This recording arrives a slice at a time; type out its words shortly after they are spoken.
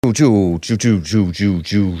And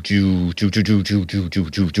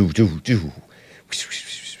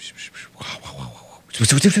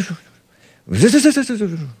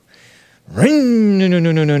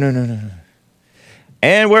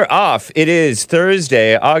we're off. It is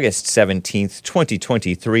Thursday, August 17th,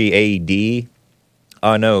 2023 AD.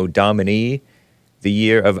 Anno Domini, the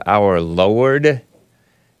year of our Lord.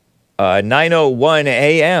 9:01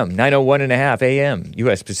 a.m., 9:01 and a half a.m.,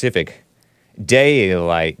 U.S. Pacific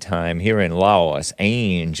Daylight Time here in Los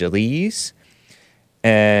Angeles.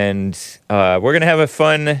 And we're going to have a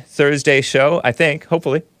fun Thursday show, I think,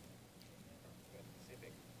 hopefully.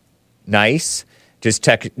 Nice. Just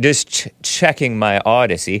checking my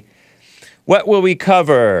Odyssey. What will we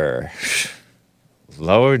cover?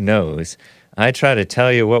 Lord knows. I try to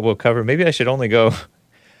tell you what we'll cover. Maybe I should only go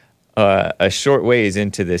a short ways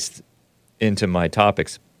into my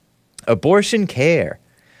topics. Abortion care.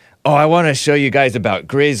 Oh, I want to show you guys about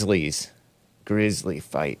Grizzlies. Grizzly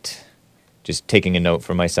fight. Just taking a note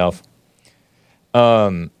for myself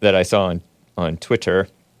that I saw on Twitter.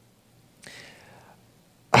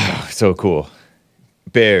 Oh, so cool.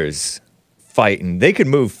 Bears fighting. They could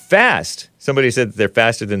move fast. Somebody said that they're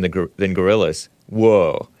faster than gorillas.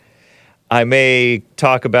 Whoa. I may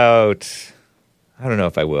talk about, I don't know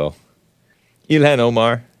if I will. Ilhan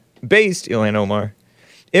Omar. Based Ilhan Omar.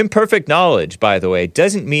 Imperfect knowledge, by the way,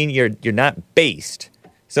 doesn't mean you're not based.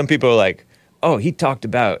 Some people are like, oh, he talked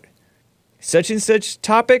about such and such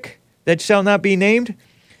topic that shall not be named.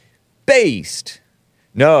 Based.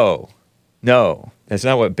 No, that's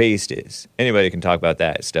not what based is. Anybody can talk about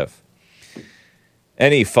that stuff.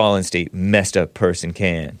 Any fallen state messed up person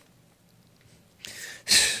can.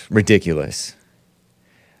 Ridiculous.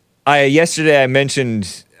 Yesterday I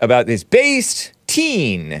mentioned about this based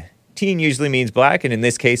teen. Teen usually means black, and in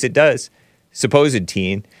this case it does. Supposed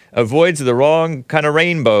teen avoids the wrong kind of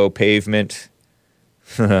rainbow pavement.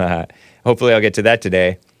 Hopefully I'll get to that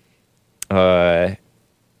today. And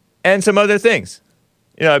some other things.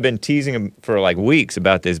 You know, I've been teasing him for like weeks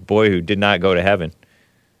about this boy who did not go to heaven.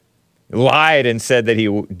 Lied and said that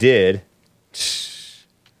he did.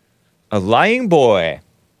 A lying boy.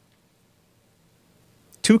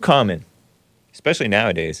 Too common, especially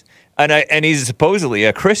nowadays. And he's supposedly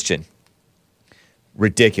a Christian.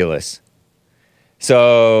 Ridiculous.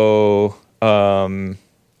 So, and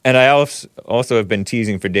I also have been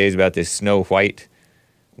teasing for days about this Snow White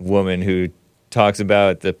woman who talks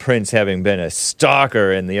about the prince having been a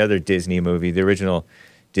stalker in the other Disney movie, the original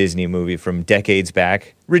Disney movie from decades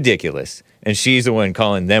back. Ridiculous. And she's the one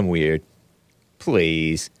calling them weird.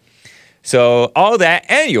 Please. So all that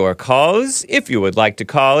and your calls, if you would like to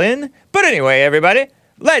call in. But anyway, everybody,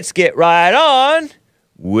 let's get right on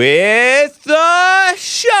with the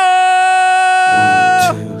show!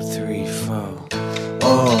 1, 2, 3, 4.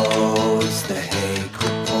 Oh, it's the Hake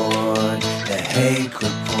Report. The Hake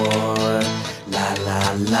Report. La,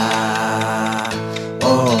 la, la.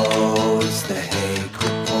 Oh, it's the Hake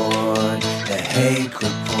Report. The Hake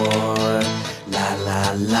Report. La,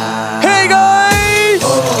 la, la. Hey, guys!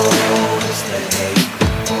 Oh, it's the Hake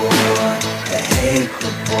Report. The Hake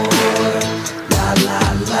Report. La, la,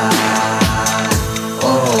 la.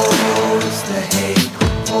 Oh, it's the Hake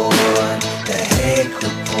Report. The Hake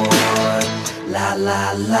Report. La,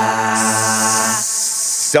 la, la.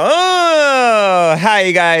 So, how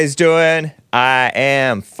you guys doing? I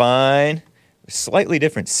am fine. Slightly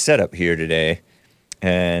different setup here today,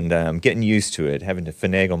 and I'm getting used to it, having to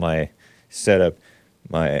finagle my setup.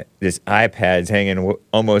 This iPad's hanging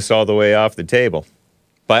almost all the way off the table.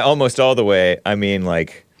 By almost all the way, I mean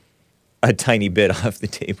like a tiny bit off the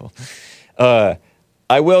table.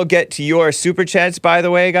 I will get to your super chats, by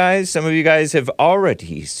the way, guys. Some of you guys have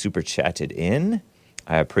already super chatted in.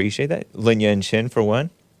 I appreciate that. Linya and Chin for one.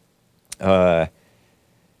 And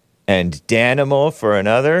Danimal for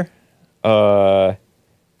another. But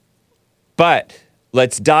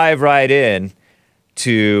let's dive right in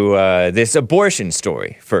to this abortion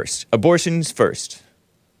story first. Abortions first.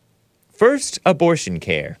 First, abortion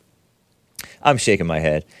care. I'm shaking my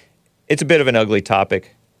head. It's a bit of an ugly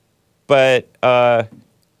topic, but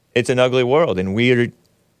it's an ugly world, and we're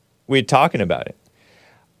talking about it.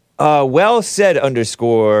 Well said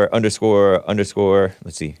underscore, let's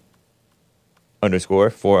see, underscore,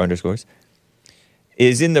 4 underscores,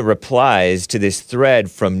 is in the replies to this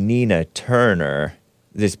thread from Nina Turner,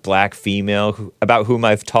 this black female about whom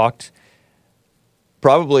I've talked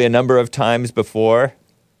probably a number of times before.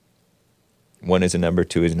 1 is a number,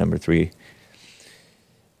 2 is a number, 3.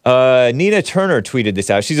 Nina Turner tweeted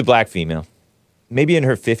this out. She's a black female, maybe in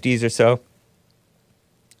her 50s or so.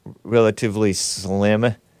 Relatively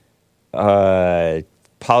slim.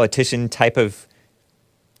 politician type of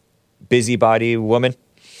busybody woman,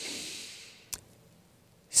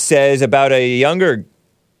 says about a younger,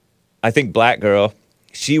 I think, black girl,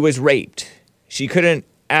 she was raped. She couldn't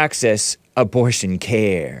access abortion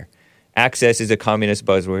care. Access is a communist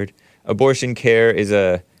buzzword. Abortion care is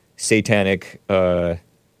a satanic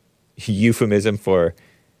euphemism for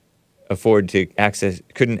afford to access,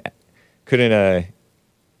 couldn't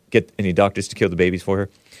get any doctors to kill the babies for her.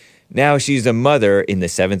 Now she's a mother in the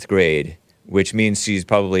 7th grade, which means she's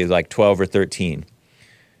probably like 12 or 13.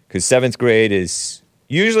 Because 7th grade is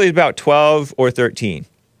usually about 12 or 13.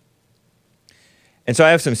 And so I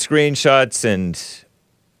have some screenshots and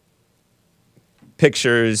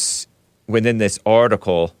pictures within this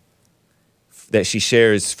article that she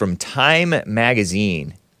shares from Time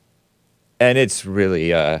magazine. And it's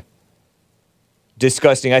really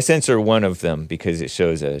disgusting. I censor one of them because it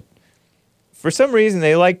shows for some reason,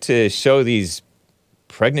 they like to show these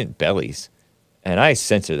pregnant bellies. And I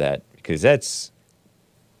censor that because that's,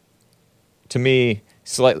 to me,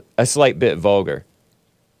 a slight bit vulgar.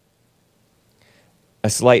 A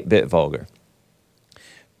slight bit vulgar.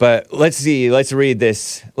 But let's read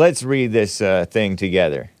this thing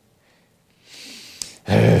together.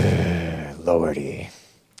 Lordy.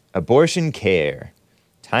 Abortion care.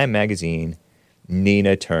 Time magazine.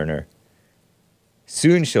 Nina Turner.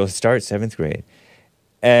 Soon she'll start 7th grade.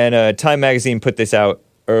 And Time magazine put this out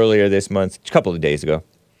earlier this month, a couple of days ago.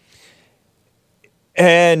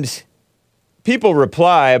 And people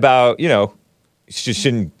reply about, she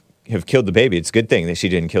shouldn't have killed the baby. It's a good thing that she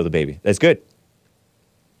didn't kill the baby. That's good.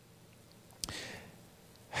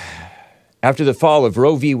 After the fall of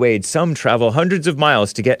Roe v. Wade, some travel hundreds of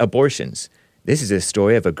miles to get abortions. This is a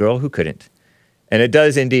story of a girl who couldn't. And it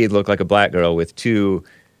does indeed look like a black girl with two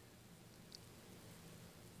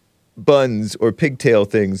buns or pigtail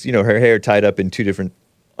things, her hair tied up in two different,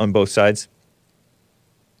 on both sides.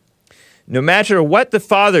 No matter what the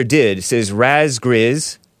father did, says Raz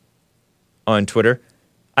Grizz on Twitter,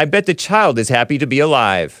 I bet the child is happy to be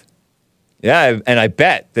alive. Yeah, and I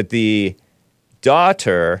bet that the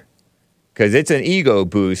daughter, because it's an ego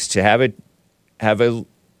boost to have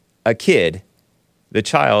a kid, the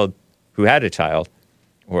child who had a child,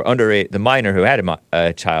 or the minor who had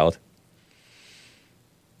a child.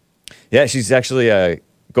 Yeah, she's actually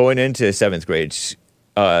going into 7th grade.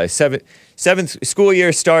 Seventh school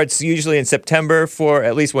year starts usually in September for,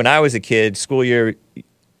 at least when I was a kid, school year,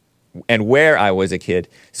 and where I was a kid,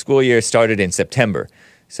 school year started in September.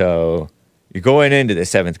 So you're going into the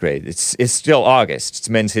 7th grade. It's still August. It's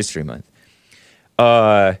Men's History Month.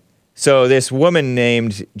 So this woman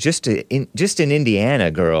named, just an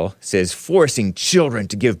Indiana girl, says forcing children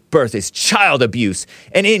to give birth is child abuse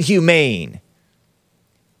and inhumane.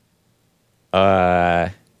 No,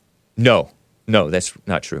 that's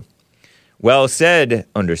not true. Well said,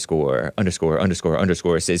 underscore,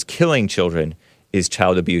 says killing children is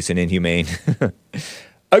child abuse and inhumane.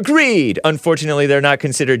 Agreed. Unfortunately, they're not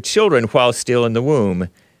considered children while still in the womb,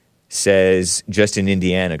 says just an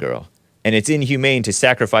Indiana girl. And it's inhumane to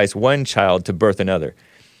sacrifice one child to birth another.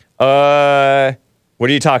 What are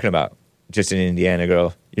you talking about? Just an Indiana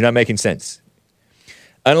girl. You're not making sense.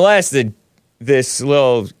 Unless this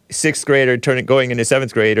little 6th grader going into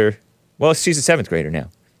 7th grader, well, she's a 7th grader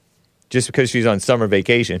now, just because she's on summer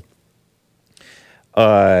vacation,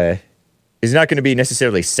 is not going to be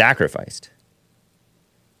necessarily sacrificed.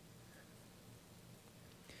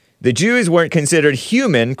 The Jews weren't considered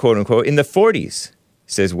human, quote unquote, in the 40s,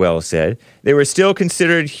 says Well said. They were still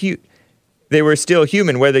considered they were still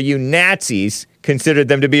human, whether you Nazis considered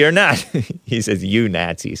them to be or not. He says, you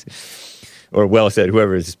Nazis. Or Well said,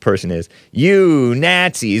 whoever this person is. You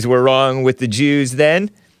Nazis were wrong with the Jews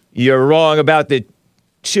then. You're wrong about the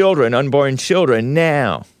children, unborn children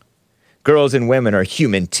now. Girls and women are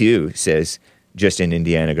human too, says just an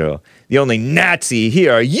Indiana girl. The only Nazi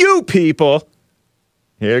here are you people.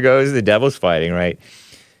 Here goes the devil's fighting, right?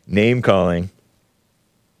 Name calling.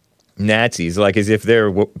 Nazis, like as if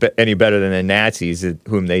they're any better than the Nazis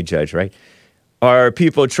whom they judge, right? Are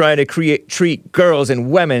people trying to treat girls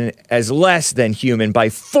and women as less than human by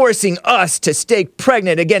forcing us to stay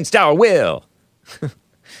pregnant against our will?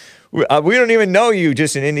 We don't even know you,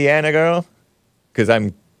 just an Indiana girl, because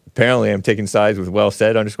I'm taking sides with Well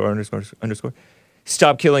said, underscore.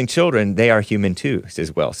 Stop killing children. They are human too,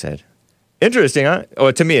 says Well said. Interesting, huh? Oh,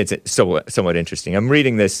 to me, it's somewhat interesting. I'm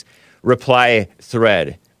reading this reply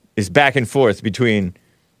thread. It's back and forth between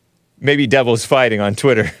maybe devils fighting on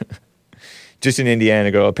Twitter. Just an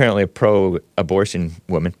Indiana girl, apparently a pro-abortion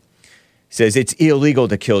woman, says it's illegal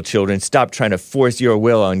to kill children. Stop trying to force your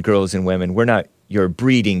will on girls and women. We're not your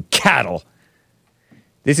breeding cattle.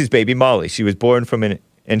 This is baby Molly. She was born from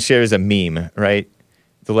and shares a meme, right?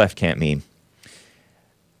 The left can't meme.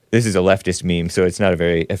 This is a leftist meme, so it's not a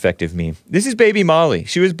very effective meme. This is baby Molly.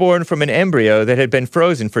 She was born from an embryo that had been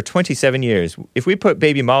frozen for 27 years. If we put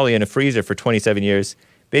baby Molly in a freezer for 27 years,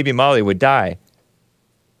 baby Molly would die.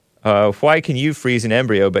 Why can you freeze an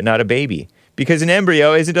embryo but not a baby? Because an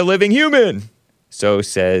embryo isn't a living human. So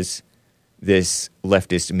says this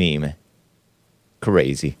leftist meme.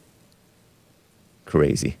 Crazy.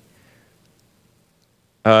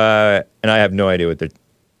 And I have no idea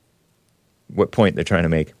what point they're trying to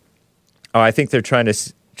make. Oh, I think they're trying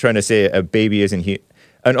to say a baby isn't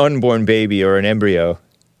an unborn baby or an embryo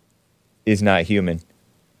is not human.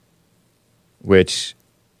 Which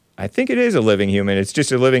I think it is a living human. It's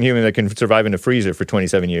just a living human that can survive in a freezer for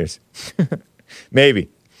 27 years. Maybe.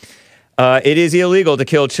 It is illegal to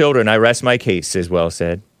kill children. I rest my case, says Well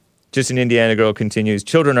Said. Just an Indiana girl continues.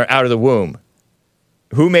 Children are out of the womb.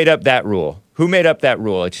 Who made up that rule? Who made up that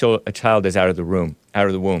rule? A child is out of the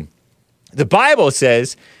womb. The Bible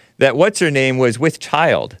says that what's her name was with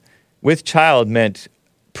child. With child meant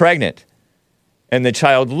pregnant. And the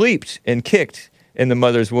child leaped and kicked in the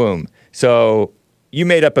mother's womb. So you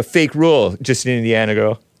made up a fake rule, just an Indiana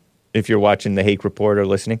girl, if you're watching the Hake Report or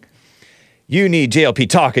listening. You need JLP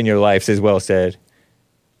talk in your life, says Well Said.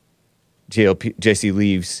 Jesse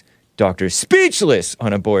leaves doctor speechless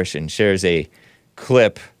on abortion, shares a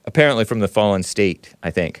clip, apparently from the Fallen State,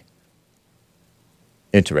 I think.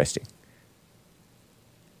 Interesting.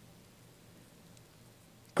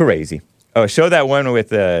 Crazy. Oh, show that one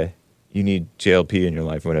with you need JLP in your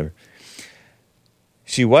life, whatever.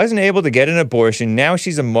 She wasn't able to get an abortion. Now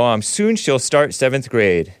she's a mom. Soon she'll start 7th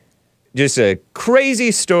grade. Just a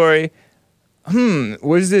crazy story.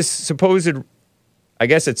 Was this supposed... I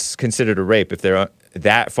guess it's considered a rape if they're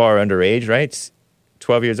that far underage, right?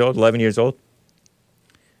 12 years old, 11 years old.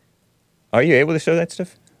 Are you able to show that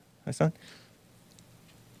stuff, Hassan?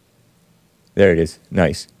 There it is.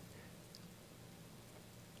 Nice.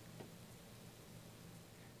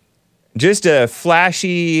 Just a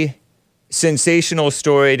flashy, sensational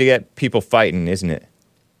story to get people fighting, isn't it?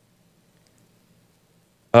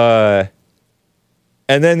 And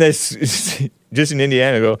then this, just an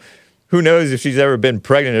Indiana girl, who knows if she's ever been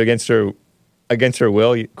pregnant against her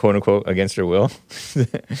will, quote unquote, against her will.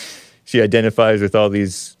 She identifies with all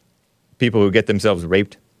these people who get themselves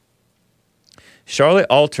raped. Charlotte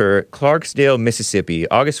Alter, Clarksdale, Mississippi,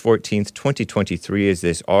 August 14th, 2023 is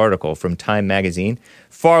this article from Time Magazine.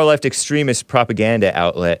 Far-left extremist propaganda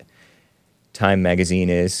outlet. Time Magazine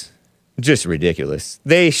is just ridiculous.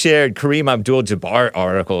 They shared Kareem Abdul-Jabbar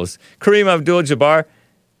articles. Kareem Abdul-Jabbar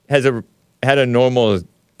had a normal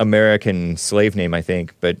American slave name, I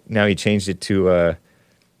think, but now he changed it to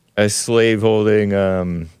a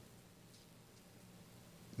slave-holding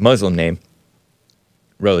Muslim name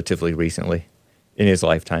relatively recently in his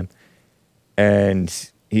lifetime.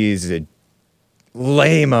 And he's a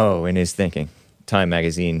lame-o in his thinking. Time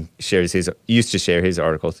Magazine used to share his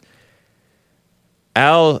articles.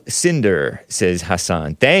 Al Cinder, says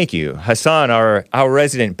Hassan. Thank you. Hassan, our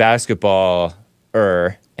resident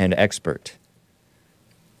basketball-er and expert.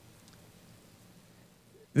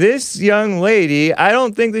 This young lady, I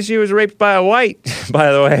don't think that she was raped by a white,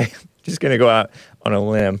 by the way. Just going to go out on a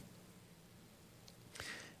limb.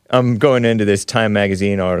 I'm going into this Time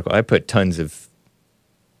Magazine article. I put tons of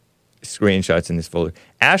screenshots in this folder.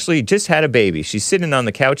 Ashley just had a baby. She's sitting on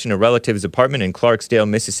the couch in a relative's apartment in Clarksdale,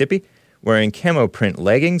 Mississippi, wearing camo print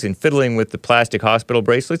leggings and fiddling with the plastic hospital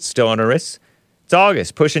bracelets still on her wrists. It's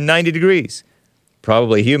August, pushing 90 degrees.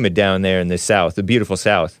 Probably humid down there in the South, the beautiful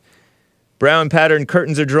South. Brown patterned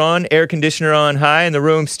curtains are drawn, air conditioner on high, and the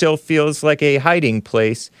room still feels like a hiding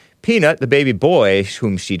place. Peanut, the baby boy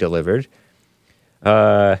whom she delivered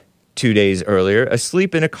 2 days earlier,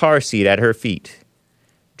 asleep in a car seat at her feet,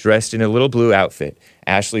 dressed in a little blue outfit.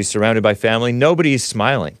 Ashley's surrounded by family. Nobody's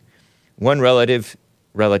smiling. One relative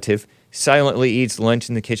silently eats lunch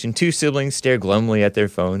in the kitchen. Two siblings stare glumly at their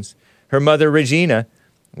phones. Her mother, Regina,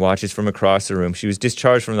 watches from across the room. She was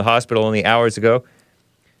discharged from the hospital only hours ago.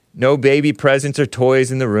 No baby presents or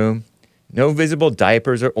toys in the room. No visible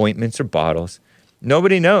diapers or ointments or bottles.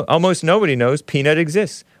 Almost nobody knows Peanut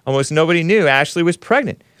exists. Almost nobody knew Ashley was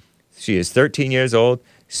pregnant. She is 13 years old.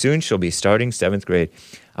 Soon she'll be starting 7th grade.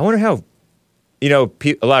 I wonder how, a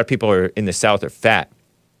lot of people in the South are fat.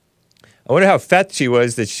 I wonder how fat she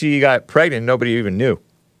was that she got pregnant and nobody even knew.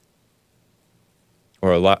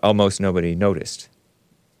 Or almost nobody noticed.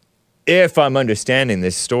 If I'm understanding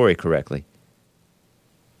this story correctly.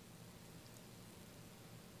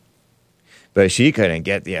 But she couldn't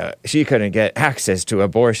get access to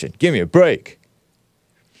abortion. Give me a break.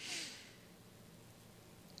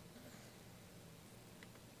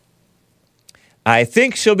 I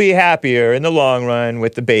think she'll be happier in the long run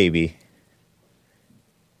with the baby.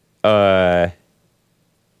 Than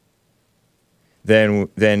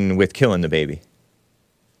with killing the baby.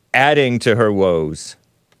 Adding to her woes.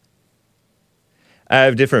 I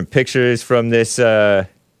have different pictures from this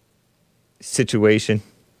situation.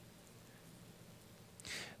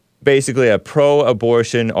 Basically a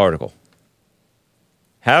pro-abortion article.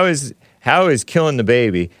 How is killing the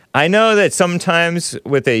baby? I know that sometimes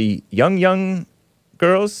with a young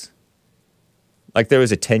girls, like there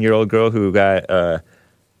was a 10-year-old girl who got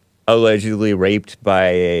allegedly raped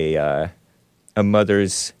by a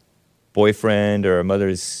mother's boyfriend or a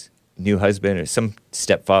mother's new husband or some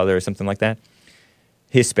stepfather or something like that.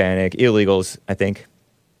 Hispanic, illegals, I think.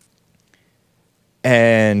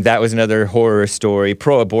 And that was another horror story,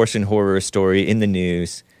 pro-abortion horror story in the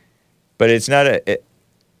news. But it's not it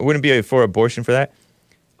wouldn't be for abortion for that.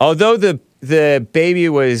 Although the baby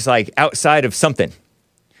was like outside of something.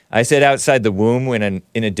 I said outside the womb when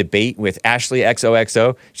in a debate with Ashley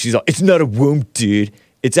XOXO. She's like, it's not a womb, dude.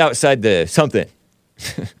 It's outside the something.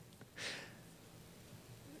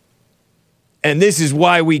 And this is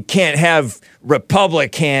why we can't have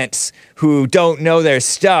Republicans who don't know their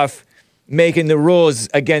stuff making the rules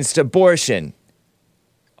against abortion.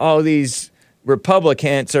 All these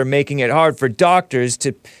Republicans are making it hard for doctors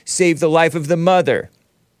to save the life of the mother.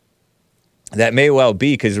 That may well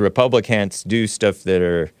be because Republicans do stuff that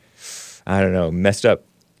are, I don't know, messed up.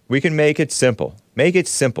 We can make it simple. Make it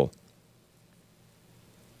simple.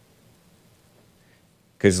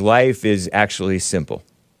 Because life is actually simple.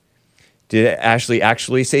 Did Ashley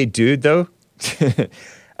actually say dude, though?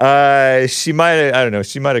 She might have, I don't know,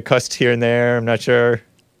 she might have cussed here and there. I'm not sure.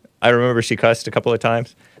 I remember she cussed a couple of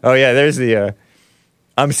times. Oh, yeah, there's the,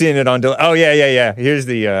 I'm seeing it on, oh, yeah. Here's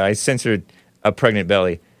the, I censored a pregnant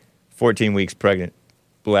belly, 14 weeks pregnant,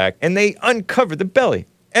 black. And they uncover the belly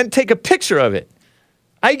and take a picture of it.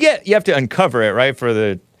 I get you have to uncover it, right, for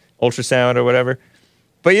the ultrasound or whatever.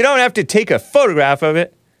 But you don't have to take a photograph of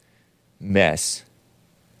it. Mess.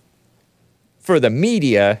 For the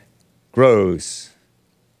media, gross.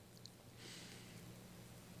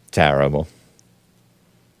 Terrible.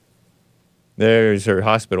 There's her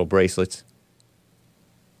hospital bracelets.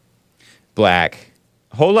 Black.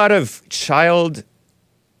 A whole lot of child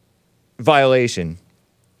violation.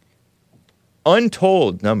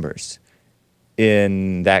 Untold numbers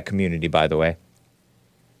in that community, by the way.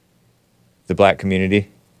 The black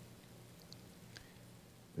community.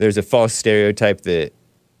 There's a false stereotype that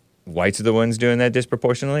whites are the ones doing that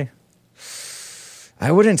disproportionately.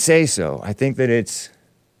 I wouldn't say so. I think that it's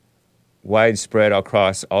widespread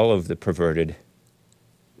across all of the perverted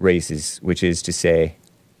races, which is to say,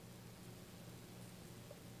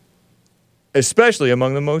 especially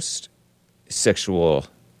among the most sexual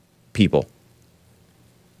people,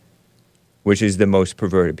 which is the most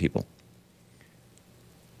perverted people.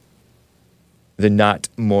 The not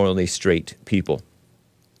morally straight people.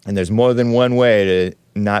 And there's more than one way to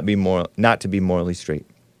not to be morally straight.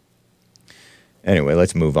 Anyway,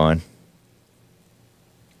 let's move on.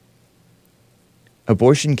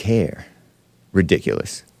 Abortion care.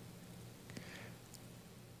 Ridiculous.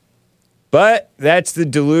 But that's the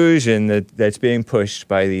delusion that's being pushed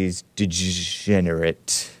by these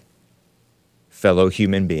degenerate fellow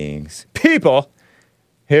human beings. People!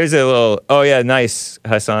 Here's a little, oh yeah, nice,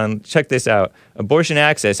 Hassan. Check this out. Abortion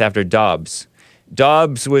access after Dobbs.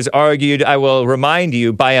 Dobbs was argued, I will remind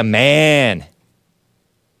you, by a man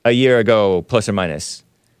a year ago, plus or minus.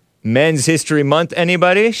 Men's History Month,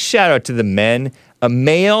 anybody? Shout out to the men. A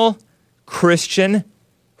male, Christian,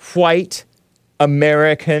 white,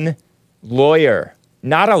 American lawyer.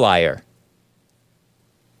 Not a liar.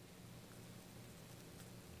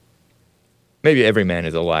 Maybe every man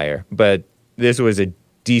is a liar, but this was a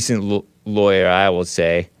decent lawyer, I will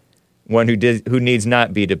say. One who needs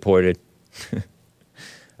not be deported.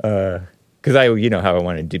 Because you know how I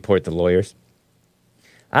want to deport the lawyers.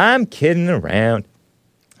 I'm kidding around.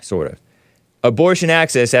 Sort of. Abortion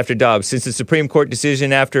access after Dobbs. Since the Supreme Court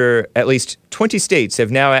decision, after at least 20 states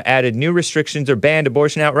have now added new restrictions or banned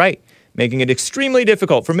abortion outright, making it extremely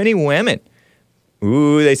difficult for many women.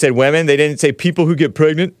 Ooh, they said women. They didn't say people who get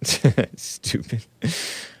pregnant. Stupid.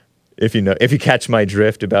 If you catch my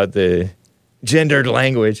drift about the gendered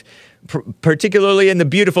language, particularly in the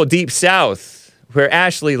beautiful Deep South, where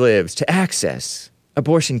Ashley lives, to access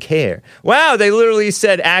abortion care. Wow, they literally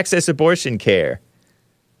said access abortion care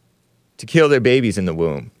to kill their babies in the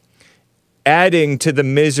womb, adding to the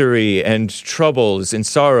misery and troubles and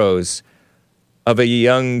sorrows of a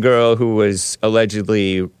young girl who was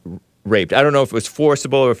allegedly raped. I don't know if it was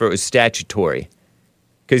forcible or if it was statutory,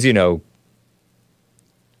 because,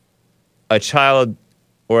 a child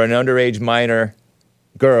or an underage minor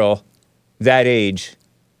girl that age,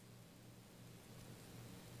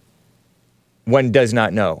 one does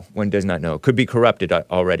not know. One does not know. Could be corrupted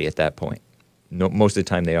already at that point. No, most of the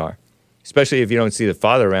time they are. Especially if you don't see the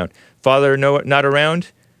father around. Father not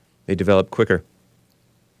around, they develop quicker.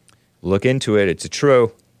 Look into it. It's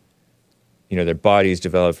true. You know, their bodies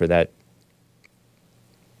develop for that,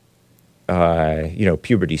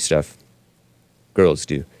 puberty stuff. Girls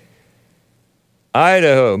do.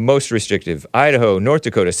 Idaho, most restrictive. Idaho, North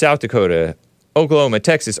Dakota, South Dakota, Oklahoma,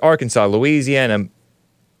 Texas, Arkansas, Louisiana,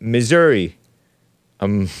 Missouri.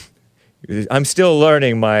 I'm still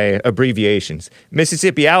learning my abbreviations.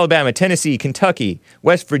 Mississippi, Alabama, Tennessee, Kentucky,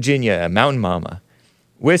 West Virginia, Mountain Mama,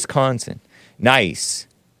 Wisconsin. Nice.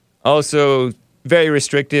 Also, very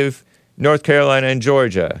restrictive, North Carolina and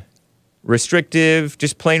Georgia. Restrictive,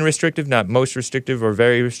 just plain restrictive, not most restrictive or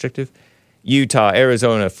very restrictive. Utah,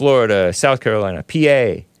 Arizona, Florida, South Carolina,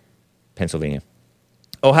 PA, Pennsylvania.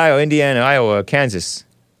 Ohio, Indiana, Iowa, Kansas.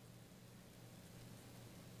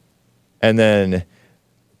 And then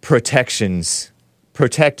protections.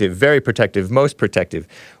 Protective, very protective, most protective.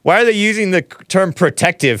 Why are they using the term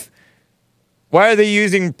protective? Why are they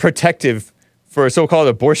using protective for so-called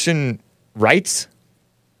abortion rights?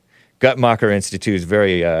 Guttmacher Institute is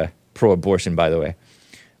very pro-abortion, by the way.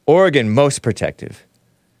 Oregon, most protective.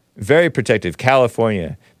 Very protective.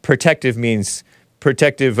 California. Protective means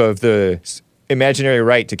protective of the imaginary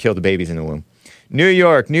right to kill the babies in the womb. New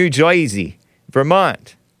York, New Jersey,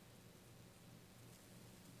 Vermont.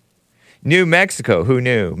 New Mexico, who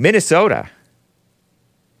knew? Minnesota.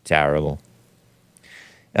 Terrible.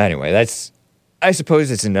 Anyway, I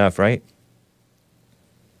suppose it's enough, right?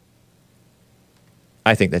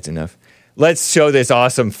 I think that's enough. Let's show this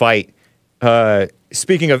awesome fight.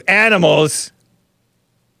 Speaking of animals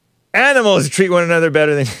treat one another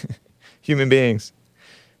better than human beings.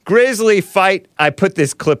 Grizzly fight. I put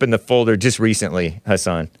this clip in the folder just recently,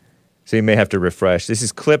 Hassan. So you may have to refresh. This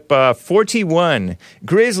is clip 41.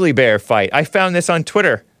 Grizzly bear fight. I found this on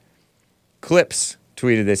Twitter. Clips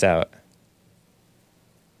tweeted this out.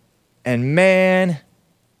 And man,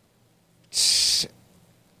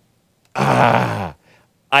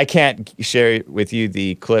 I can't share with you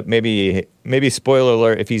the clip. Maybe spoiler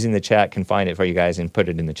alert, if he's in the chat, can find it for you guys and put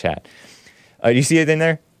it in the chat. Do you see it in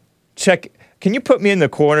there? Check. Can you put me in the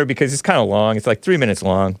corner because it's kind of long. It's like 3 minutes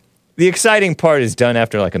long. The exciting part is done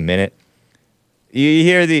after like a minute.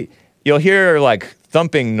 You'll hear like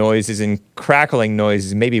thumping noises and crackling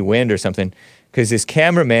noises, maybe wind or something, because this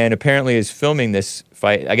cameraman apparently is filming this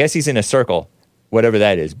fight. I guess he's in a circle, whatever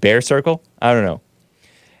that is. Bear circle? I don't know.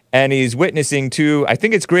 And he's witnessing two, I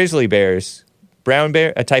think it's grizzly bears, brown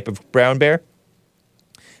bear, a type of brown bear,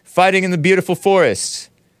 fighting in the beautiful forest.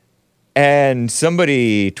 And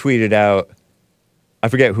somebody tweeted out, I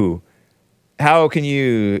forget who, how can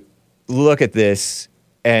you look at this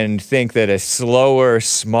and think that a slower,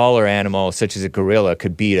 smaller animal such as a gorilla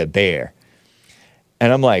could beat a bear?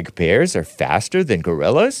 And I'm like, bears are faster than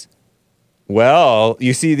gorillas? Well,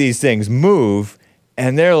 you see these things move,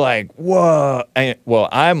 and they're like, whoa. And, well,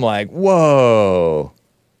 I'm like, whoa.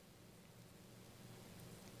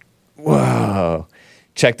 Whoa.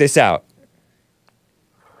 Check this out.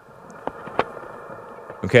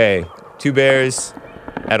 Okay, two bears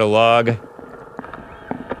at a log.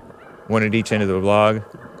 One at each end of the log.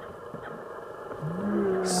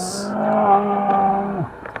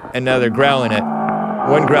 And now they're growling at,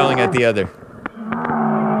 one growling at the other.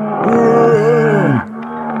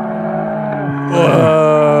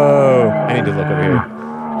 Whoa! I need to look over here.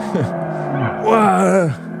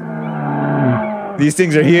 Whoa! These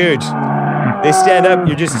things are huge. They stand up,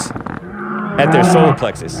 you're just at their solar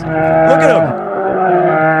plexus. Look at them!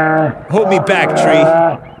 Hold me back, tree.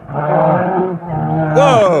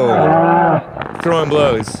 Whoa! Throwing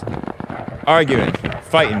blows. Arguing.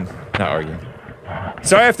 Fighting. Not arguing.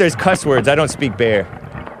 Sorry if there's cuss words. I don't speak bear,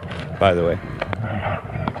 by the way.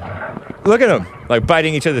 Look at them. Like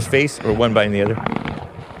biting each other's face, or one biting the other.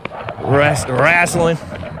 Wrestling.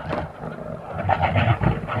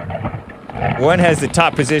 One has the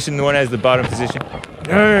top position, one has the bottom position.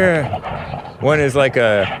 One is like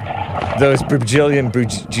those Brazilian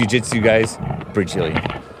jiu-jitsu guys. Brazilian.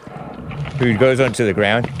 Who goes onto the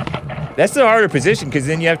ground. That's the harder position, because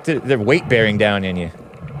then you have to, they're weight bearing down in you.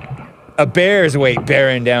 A bear's weight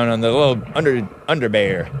bearing down on the little under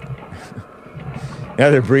bear. Now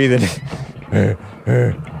they're breathing.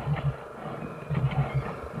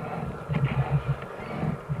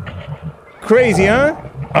 Crazy, huh?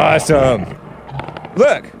 Awesome.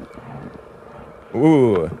 Look.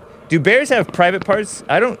 Ooh. Do bears have private parts?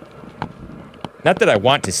 I don't Not that I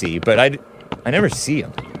want to see, but I never see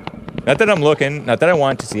him. Not that I'm looking, not that I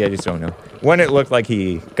want to see, I just don't know. When it looked like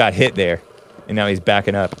he got hit there, and now he's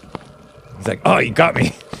backing up. He's like, oh, you got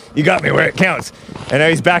me. You got me where it counts. And now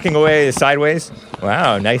he's backing away sideways.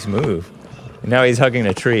 Wow, nice move. And now he's hugging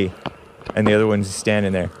a tree, and the other one's just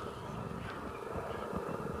standing there.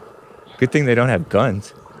 Good thing they don't have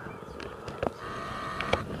guns.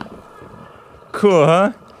 Cool,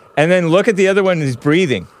 huh? And then look at the other one who's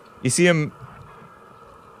breathing. You see him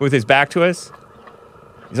with his back to us?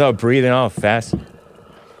 He's all breathing all fast.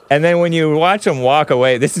 And then when you watch him walk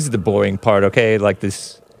away, this is the boring part, okay? Like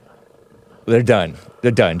this, they're done.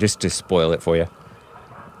 They're done, just to spoil it for you.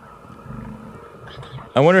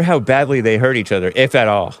 I wonder how badly they hurt each other, if at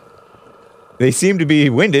all. They seem to be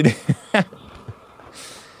winded.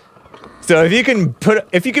 So if you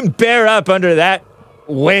can bear up under that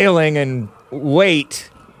wailing and weight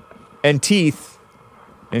and teeth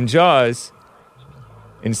and jaws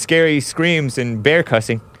and scary screams and bear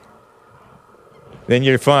cussing, then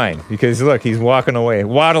you're fine. Because look, he's walking away,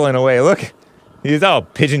 waddling away. Look, he's all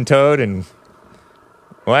pigeon-toed, and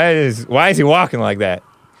why is he walking like that?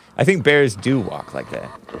 I think bears do walk like that.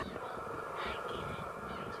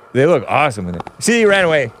 They look awesome with it. See, he ran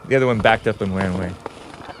away. The other one backed up and ran away.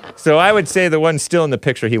 So I would say the one still in the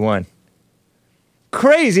picture, he won.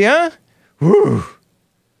 Crazy, huh? Whew.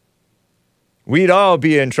 We'd all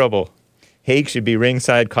be in trouble. Hake should be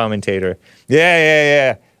ringside commentator.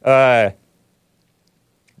 Yeah.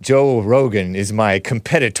 Joe Rogan is my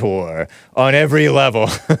competitor on every level.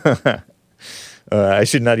 I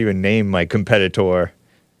should not even name my competitor.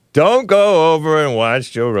 Don't go over and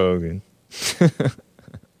watch Joe Rogan.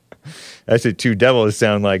 That's what two devils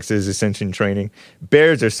sound like, says Ascension Training.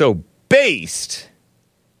 Bears are so based.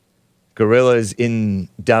 Gorillas in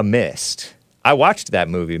the Mist. I watched that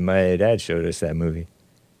movie. My dad showed us that movie.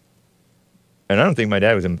 And I don't think my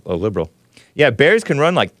dad was a liberal. Yeah, bears can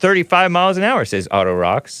run like 35 miles an hour, says Auto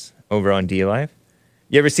Rocks over on D-Live.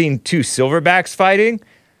 You ever seen two silverbacks fighting?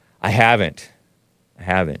 I haven't.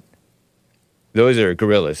 Those are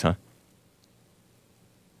gorillas, huh?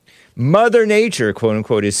 Mother Nature, quote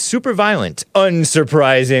unquote, is super violent,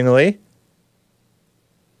 unsurprisingly.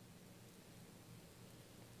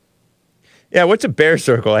 Yeah, what's a bear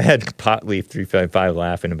circle? I had Potleaf 355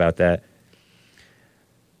 laughing about that.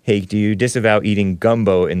 Hey, do you disavow eating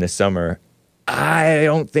gumbo in the summer? I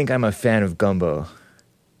don't think I'm a fan of gumbo.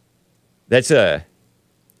 That's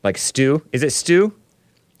like stew. Is it stew?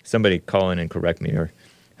 Somebody call in and correct me, or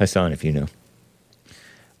Hassan if you know.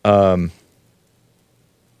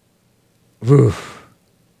 Woo.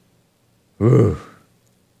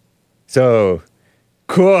 So,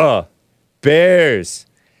 cool. Bears.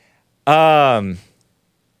 Are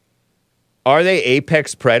they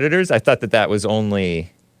apex predators? I thought that was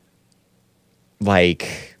only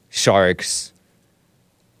like sharks.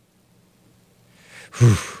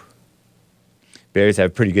 Whew. Bears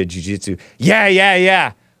have pretty good jiu-jitsu.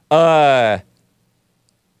 Yeah.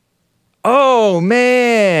 Oh,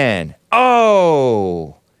 man.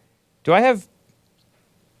 Oh. Do I have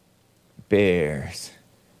bears?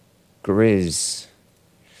 Grizz.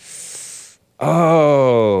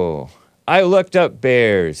 Oh. I looked up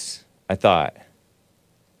bears, I thought.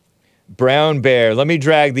 Brown bear. Let me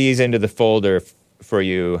drag these into the folder for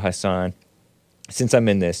you, Hassan, since I'm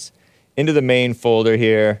in this. Into the main folder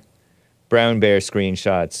here. Brown bear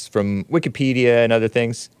screenshots from Wikipedia and other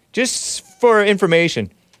things. Just for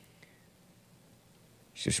information.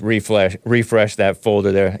 Just refresh that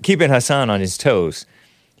folder there. Keeping Hassan on his toes.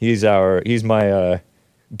 He's my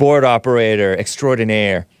board operator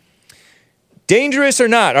extraordinaire. Dangerous or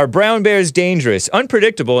not, are brown bears dangerous?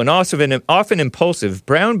 Unpredictable and often impulsive,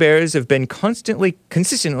 brown bears have been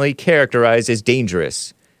consistently characterized as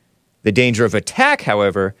dangerous. The danger of attack,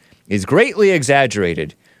 however, is greatly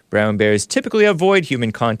exaggerated. Brown bears typically avoid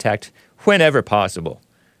human contact whenever possible.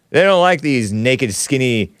 They don't like these naked,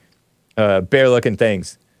 skinny, bear-looking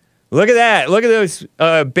things. Look at that. Look at those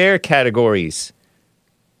bear categories.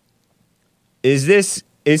 Is this...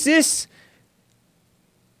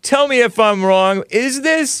 Tell me if I'm wrong. Is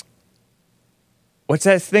this... What's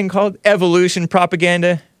that thing called? Evolution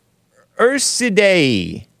propaganda?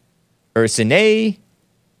 Ursidae. Ursinae.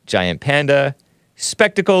 Giant panda.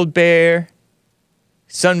 Spectacled bear.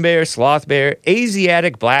 Sun bear, sloth bear.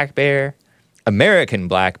 Asiatic black bear. American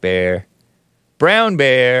black bear. Brown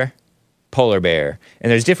bear. Polar bear.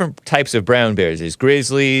 And there's different types of brown bears. There's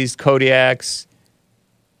grizzlies, Kodiaks.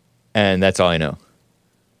 And that's all I know.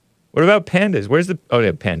 What about pandas? They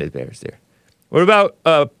have panda bears there. What about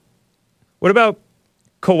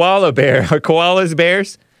koala bear? Are koalas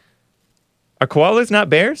bears? Are koalas not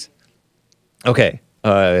bears? Okay.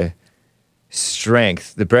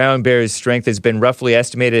 Strength. The brown bear's strength has been roughly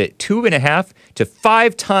estimated at 2.5 to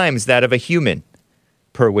 5 times that of a human,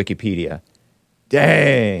 per Wikipedia.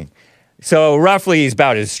 Dang. So roughly he's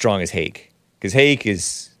about as strong as Hake, because Hake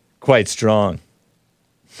is quite strong.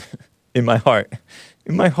 In my heart.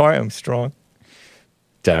 In my heart, I'm strong.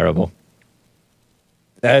 Terrible.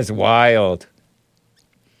 That's wild.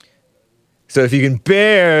 So if you can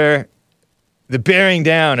bear the bearing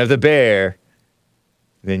down of the bear,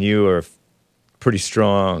 then you are pretty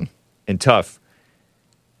strong and tough.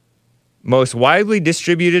 Most widely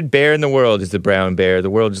distributed bear in the world is the brown bear. The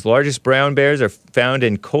world's largest brown bears are found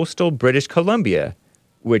in coastal British Columbia,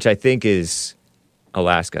 which I think is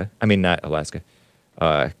Alaska. I mean, not Alaska.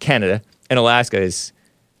 Canada. And Alaska is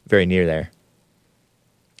very near there.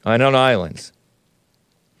 And on islands.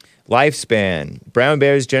 Lifespan. Brown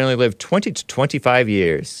bears generally live 20 to 25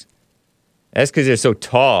 years. That's because they're so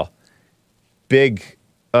tall. Big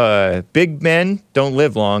men don't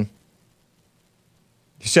live long.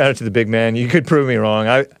 Shout out to the big man. You could prove me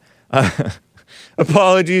wrong.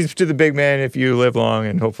 Apologies to the big man if you live long,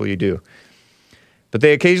 and hopefully you do. But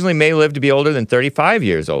they occasionally may live to be older than 35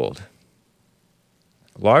 years old.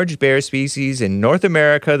 Large bear species in North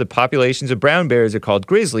America, the populations of brown bears are called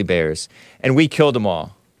grizzly bears, and we killed them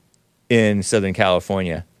all in Southern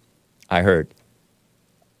California, I heard.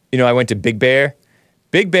 You know, I went to Big Bear.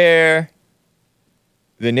 Big Bear,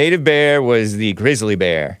 the native bear was the grizzly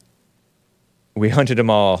bear. We hunted them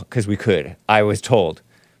all because we could, I was told,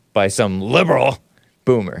 by some liberal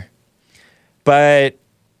boomer. But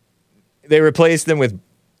they replaced them with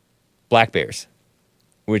black bears,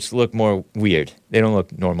 which look more weird. They don't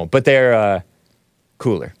look normal, but they're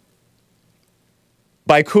cooler.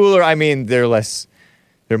 By cooler, I mean they're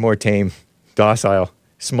more tame, docile,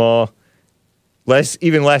 small,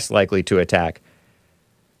 even less likely to attack.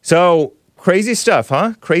 So, crazy stuff,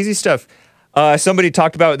 huh? Crazy stuff. Somebody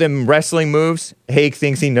talked about them wrestling moves. Hake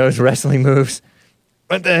thinks he knows wrestling moves.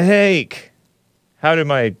 What the heck? How did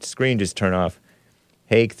my screen just turn off?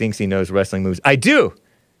 Hake thinks he knows wrestling moves. I do!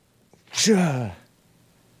 Didn't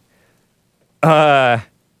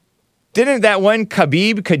that one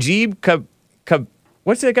Khabib,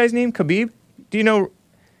 what's that guy's name? Khabib? Do you know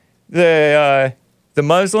the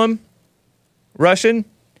Muslim Russian?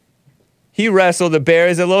 He wrestled a bear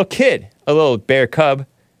as a little kid, a little bear cub.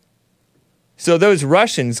 So those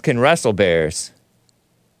Russians can wrestle bears.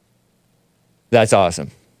 That's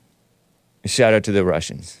awesome. Shout out to the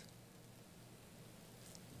Russians.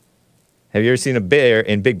 Have you ever seen a bear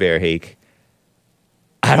in Big Bear, Hake?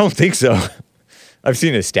 I don't think so. I've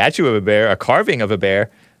seen a statue of a bear, a carving of a bear.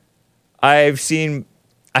 I have seen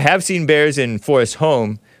bears in Forest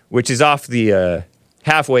Home, which is off the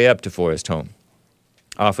halfway up to Forest Home,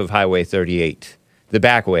 off of Highway 38, the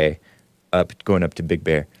back way going up to Big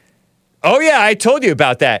Bear. Oh yeah, I told you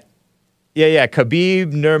about that. Yeah,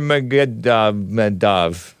 Khabib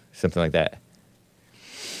Nurmagomedov, something like that.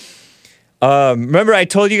 Remember I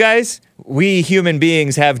told you guys, we human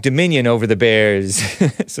beings have dominion over the bears.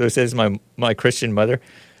 So says my Christian mother.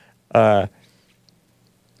 My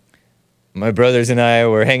brothers and I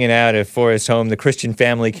were hanging out at Forest Home, the Christian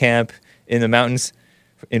family camp in the mountains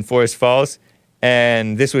in Forest Falls.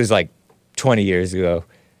 And this was like 20 years ago.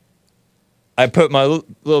 I put my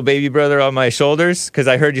little baby brother on my shoulders because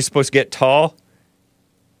I heard you're supposed to get tall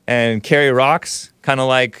and carry rocks, kind of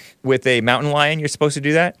like with a mountain lion. You're supposed to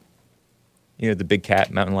do that. You know, the big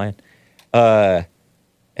cat, mountain lion. And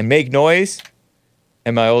make noise.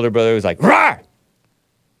 And my older brother was like, "Rawr!"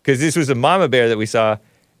 Because this was a mama bear that we saw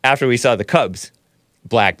after we saw the cubs.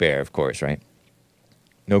 Black bear, of course, right?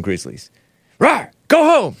 No grizzlies. "Rawr! Go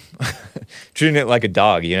home!" Treating it like a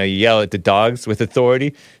dog. You know, you yell at the dogs with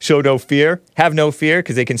authority. Show no fear. Have no fear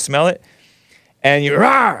because they can smell it. And you,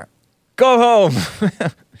 "Rawr! Go home!"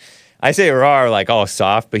 I say "rawr" like all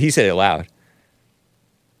soft, but he said it loud.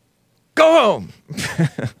 "Go home!"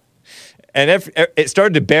 And it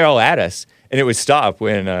started to barrel at us, and it would stop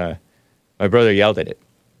when my brother yelled at it.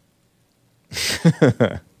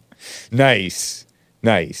 Nice.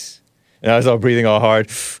 And I was all breathing all hard.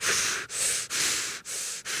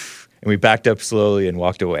 And we backed up slowly and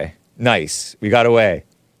walked away. Nice. We got away.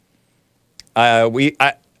 A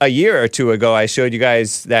year or two ago, I showed you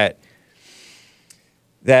guys that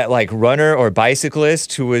like runner or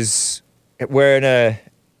bicyclist who was wearing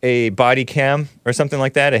a body cam or something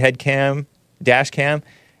like that, a head cam, dash cam,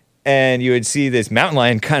 and you would see this mountain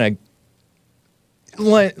lion kind of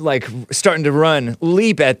like starting to run,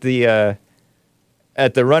 leap at the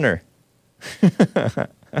runner.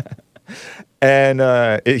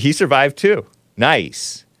 And he survived too.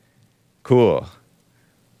 Nice. Cool.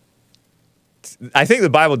 I think the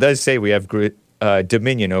Bible does say we have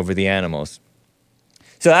dominion over the animals.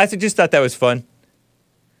 So I just thought that was fun.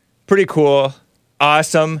 Pretty cool.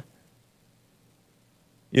 Awesome.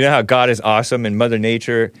 You know how God is awesome and Mother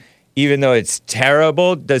Nature, even though it's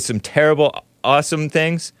terrible, does some terrible, awesome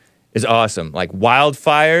things, is awesome. Like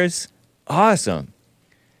wildfires, awesome.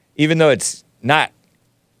 Even though it's not,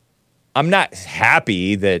 I'm not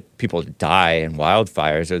happy that people die in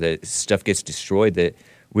wildfires or that stuff gets destroyed that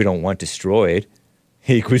we don't want destroyed.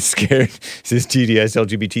 He was scared, says TDS,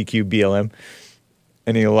 LGBTQ, BLM.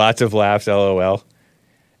 And he lots of laughs, LOL.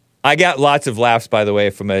 I got lots of laughs, by the way,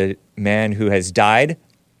 from a man who has died,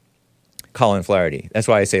 Colin Flaherty. That's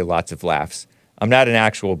why I say lots of laughs. I'm not an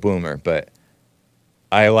actual boomer, but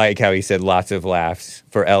I like how he said lots of laughs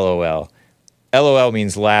for LOL. LOL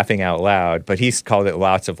means laughing out loud, but he's called it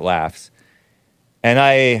lots of laughs. And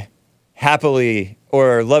I happily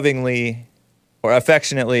or lovingly or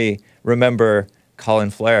affectionately remember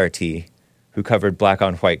Colin Flaherty, who covered black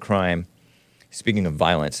on white crime, speaking of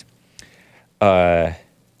violence, when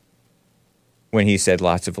he said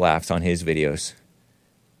lots of laughs on his videos.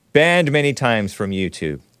 Banned many times from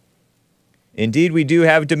YouTube. Indeed, we do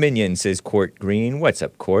have dominion, says Court Green. What's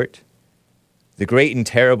up, Court? The great and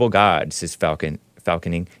terrible God, says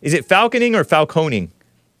Falconing. Is it falconing or falconing?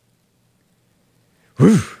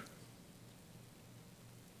 Whew.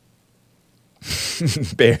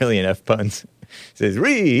 Barely enough puns. Says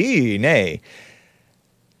nay.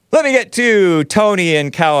 Let me get to Tony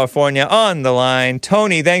in California on the line.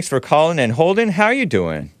 Tony, thanks for calling. And Holden, how are you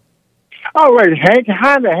doing? All right, Hank.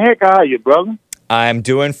 How the heck are you, brother? I'm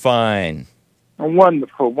doing fine.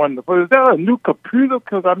 Wonderful, wonderful. Is that a new computer?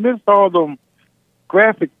 Because I missed all them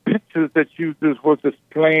graphic pictures that you just was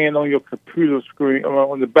displaying on your computer screen,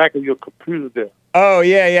 on the back of your computer there. Oh,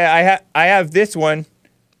 yeah. I have this one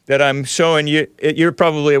that I'm showing you. You're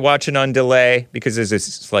probably watching on delay because there's a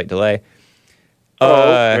slight delay.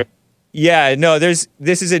 Okay. Yeah, no, this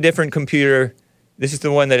is a different computer. This is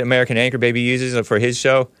the one that American Anchor Baby uses for his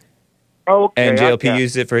show. Okay. And JLP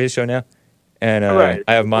uses it for his show now. And right.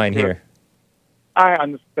 I have mine here. I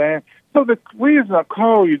understand. So the reason I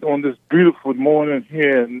call you on this beautiful morning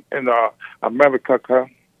here in America,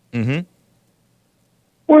 Mm-hmm.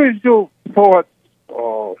 what is your thoughts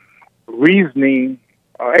or reasoning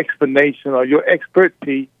or explanation or your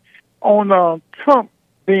expertise on Trump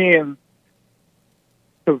being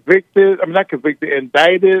indicted,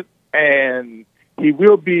 and he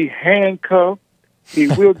will be handcuffed, he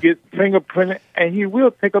will get fingerprinted, and he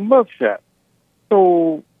will take a mugshot.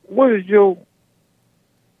 So what is your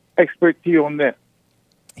expertise on that?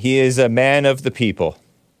 He is a man of the people.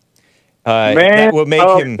 Man that will make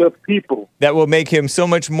of him, the people. That will make him so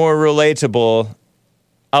much more relatable,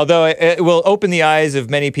 although it will open the eyes of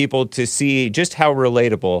many people to see just how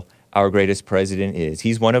relatable our greatest president is.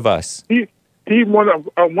 He's one of us. He's one of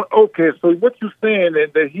okay. So what you're saying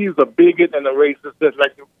is that he's a bigot and a racist, just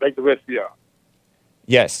like the rest of y'all.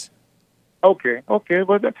 Yes. Okay.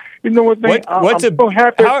 But you know what? I'm so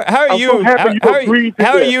happy. How are you? So happy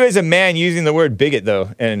how are you as a man using the word bigot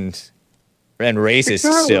though, and racist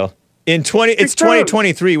still? It's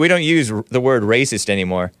 2023. We don't use the word racist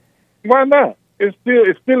anymore. Why not? It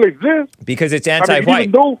still exists because it's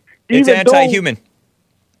anti-white. It's anti-human.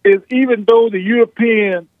 Even though the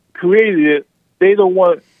European created it, they don't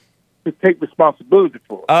want to take responsibility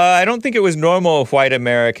for it. I don't think it was normal white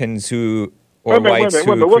Americans whites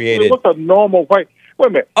who created. What's a normal white? Wait a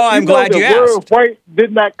minute. Oh, I'm glad you asked. The word white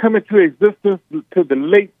did not come into existence to the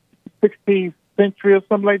late 16th century or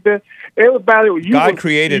something like that. Everybody, God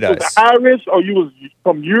created us. You was Irish, or you was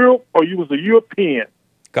from Europe, or you was a European.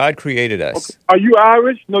 God created us. Okay. Are you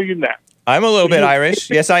Irish? No, you're not. I'm a little bit Irish.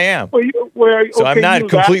 Yes, I am. So I'm not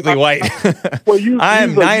completely white.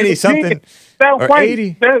 I'm 90-something or white,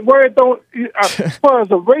 80. That word don't, as far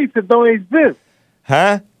as a race, it don't exist.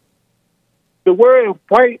 Huh? The word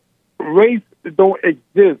white race don't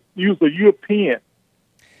exist. Use a European.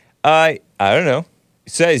 I don't know.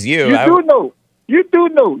 It says you. You do know. You do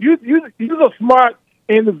know. You're a smart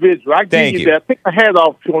individual. I give you that. Take my hat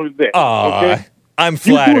off on that. Okay? I'm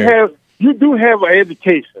flattered. You do have an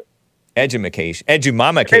education. Edumacation. Yes,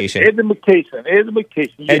 Edumamacation.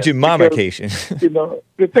 You know,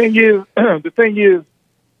 the thing is,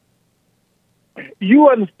 you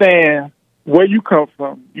understand where you come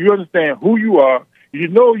from. You understand who you are. You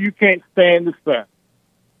know you can't stand the sun.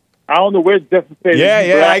 I don't know where Justin said.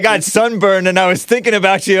 Yeah. I got sunburned, and I was thinking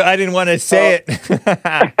about you. I didn't want to say it.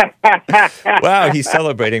 Wow, he's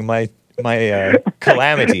celebrating my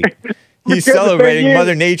calamity. He's celebrating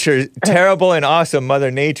Mother Nature, terrible and awesome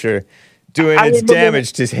Mother Nature, doing its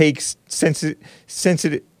damage to hate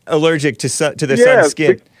sensitive. allergic to the Yes, sun's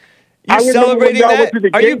skin. I You're remember when celebrating y'all that? went to the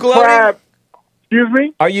Are gay you gloating? pride. Excuse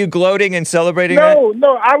me? Are you gloating and celebrating that?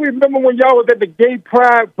 No. I remember when y'all was at the gay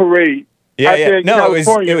pride parade. Yeah, out yeah. there in No,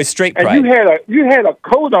 California, it was straight and pride. you had a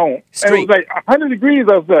coat on. And Straight. it was like 100 degrees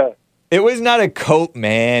outside. It was not a coat,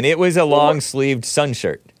 man. It was a long-sleeved sun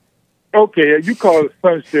shirt. Okay, you call it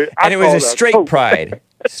sun shirt. And it was call a it straight coat. pride.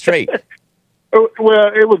 Straight.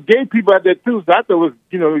 Well, it was gay people out there too. So I thought it was,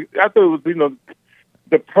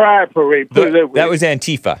 the pride parade. Put it that way. That was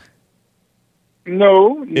Antifa.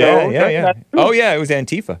 No. Yeah. That's not true. Oh, yeah, it was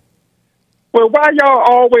Antifa. Well, why y'all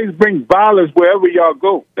always bring violence wherever y'all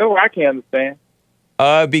go? That's what I can't understand.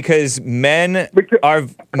 Because men and women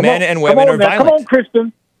Come are on, now. violent.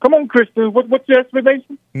 Come on, Christian. What's your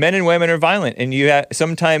explanation? Men and women are violent, and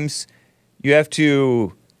sometimes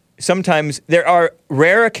there are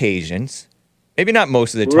rare occasions, maybe not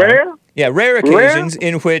most of the time. Rare? Yeah, rare occasions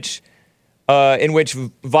in which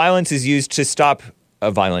violence is used to stop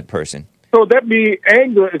a violent person. So that means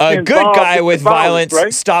anger is A good involved guy in with the violence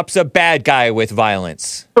right? stops a bad guy with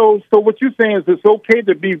violence. So what you're saying is it's okay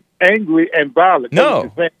to be angry and violent. No.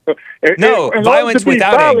 That's what you're saying. No, in order violence to be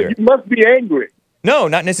without violent, anger. You must be angry. No,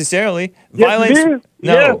 not necessarily. Yes, Violence. it is.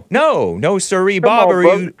 No, Yes. no, sirree, Come on, bobbery.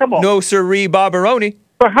 brother. Come on. No, sirree, bobberoni.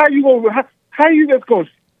 But how you just going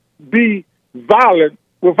to be violent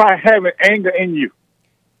without having anger in you?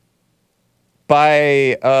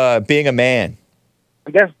 By being a man.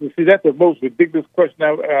 That's the most ridiculous question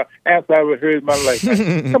answer I've ever heard in my life.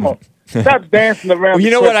 Come on, stop dancing around. Well, you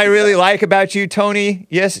the know what I question. really like about you, Tony?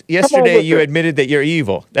 Yesterday with you it. admitted that you're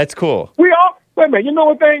evil. That's cool. We all wait a minute. You know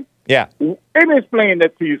what thing? Yeah. Let me explain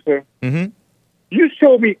that to you, sir. Mm-hmm. You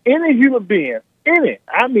show me any human being, any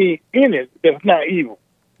that's not evil.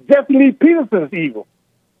 Jesse Lee Peterson's evil.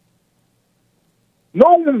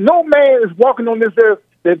 No man is walking on this earth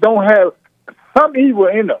that don't have some evil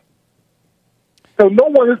in them. So no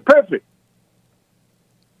one is perfect.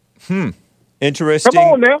 Interesting.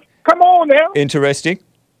 Come on now. Interesting.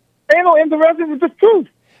 Ain't no interesting. It's the truth.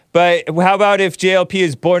 But how about if JLP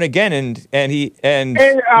is born again and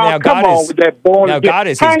now come God on is with that born now again. God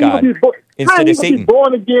is How his you God gonna be instead how of you gonna Satan. be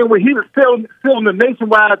born again when he was still on the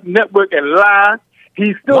Nationwide Network and lies?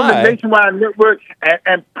 He's still on Lie? the Nationwide Network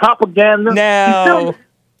and propaganda. Now,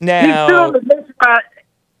 He's still on the Nationwide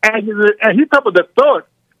and he talking about the thoughts.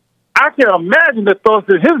 I can imagine the thoughts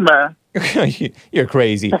in his mind. You're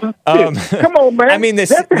crazy. Come on, man. I mean, the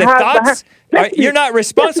thoughts. You're not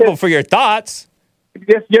responsible for your thoughts.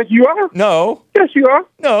 Yes, you are. No, Yes, you are.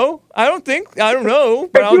 no, I don't know,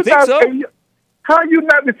 but I If don't think so. How are you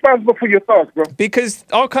not responsible for your thoughts, bro? Because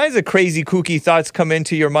all kinds of crazy, kooky thoughts come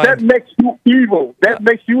into your mind. That makes you evil. That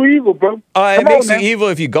makes you evil, bro. It Come makes on, you now. evil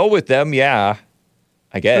if you go with them, yeah.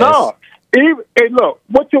 I guess. No. Hey, look,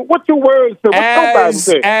 what's your words say? What's your Bible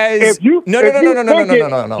say? If you No. think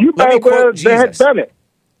No. You Let me might well quote they had Jesus. done it.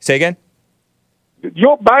 Say again?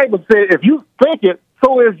 Your Bible says if you think it,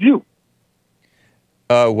 so is you.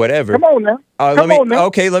 Whatever. Come on now. Come on now.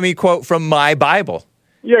 Okay, let me quote from my Bible.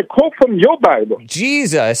 Yeah, quote from your Bible.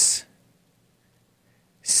 Jesus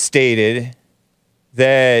stated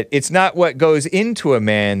that it's not what goes into a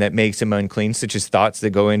man that makes him unclean, such as thoughts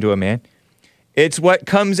that go into a man. It's what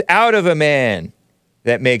comes out of a man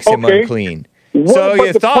that makes him Okay. unclean. What So about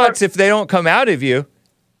your the thoughts, part- if they don't come out of you,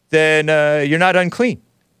 then you're not unclean.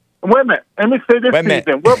 Wait a minute. Let me say this Wait a to you minute.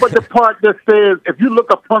 then. What about the part that says if you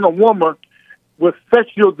look upon a woman with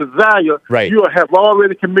sexual desire, Right. you have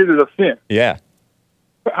already committed a sin? Yeah.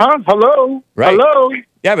 Huh? Hello? Right. Hello?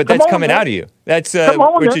 Yeah, but Come that's on, coming man. out of you. That's Come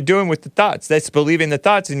on, what man. you're doing with the thoughts. That's believing the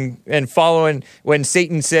thoughts and following when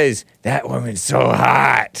Satan says, that woman's so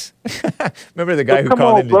hot. Remember the guy Well, who come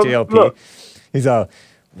called on, into brother. JLP? Look. He's all,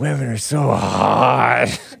 women are so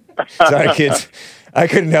hot. Sorry, kids. I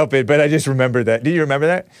couldn't help it, but I just remembered that. Do you remember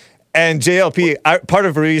that? And JLP, part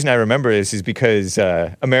of the reason I remember this is because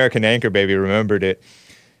American Anchor Baby remembered it.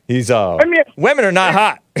 He's all, women are not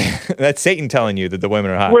hot. That's Satan telling you that the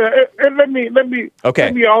women are hot. Well, let me Okay.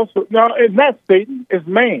 Let me also. No, it's not Satan. It's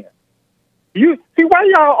man. You see why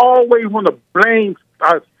y'all always want to blame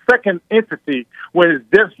a second entity when it's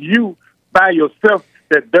just you by yourself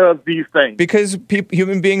that does these things? Because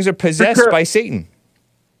human beings are possessed by Satan.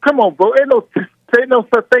 Come on, bro. Ain't no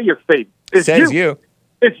such thing as Satan. It's Says you.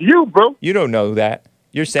 It's you, bro. You don't know that.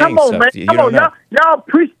 You're saying Come on, stuff. man. You Come don't on, know. y'all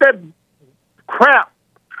preach that crap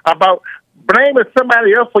about blaming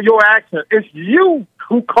somebody else for your actions. It's you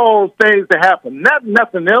who caused things to happen, not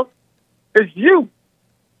nothing else. It's you.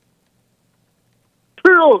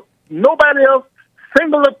 Pure. Nobody else.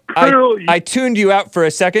 Singular. Pure. I tuned you out for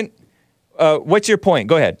a second. What's your point?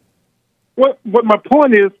 Go ahead. What my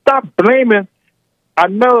point is, stop blaming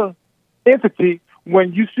another entity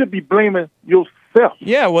when you should be blaming yourself.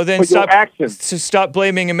 Yeah, well then for your actions. stop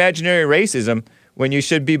blaming imaginary racism when you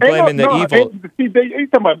should be Ain't no- blaming the no, evil. See, you talking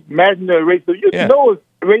about imaginary racism. You Yeah. know it's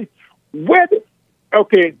race.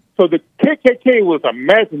 Okay, so the KKK was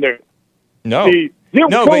imaginary. No. The Jim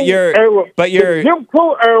No, Crow but your the Jim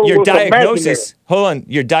Crow era your was diagnosis, hold on,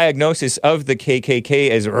 your diagnosis of the KKK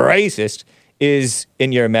as racist is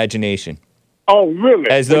in your imagination. Oh, really?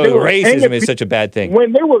 As When though they were racism hanging is such a bad thing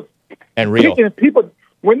When they was and real. kicking people,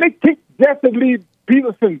 when they kicked Jesse Lee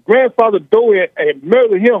Peterson's grandfather Doe and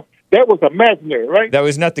murdered him, that was imaginary, right? That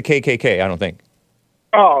was not the KKK, I don't think.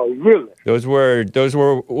 Oh, really? Those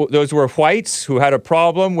were whites who had a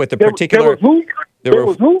problem with a There particular. was who? There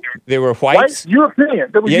was who? They were White whites.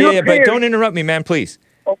 European. There was Yeah, European. but don't interrupt me, man, please.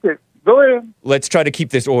 Okay, go ahead. Let's try to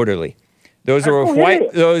keep this orderly. Those were Go white.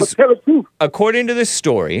 ahead. Those, But tell the truth. according to the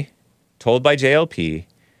story told by JLP,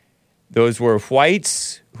 those were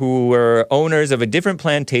whites who were owners of a different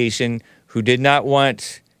plantation who did not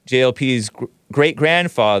want JLP's great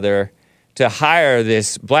grandfather to hire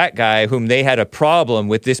this black guy whom they had a problem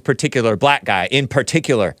with this particular black guy in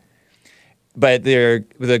particular. But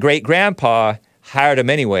the great grandpa hired him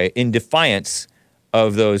anyway in defiance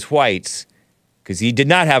of those whites because he did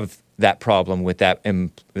not have that problem with that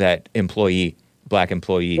employee, black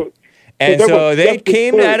employee. And that so was they just the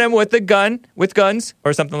came story. at him with guns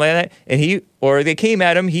or something like that. And they came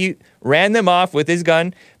at him, he ran them off with his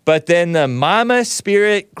gun. But then the mama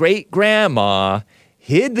spirit great grandma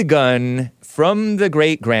hid the gun from the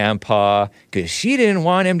great grandpa because she didn't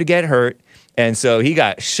want him to get hurt. And so he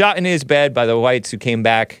got shot in his bed by the whites who came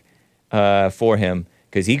back for him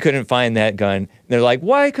because he couldn't find that gun. And they're like,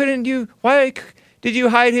 why did you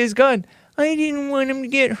hide his gun? I didn't want him to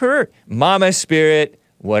get hurt. Mama spirit,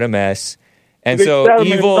 what a mess. And They so shot him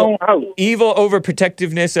in his own house. evil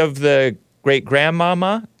overprotectiveness of the great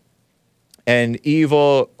grandmama and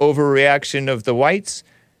evil overreaction of the whites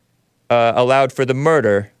allowed for the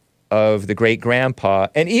murder of the great grandpa.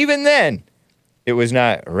 And even then, it was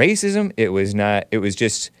not racism. It was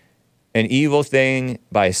just an evil thing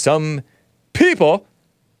by some people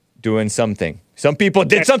doing something. Some people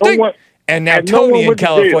did something, and now and no one Tony in went to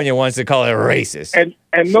jail. California wants to call it racist.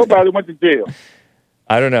 And nobody went to jail.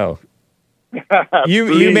 I don't know. You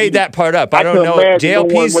Believe made me. that part up. I I don't can know. imagine no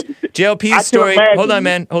one went to- I JLP's can story. imagine. Hold on,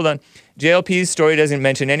 man. Hold on. JLP's story doesn't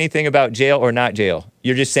mention anything about jail or not jail.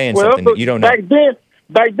 You're just saying Well, something that you don't know.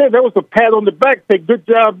 Back then, there was a pat on the back, say good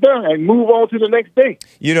job done, and move on to the next day.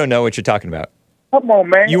 You don't know what you're talking about. Come on,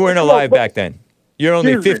 man. You weren't Come on, alive but- back then. You're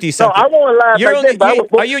only Excuse me. 50 something. No, I wasn't alive You're back only, then, but I was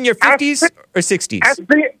born- are you in your 50s or 60s?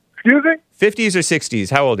 Excuse me? 50s or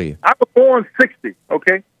 60s? How old are you? I was born 60,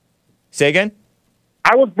 okay? Say again?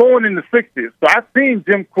 I was born in the 60s, so I've seen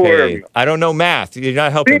Jim Crow Okay. area. I don't know math. You're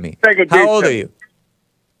not helping me. Segregation. How old are you?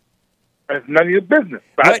 It's none of your business.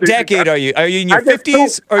 But I What think- decade are you? Are you in your I just 50s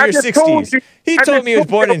told- or I your just told 60s? you- He I told just me he was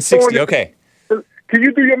told born you I in was born 60. in- Okay. Can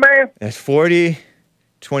you do your math? That's 40,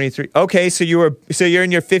 23. Okay, so you're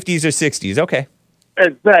in your 50s or 60s. Okay.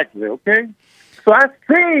 Exactly, okay? So I've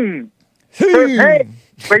seen firsthand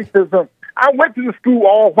racism. I went to the school,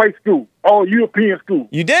 all white school, all European school.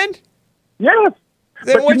 You did? Yes.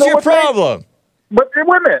 Then But you what's know your what, problem? But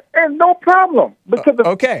women, and no problem. Because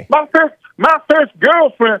okay. my first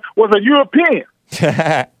girlfriend was a European.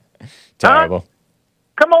 Terrible.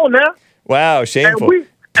 Come on now. Wow, And shameful. we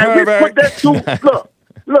Pervert. put that school.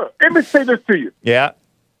 Look, let me say this to you. Yeah.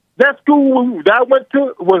 That school that I went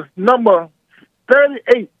to was number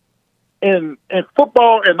 38 in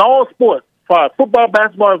football and all sports, for football,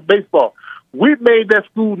 basketball, and baseball. We made that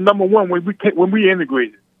school number one when we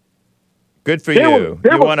integrated. Good for They you.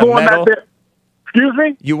 was You want a going out medal? there- Excuse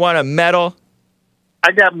me? You want a medal?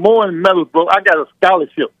 I got more than medals, bro. I got a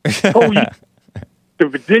scholarship. Whole year to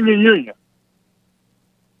Virginia Union.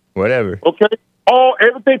 Whatever. Okay?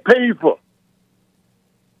 Everything paid for.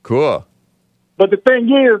 Cool. But the thing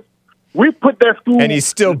is, we put that school. And he's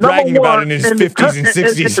still number bragging about one it in his the 50s and in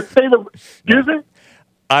 60s. the state of, excuse me?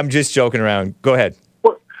 I'm just joking around. Go ahead.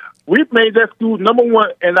 We made that school number one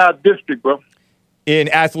in our district, bro. In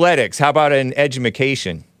athletics, how about in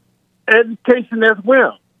education? Education as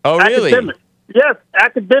well. Oh, really? Academics. Yes,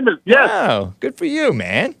 academics. Yes. Wow. Good for you,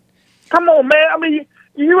 man. Come on, man. I mean,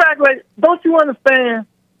 you act like, don't you understand?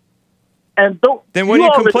 And don't. Then what are you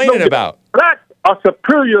already complaining know that about? Blacks are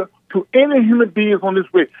superior to any human beings on this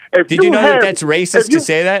way. If Did you know that had- that's if racist you- to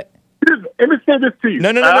say that? Let me say this to you. No.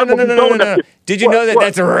 I'm gonna be going at you. Did you What? know that What?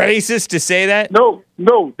 that's racist to say that? No,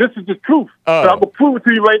 this is the truth. Oh. So I'm going to prove it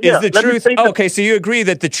to you right now. Is the Let me truth? say this. Okay, so you agree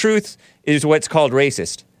that the truth is what's called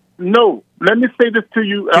racist? No, let me say this to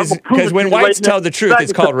you. Because when whites tell the truth,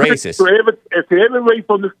 it's called racist. It's every race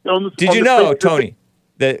on this. Did you know, Tony,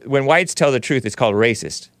 that when whites tell the truth, it's called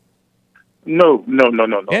racist? No.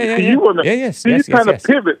 Yeah. See, Yes. you're trying to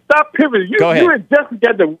pivot. Stop pivoting. Go ahead. You and Justin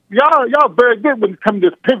got the y'all very good when it comes to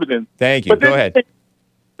this pivoting. Thank you. Go ahead.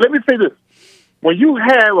 Let me say this: when you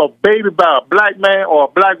have a baby by a black man or a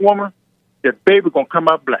black woman, the baby gonna come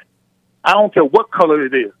out black. I don't care what color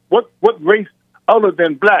it is, what race other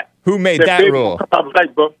than black. Who made that rule? Come out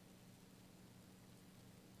black, bro.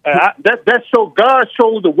 That show God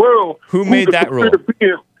showed the world. Who made that rule?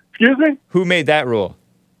 Excuse me? Who made that rule?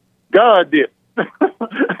 God did.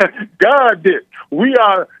 God did. We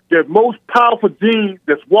are the most powerful gene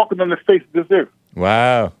that's walking on the face of this earth.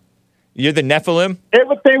 Wow. You're the Nephilim?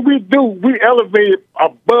 Everything we do, we elevate it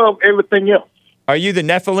above everything else. Are you the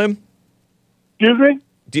Nephilim? Excuse me?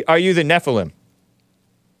 Are you the Nephilim?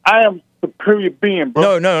 I am superior being,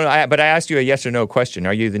 bro. No. But I asked you a yes or no question.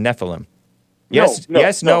 Are you the Nephilim? Yes,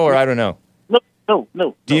 no, or I don't know.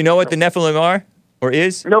 No. Do you know what the Nephilim are or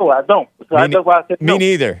is? No, I don't. So that's why I said no.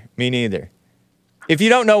 Me neither. If you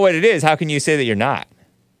don't know what it is, how can you say that you're not?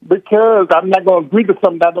 Because I'm not going to agree to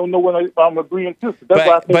something I don't know what I'm agreeing to. So that's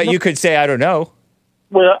why I said but no. you could say, I don't know.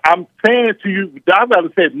 Well, I'm saying to you, I'd rather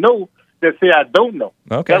say no than say I don't know.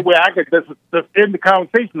 Okay. That way I could just end the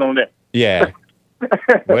conversation on that. Yeah.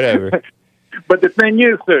 Whatever. But the thing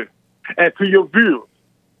is, sir, and to your viewers,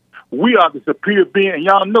 we are the superior being, and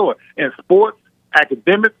y'all know it, in sports,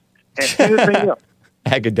 academics, and anything else.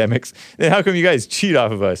 Academics? Then how come you guys cheat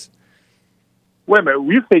off of us? Wait a minute,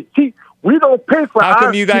 we say cheat. We don't pay for How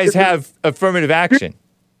come you guys have affirmative action?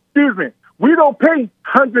 Excuse me. We don't pay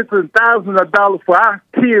hundreds and thousands of dollars for our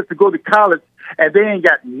kids to go to college, and they ain't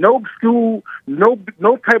got no school, no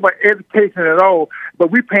type of education at all.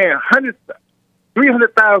 But we paying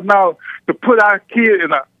 $300,000 to put our kid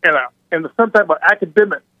in some type of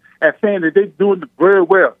academic and saying that they're doing it very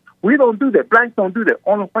well. We don't do that. Blacks don't do that.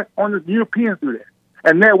 Only Europeans do that.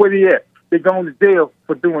 And now where they at? They're going to jail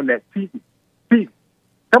for doing that. Cheating.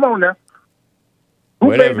 Come on now.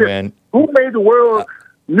 Whatever, man. Who made the world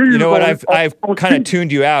news? You know what? I've kind of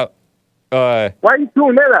tuned you out. Why are you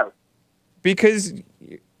tuning that out? Because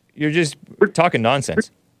you're just talking nonsense.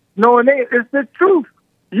 No, it ain't. It's the truth.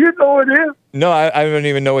 You know it is. No, I don't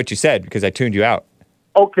even know what you said because I tuned you out.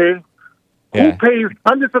 Okay. Yeah. Who pays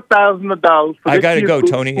hundreds of thousands of dollars for I got to go,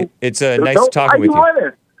 Tony. It's nice talking with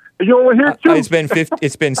you. You don't want to hear truth.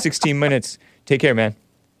 It's been 16 minutes. Take care, man.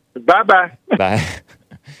 Bye-bye. Bye.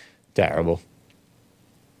 Terrible.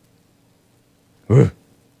 Whew.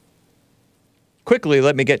 Quickly,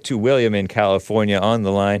 let me get to William in California on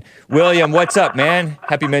the line. William, what's up, man?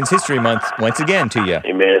 Happy Men's History Month once again to you.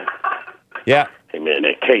 Hey, man. Yeah. Hey, man,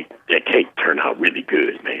 that cake turned out really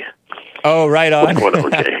good, man. Oh, right on. What's going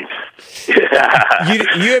on, James?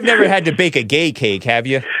 You have never had to bake a gay cake, have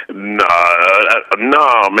you? No,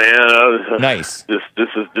 man. Nice. This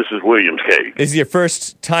is William's cake. This is your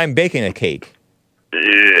first time baking a cake.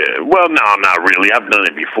 Yeah. Well, no, not really. I've done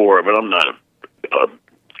it before, but I'm not a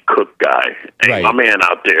cook guy. Hey, Right. my man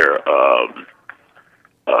out there,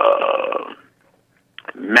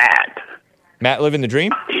 Matt. Matt living the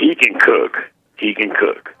dream? He can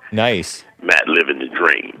cook. Nice. Matt living the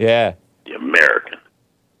dream. Yeah. The American.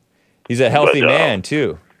 He's a healthy But, man,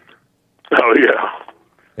 too. Oh,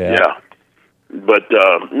 yeah. But,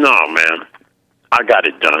 no, man. I got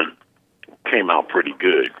it done. Came out pretty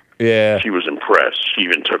good. Yeah. She was impressed. She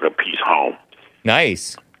even took a piece home.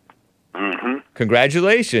 Nice. Mm-hmm.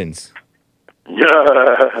 Congratulations.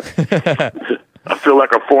 Yeah. I feel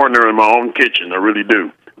like a foreigner in my own kitchen. I really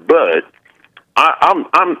do. But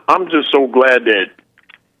I'm just so glad that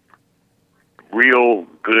real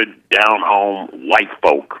good down home white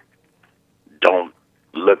folk don't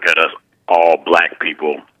look at us all black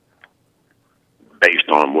people based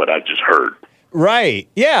on what I just heard. Right.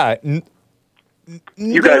 Yeah.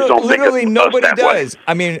 You guys don't think of literally us nobody that way. does.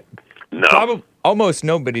 I mean, No. probably almost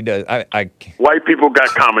nobody does. White people got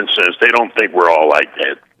common sense. They don't think we're all like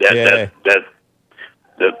that.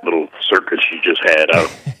 That little circus you just had.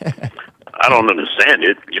 I don't understand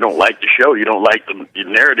it. You don't like the show. You don't like the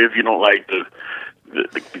narrative. You don't like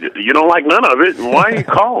you don't like none of it. And why are you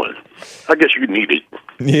calling? I guess you need it.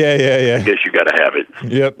 Yeah. I guess you got to have it.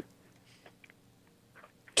 Yep.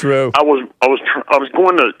 True. I was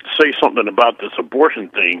going to say something about this abortion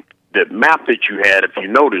thing. That map that you had, if you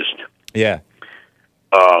noticed, Yeah.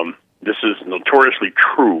 this is notoriously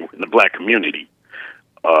true in the black community.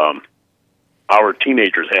 Our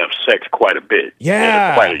teenagers have sex quite a bit. Yeah.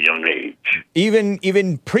 At quite a young age. Even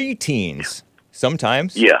preteens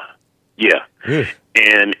sometimes. Yeah. Oof.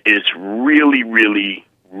 And it's really, really,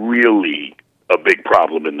 really a big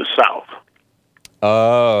problem in the South.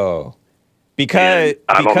 Oh. Because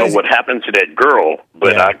I don't know what happened to that girl,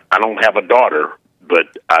 but I don't have a daughter, but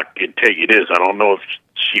I can tell you this, I don't know if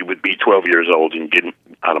she would be 12 years old and get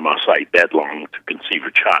out of my sight that long to conceive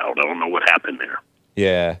a child. I don't know what happened there.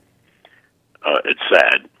 Yeah. It's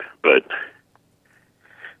sad, but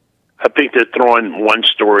I think they're throwing one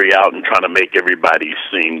story out and trying to make everybody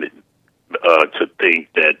seem to think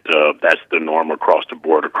that that's the norm across the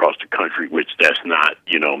board, across the country, which that's not.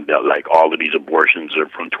 You know, that, like all of these abortions are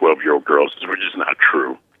from 12-year-old girls, which is not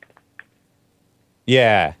true.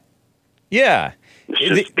 Yeah. Yeah.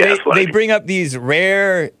 They bring up these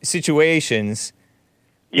rare situations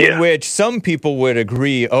in which some people would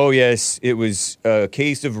agree, oh, yes, it was a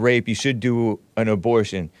case of rape, you should do an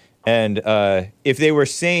abortion. And if they were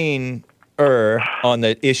sane on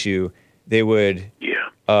the issue, they would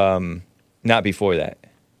not be for that.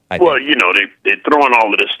 Well, you know, they're throwing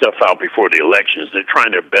all of this stuff out before the elections. They're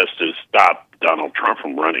trying their best to stop Donald Trump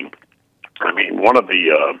from running. I mean, one of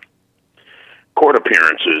the court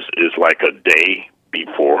appearances is like a day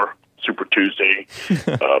before Super Tuesday.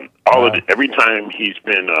 Every time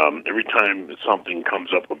every time something comes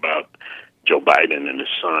up about Joe Biden and his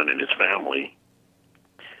son and his family,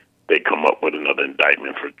 they come up with another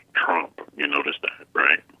indictment for Trump. You notice that,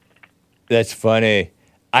 right? That's funny.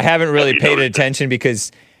 I haven't really paid attention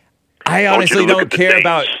because I honestly don't care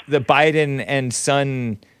about the Biden and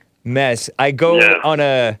son mess. I go on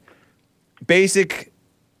a basic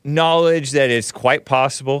knowledge that it's quite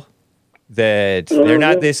possible that they're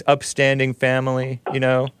not this upstanding family, you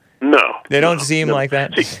know? No. They don't seem like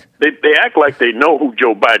that. See, they act like they know who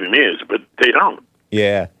Joe Biden is, but they don't.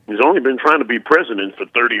 Yeah. He's only been trying to be president for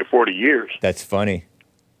 30 or 40 years. That's funny.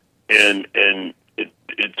 And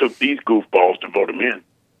it took these goofballs to vote him in.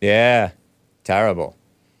 Yeah. Terrible.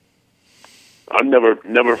 I've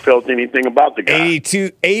never felt anything about the guy.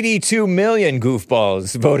 82 million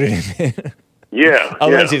goofballs voted him in. Yeah.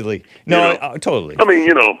 Allegedly. No, totally. I mean,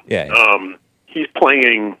 you know, he's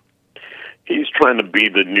trying to be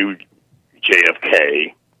the new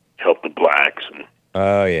JFK, help the blacks and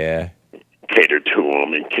cater to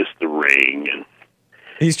them and kiss the ring. And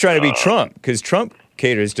he's trying to be Trump because Trump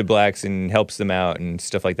caters to blacks and helps them out and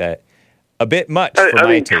stuff like that. A bit much for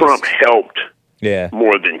my taste. Trump helped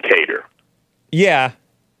more than cater. Yeah,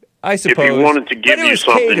 I suppose. If he wanted to give you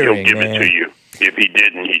something, he'll give it to you. If he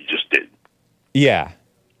didn't, he just didn't. Yeah.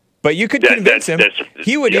 But you could convince him.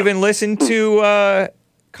 He would even listen to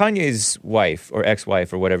Kanye's wife or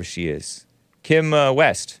ex-wife or whatever she is. Kim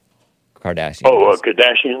West Kardashian. Oh,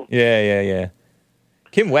 Kardashian? Yeah.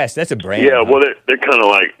 Kim West, that's a brand. Yeah, well, they're kind of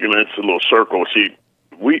like, you know, it's a little circle. See,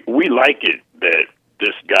 we like it that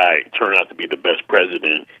this guy turned out to be the best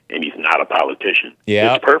president and he's not a politician.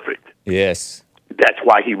 Yeah. It's perfect. Yes. That's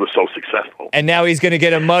why he was so successful. And now he's going to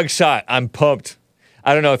get a mugshot. I'm pumped.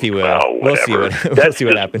 I don't know if he will. We'll see what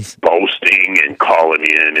happens. Boasting and calling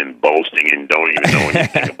in and boasting and don't even know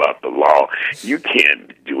anything about the law. You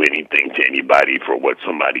can't do anything to anybody for what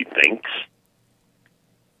somebody thinks.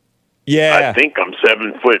 Yeah. I think I'm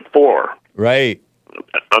 7'4". Right.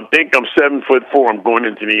 I think I'm 7'4". I'm going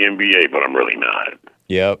into the NBA, but I'm really not.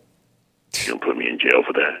 Yep. You'll put me in jail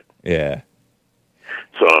for that. Yeah.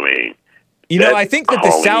 So I mean, you know, I think that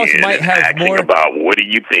the South might have more about what do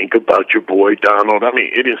you think about your boy Donald. I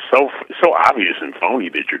mean, it is so obvious and phony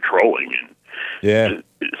that you're trolling, and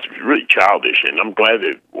it's really childish. And I'm glad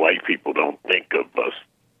that white people don't think of us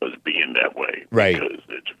as being that way, right? Because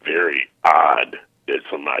it's very odd that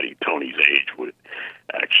somebody Tony's age would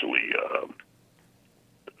actually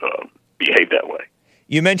behave that way.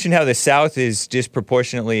 You mentioned how the South is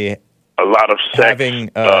disproportionately a lot of sex having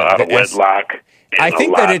out of wedlock. I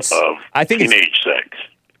think that it's teenage sex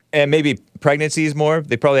and maybe pregnancies more.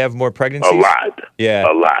 They probably have more pregnancies. A lot,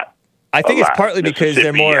 yeah, a lot. I think it's partly because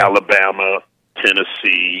they're more Alabama,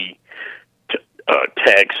 Tennessee,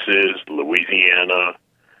 Texas, Louisiana,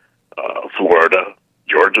 Florida.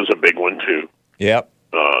 Georgia's a big one too. Yep.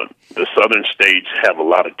 The southern states have a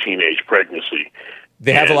lot of teenage pregnancy.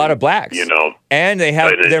 They have a lot of blacks, you know, and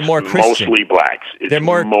they're more Christian. Mostly blacks. They're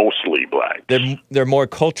mostly blacks. They're more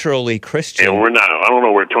culturally Christian. And we're not. I don't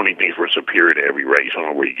know where Tony thinks we're superior to every race. I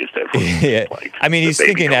don't know where he gets that from. Yeah. Like, I mean, he's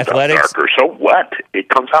thinking comes athletics. Out darker. So what? It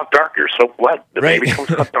comes out darker. So what? The baby comes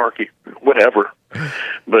out darker. Whatever.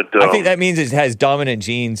 But I think that means it has dominant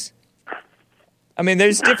genes. I mean,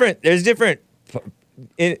 there's different. Different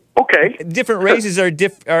races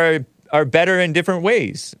are better in different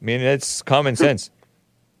ways. I mean, that's common sense.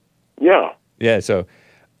 Yeah. Yeah, so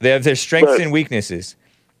they have their strengths and weaknesses.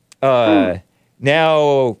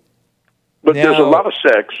 Now, But there's a lot of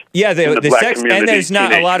sex. Yeah, in the the black sex, community, and there's not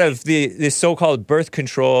a teenagers. lot of this so-called birth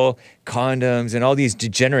control, condoms, and all these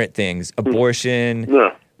degenerate things, abortion,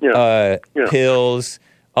 Yeah. pills,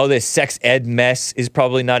 all this sex ed mess is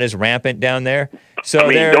probably not as rampant down there. So I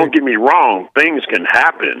mean, don't get me wrong, things can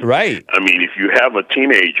happen. Right. I mean, if you have a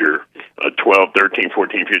teenager, a 12, 13,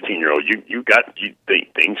 14, 15-year-old,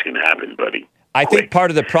 things can happen, buddy. I think part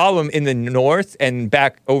of the problem in the north and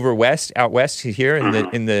back over out west here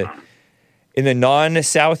in the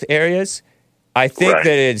non-south areas, I think that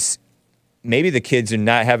it's maybe the kids are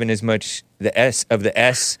not having as much the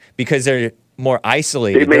S because they're more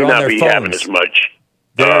isolated. They may they're not on their be phones. having as much.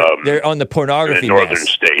 They're on the pornography in the northern mess.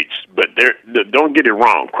 states, but don't get it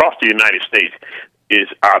wrong. Across the United States is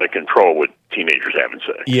out of control with teenagers having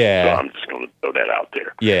sex. Yeah. So I'm just going to throw that out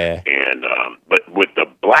there. Yeah. And but with the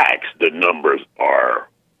blacks, the numbers are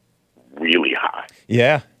really high.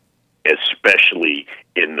 Yeah. Especially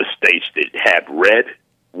in the states that had red,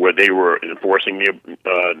 where they were enforcing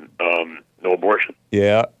no abortion.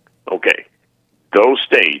 Yeah. Okay. Those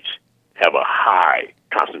states have a high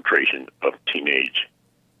concentration of teenage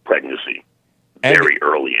pregnancy And very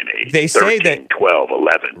early in age. they say 13, that 12,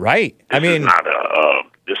 11. right. This is not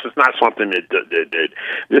this is not something that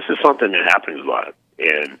this is something that happens a lot.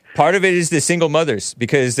 And part of it is the single mothers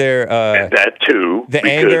because they're and that too. the because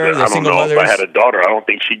anger, the I don't single know mothers. if I had a daughter, I don't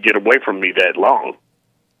think she'd get away from me that long.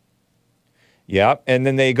 Yeah, and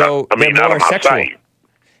then they go. I mean, they're out more of my sexual. sight.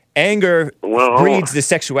 Anger breeds the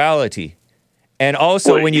sexuality, and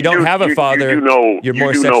also Well, when you don't have a father, you're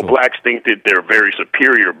more sexual. Blacks think that they're very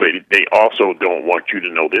superior, but they also don't want you to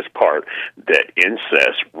know this part, that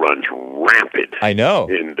incest runs rampant. I know.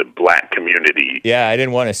 In the black community. Yeah, I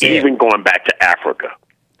didn't want to say even it. going back to Africa.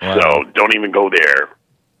 Wow. So don't even go there.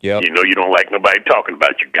 Yep. You know you don't like nobody talking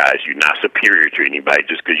about you guys. You're not superior to anybody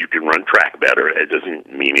just because you can run track better. It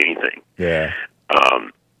doesn't mean anything. Yeah.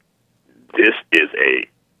 This is a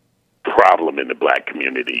problem in the black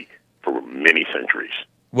community for many centuries.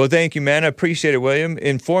 Well, thank you, man. I appreciate it, William.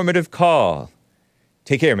 Informative call.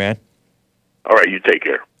 Take care, man. All right, you take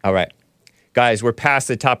care. All right. Guys, we're past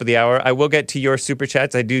the top of the hour. I will get to your super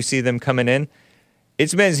chats. I do see them coming in.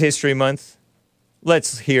 It's Men's History Month.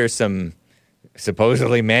 Let's hear some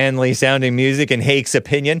supposedly manly sounding music in Hake's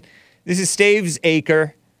opinion. This is Staves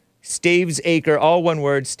Acre. Staves Acre, all one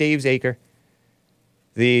word, Staves Acre.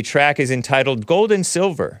 The track is entitled Gold and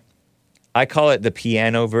Silver. I call it the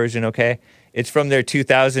piano version, okay? It's from their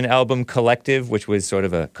 2000 album Collective, which was sort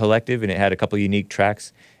of a collective, and it had a couple unique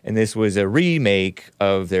tracks. And this was a remake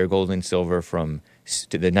of their Gold and Silver from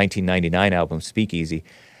the 1999 album Speakeasy.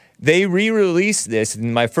 They re-released this,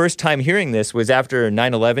 and my first time hearing this was after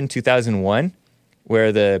 9/11, 2001,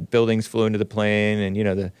 where the buildings flew into the plane and, you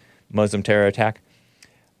know, the Muslim terror attack.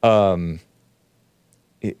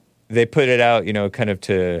 They put it out, you know, kind of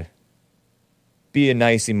to be a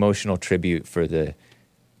nice emotional tribute for the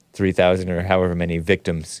 3,000 or however many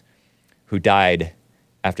victims who died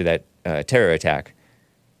after that terror attack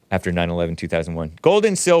after 9/11, 2001. Gold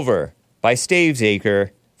and Silver by Staves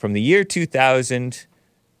Acre from the year 2000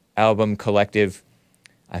 album Collective.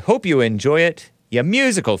 I hope you enjoy it. You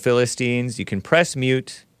musical Philistines. You can press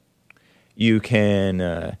mute. You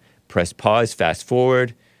can press pause, fast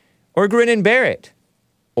forward, or grin and bear it.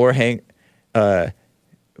 Or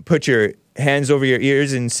put your hands over your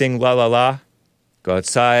ears and sing la la la. Go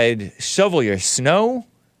outside, shovel your snow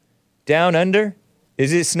down under.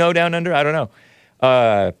 Is it snow down under? I don't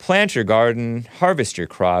know. Plant your garden, harvest your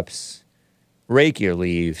crops, rake your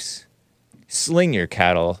leaves, sling your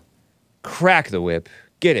cattle, crack the whip,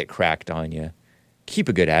 get it cracked on you. Keep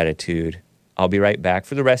a good attitude. I'll be right back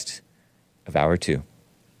for the rest of hour 2.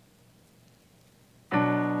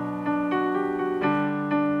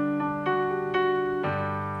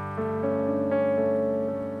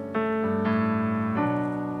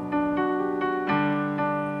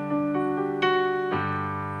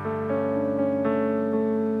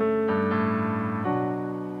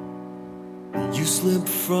 You slipped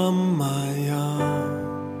from my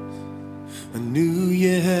arms. I knew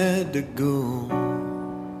you had to go.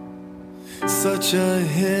 Such a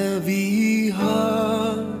heavy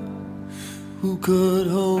heart. Who could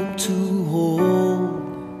hope to hold?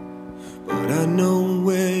 But I know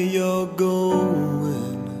where you're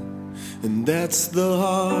going, and that's the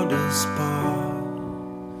hardest part.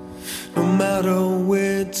 No matter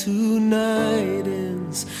where tonight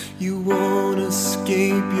ends, you won't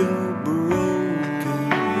escape your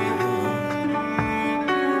broken heart.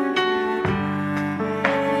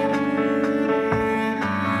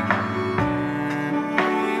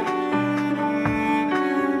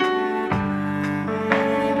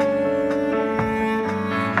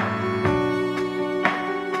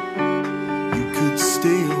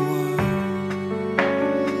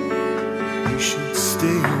 should stay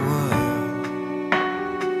a while.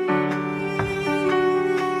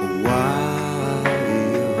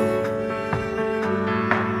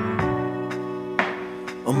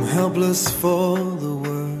 I'm helpless for the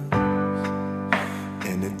world,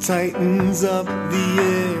 and it tightens up the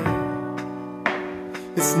air.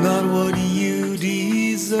 It's not what you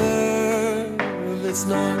deserve. It's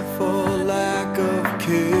not for lack of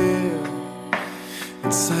care.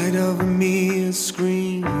 Inside of me is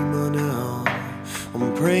screaming out.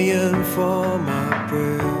 I'm praying for my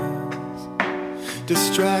prayers,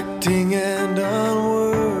 distracting and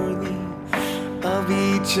unworthy of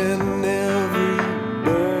each and every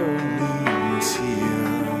burning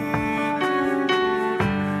tear.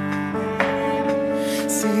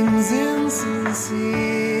 Seems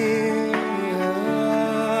insincere.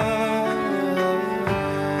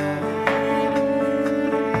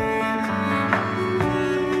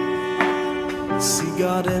 See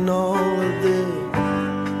God in all of this,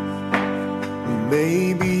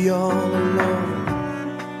 maybe all alone.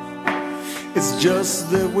 It's just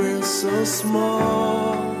that we're so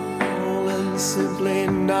small and simply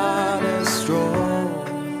not as strong.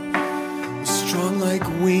 Strong like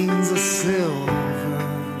wings of silver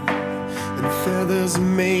and feathers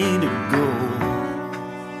made of gold,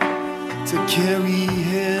 to carry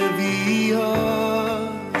heavy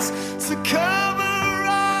hearts, to cover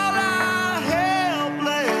all our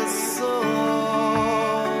helpless souls,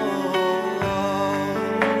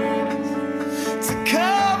 to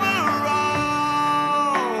cover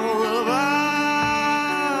all of us,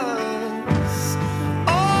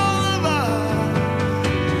 all of us,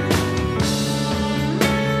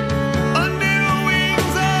 under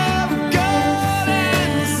wings of gold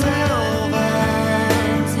and silver.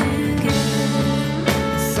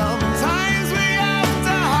 Sometimes we have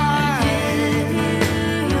to hide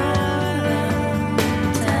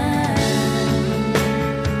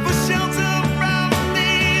for shelter from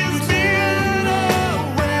these bitter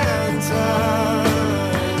winters.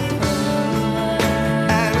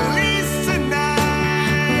 At least tonight,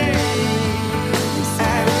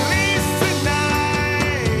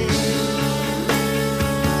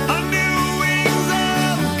 under wings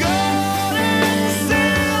of gold and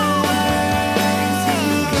silver.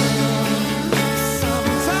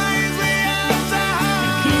 Sometimes we have to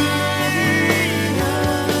hide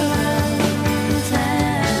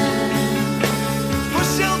for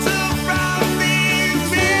shelter from these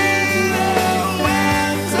bitter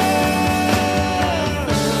winters.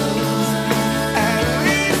 At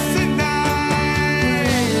least tonight.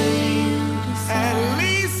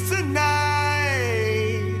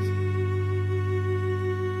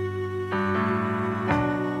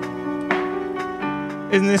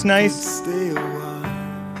 Isn't this nice? Stay a while.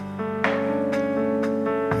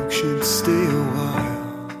 You should stay a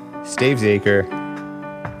while. Stave Zaker.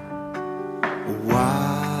 A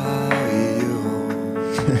while.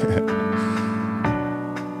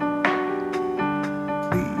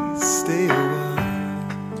 Please stay a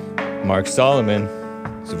while. Mark Solomon.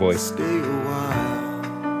 His voice. Stay a while.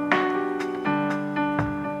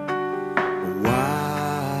 A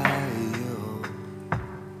while.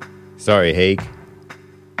 Sorry, Hake.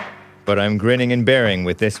 But I'm grinning and bearing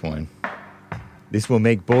with this one. This will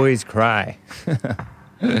make boys cry.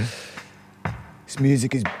 This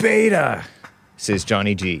music is beta, says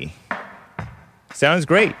Johnny G. Sounds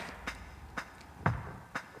great.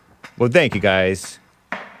 Well, thank you guys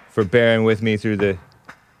for bearing with me through the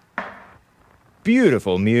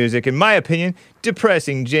beautiful music. In my opinion,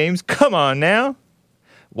 depressing, James. Come on now.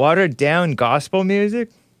 Watered down gospel music?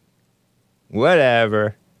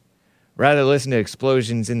 Whatever. Rather listen to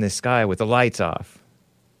explosions in the sky with the lights off.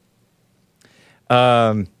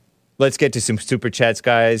 Let's get to some super chats,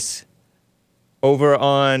 guys. Over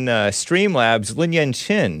on Streamlabs, Lin Yan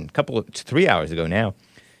Chin, 3 hours ago now,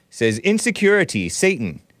 says, insecurity,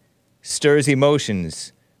 Satan, stirs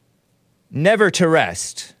emotions, never to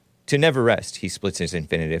rest. To never rest, he splits his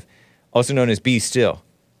infinitive, also known as be still.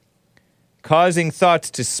 Causing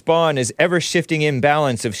thoughts to spawn as ever-shifting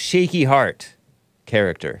imbalance of shaky heart,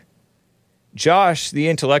 character. Josh, the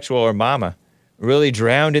intellectual, or mama, really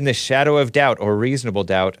drowned in the shadow of doubt or reasonable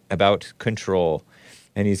doubt about control.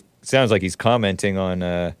 And he sounds like he's commenting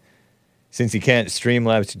on, since he can't stream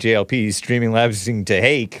Labs to JLP, he's streaming Labsing to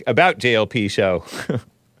Hake about JLP show.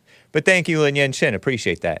 But thank you, Lin Yan Chen.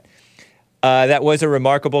 Appreciate that. That was a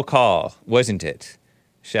remarkable call, wasn't it?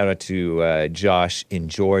 Shout out to Josh in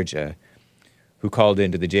Georgia, who called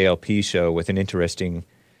into the JLP show with an interesting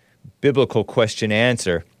biblical question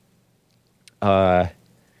answer.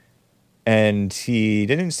 And he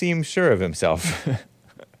didn't seem sure of himself.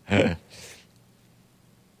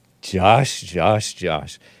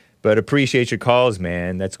 Josh. But appreciate your calls,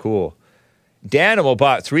 man. That's cool. Danimal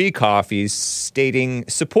bought 3 coffees stating,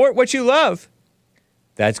 support what you love.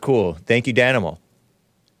 That's cool. Thank you, Danimal.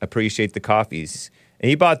 Appreciate the coffees. And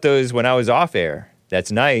he bought those when I was off air.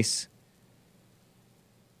 That's nice.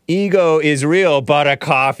 Ego is real, bought a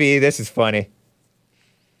coffee. This is funny.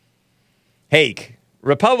 Hake,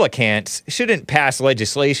 Republicans shouldn't pass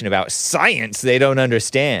legislation about science they don't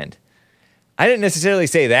understand. I didn't necessarily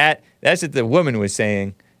say that. That's what the woman was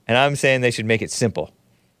saying. And I'm saying they should make it simple.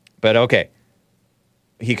 But okay.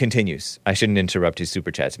 He continues. I shouldn't interrupt his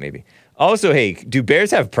super chats, maybe. Also, hey, do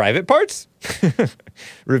bears have private parts?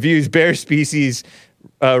 Reviews bear species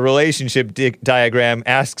relationship diagram.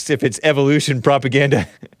 Asks if it's evolution propaganda.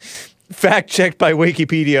 Fact checked by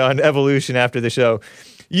Wikipedia on evolution after the show.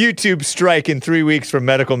 YouTube strike in 3 weeks for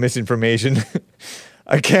medical misinformation.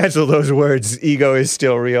 I cancel those words. Ego is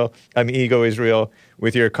still real. Ego is real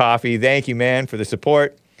with your coffee. Thank you, man, for the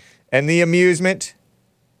support and the amusement.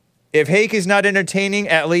 If Hake is not entertaining,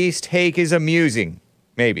 at least Hake is amusing.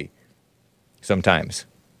 Maybe. Sometimes.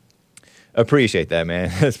 Appreciate that, man.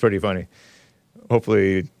 That's pretty funny.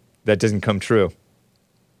 Hopefully that doesn't come true.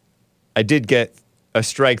 I did get a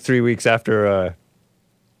strike 3 weeks after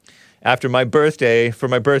my birthday, for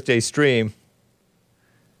my birthday stream.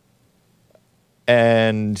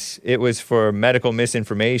 And it was for medical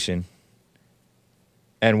misinformation.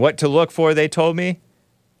 And what to look for, they told me?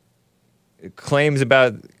 Claims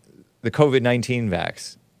about the COVID-19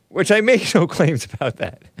 vax, which I make no claims about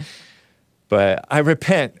that. But I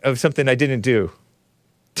repent of something I didn't do.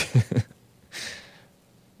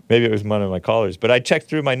 Maybe it was one of my callers. But I checked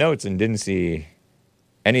through my notes and didn't see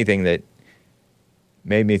anything that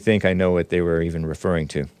made me think I know what they were even referring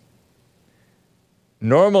to.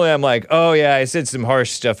 Normally I'm like, oh yeah, I said some harsh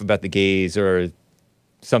stuff about the gays or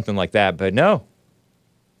something like that. But no.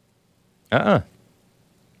 No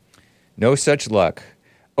such luck.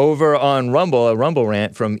 Over on Rumble, a Rumble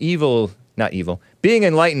rant from Being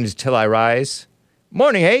Enlightened Till I Rise.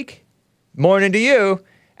 Morning, Hake. Morning to you.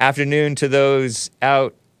 Afternoon to those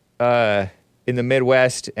out in the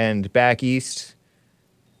Midwest and back east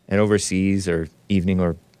and overseas, or evening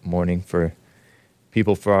or morning for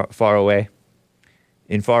people far away,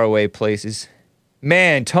 in faraway places.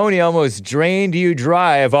 Man, Tony almost drained you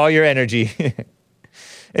dry of all your energy.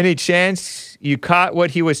 Any chance you caught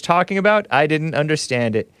what he was talking about? I didn't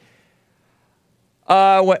understand it.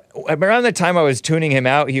 Around the time I was tuning him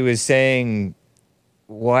out, he was saying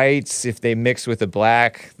whites, if they mix with a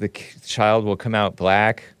black, the child will come out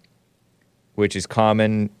black, which is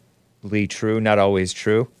commonly true, not always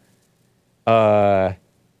true. And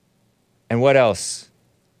what else?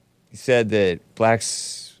 He said that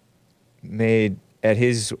blacks made, at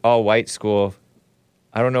his all-white school,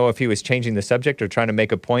 I don't know if he was changing the subject or trying to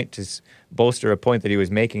make a point to bolster a point that he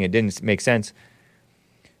was making. It didn't make sense.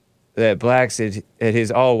 That blacks at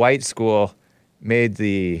his all-white school made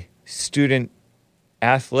the student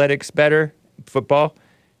athletics better, football,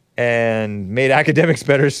 and made academics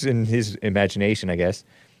better in his imagination, I guess.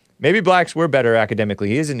 Maybe blacks were better academically.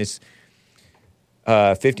 He is in his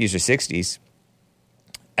 50s or 60s.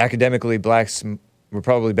 Academically, blacks were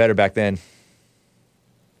probably better back then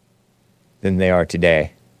than they are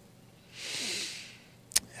today.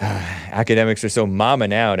 Academics are so mama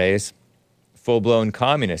nowadays. Full-blown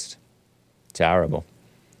communist. Terrible.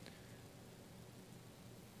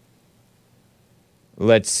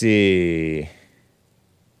 Let's see.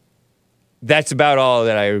 That's about all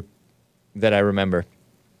that I remember.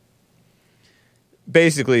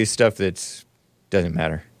 Basically stuff that doesn't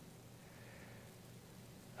matter.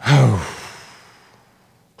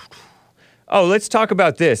 Oh, let's talk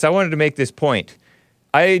about this. I wanted to make this point.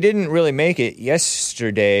 I didn't really make it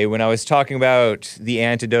yesterday when I was talking about The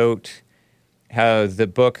Antidote, how the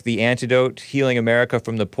book The Antidote, Healing America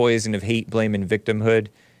from the Poison of Hate, Blame, and Victimhood,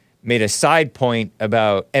 made a side point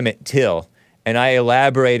about Emmett Till. And I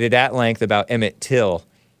elaborated at length about Emmett Till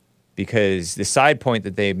because the side point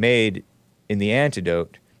that they made in The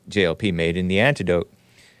Antidote, JLP made in The Antidote,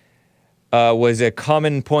 was a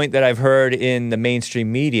common point that I've heard in the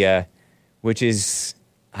mainstream media, which is,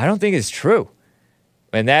 I don't think is true.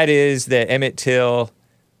 And that is that Emmett Till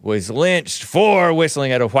was lynched for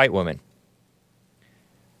whistling at a white woman.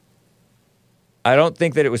 I don't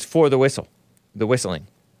think that it was for the whistling.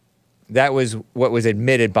 That was what was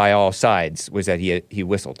admitted by all sides, was that he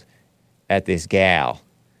whistled at this gal,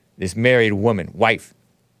 this married woman, wife.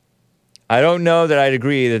 I don't know that I'd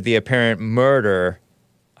agree that the apparent murder,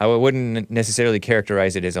 I wouldn't necessarily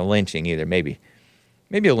characterize it as a lynching either, maybe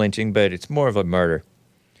a lynching, but it's more of a murder,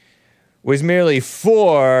 was merely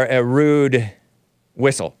for a rude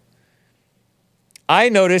whistle. I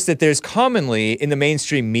noticed that there's commonly in the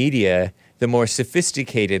mainstream media, the more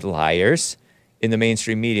sophisticated liars in the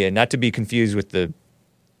mainstream media, not to be confused with the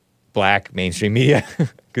black mainstream media,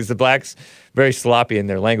 because the blacks very sloppy in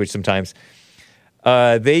their language sometimes.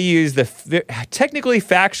 They use the technically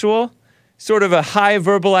factual, sort of a high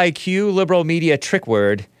verbal IQ liberal media trick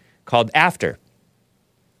word called after.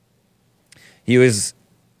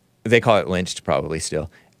 They call it lynched probably still,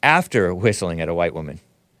 after whistling at a white woman.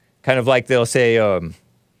 Kind of like they'll say,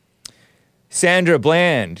 Sandra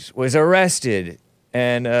Bland was arrested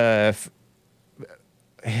and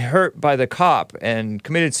hurt by the cop and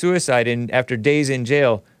committed suicide after days in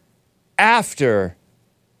jail after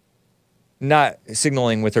not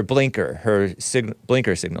signaling with her blinker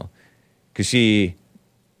signal. Because she,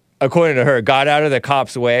 according to her, got out of the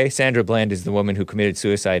cop's way. Sandra Bland is the woman who committed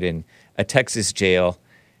suicide in a Texas jail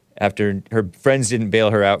after her friends didn't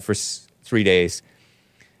bail her out for 3 days.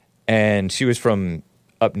 And she was from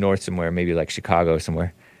up north somewhere, maybe like Chicago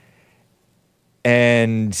somewhere.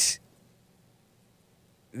 And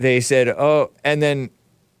they said, all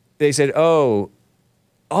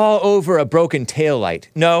over a broken taillight.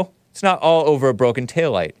 No, it's not all over a broken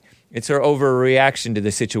taillight. It's her overreaction to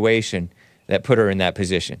the situation that put her in that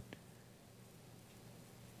position.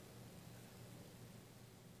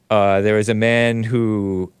 There was a man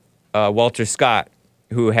who, Walter Scott,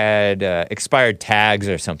 who had expired tags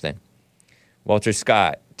or something. Walter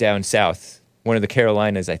Scott, down south, one of the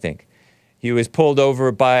Carolinas, I think. He was pulled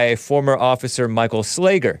over by former officer Michael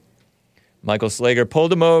Slager. Michael Slager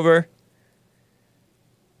pulled him over.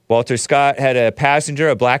 Walter Scott had a passenger,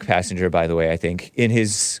 a black passenger, by the way, I think, in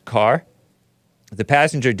his car. The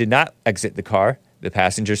passenger did not exit the car. The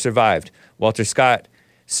passenger survived. Walter Scott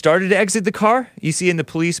started to exit the car. You see in the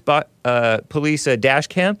police dash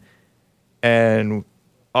cam. And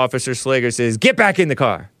Officer Slager says, "Get back in the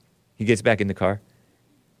car." He gets back in the car.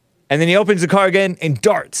 And then he opens the car again and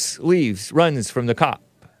runs from the cop.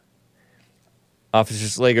 Officer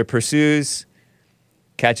Slager pursues,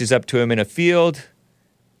 catches up to him in a field.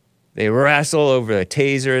 They wrestle over a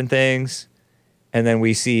taser and things. And then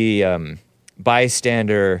we see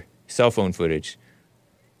bystander cell phone footage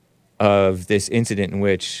of this incident in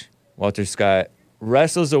which Walter Scott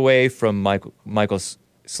wrestles away from Michael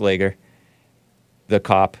Slager, the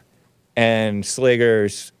cop, and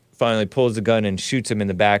Slager finally pulls the gun and shoots him in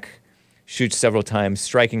the back, shoots several times,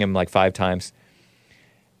 striking him like 5 times.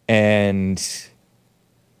 And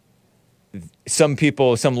some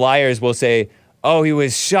liars will say, oh, he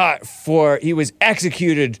was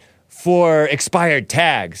executed for expired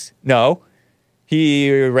tags. No,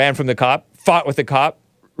 he ran from the cop, fought with the cop,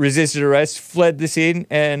 resisted arrest, fled the scene,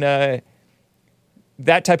 and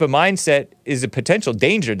that type of mindset is a potential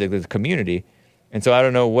danger to the community. And so I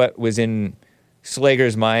don't know what was in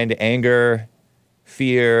Slager's mind, anger,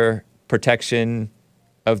 fear, protection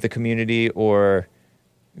of the community, or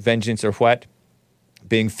vengeance, or what.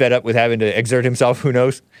 Being fed up with having to exert himself, who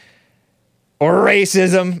knows. Or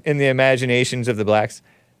racism in the imaginations of the blacks.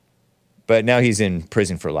 But now he's in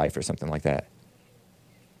prison for life or something like that.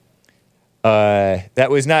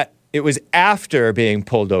 It was after being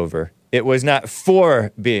pulled over. It was not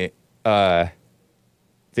for being the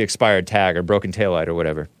expired tag or broken taillight or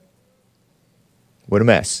whatever. What a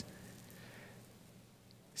mess.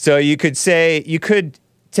 So you could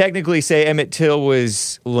technically say Emmett Till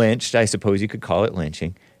was lynched. I suppose you could call it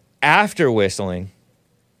lynching after whistling,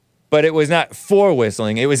 but it was not for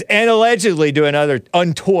whistling. It was allegedly doing other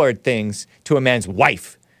untoward things to a man's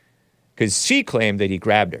wife, because she claimed that he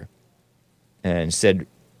grabbed her and said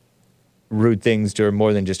rude things to her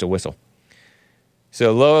more than just a whistle.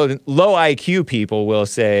 So low IQ people will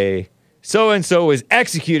say, so-and-so was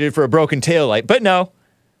executed for a broken taillight. But no,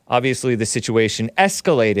 obviously the situation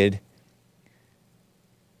escalated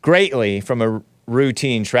greatly from a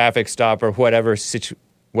routine traffic stop or whatever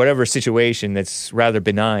situation that's rather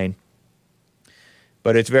benign.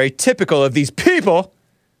 But it's very typical of these people,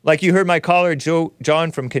 like you heard my caller,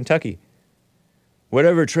 John from Kentucky.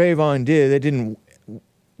 Whatever Trayvon did, that didn't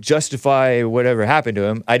justify whatever happened to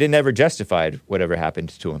him. I didn't ever justify whatever happened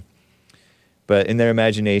to him. But in their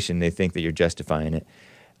imagination, they think that you're justifying it.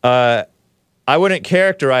 I wouldn't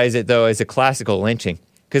characterize it, though, as a classical lynching,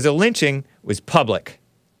 because a lynching was public,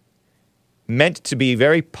 meant to be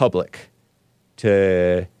very public.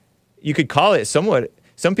 You could call it somewhat,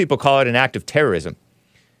 some people call it an act of terrorism,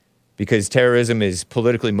 because terrorism is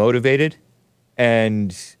politically motivated,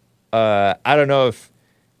 and I don't know if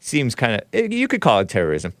seems kind of, you could call it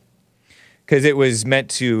terrorism, because it was meant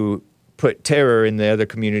to put terror in the other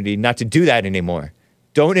community, not to do that anymore.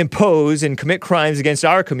 Don't impose and commit crimes against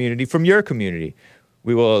our community from your community.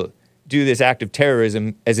 We will do this act of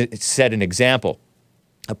terrorism as it set an example,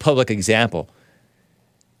 a public example.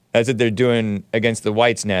 That's what they're doing against the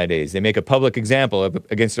whites nowadays. They make a public example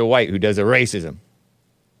against a white who does a racism,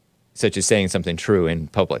 such as saying something true in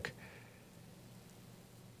public.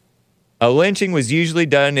 A lynching was usually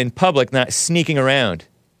done in public, not sneaking around.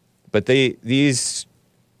 But these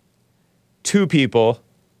two people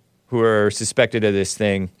who are suspected of this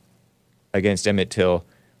thing against Emmett Till,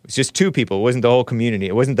 it was just two people. It wasn't the whole community.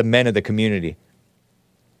 It wasn't the men of the community.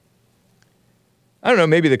 I don't know,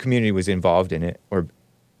 maybe the community was involved in it or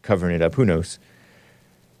covering it up. Who knows?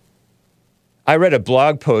 I read a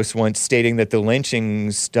blog post once stating that the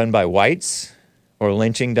lynchings done by whites, or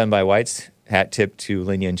lynching done by whites, hat tip to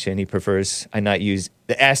Lin Yan Chin, he prefers I not use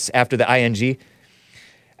the S after the ing,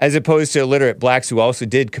 as opposed to illiterate blacks who also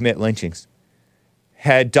did commit lynchings,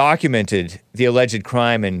 had documented the alleged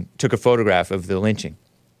crime and took a photograph of the lynching.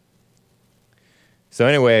 So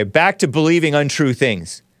anyway, back to believing untrue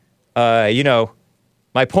things.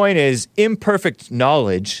 My point is, imperfect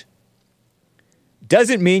knowledge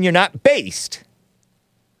doesn't mean you're not based.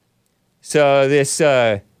 So this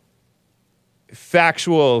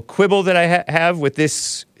factual quibble that I have with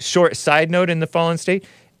this short side note in the Fallen State,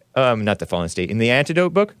 not the Fallen State, in the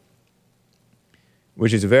Antidote book,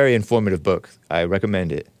 which is a very informative book. I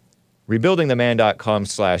recommend it.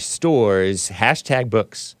 Rebuildingtheman.com/stores,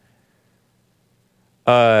 #books.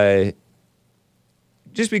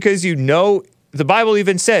 Just because you know, the Bible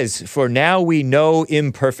even says, for now we know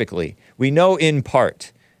imperfectly. We know in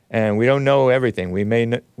part, and we don't know everything. We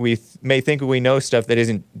may think we know stuff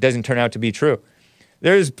that doesn't turn out to be true.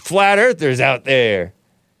 There's flat earthers out there,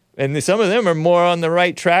 and some of them are more on the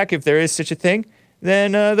right track, if there is such a thing,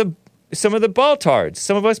 than some of the baltards,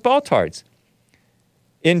 some of us baltards.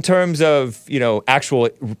 In terms of, actual,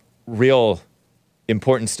 real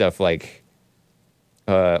important stuff like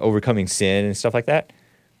overcoming sin and stuff like that.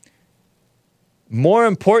 More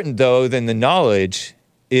important, though, than the knowledge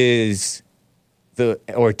is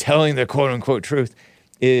or telling the quote-unquote truth,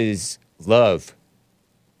 is love.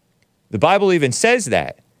 The Bible even says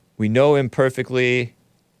that. We know imperfectly,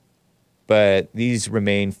 but these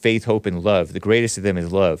remain faith, hope, and love. The greatest of them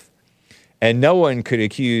is love. And no one could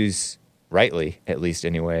accuse, rightly, at least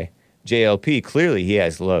anyway, JLP, clearly he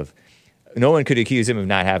has love. No one could accuse him of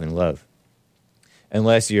not having love.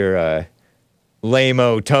 Unless you're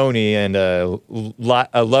lame-o Tony and a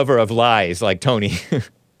lover of lies like Tony.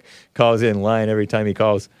 Calls in lying every time he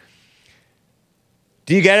calls.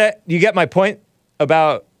 Do you get it? Do you get my point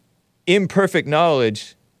about imperfect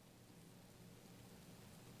knowledge?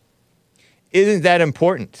 Isn't that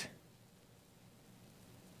important?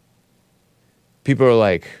 People are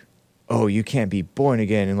like, oh, you can't be born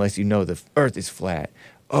again unless you know the earth is flat.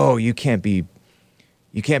 Oh, you can't be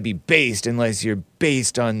based unless you're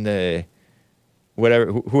based on the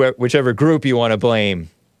whichever group you want to blame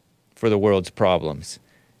for the world's problems.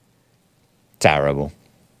 Terrible.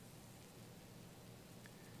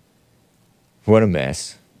 What a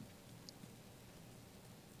mess.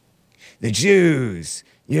 The Jews,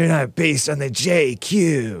 you're not based on the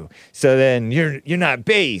JQ, so then you're not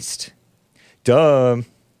based. Dumb.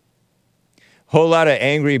 Whole lot of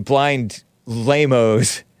angry, blind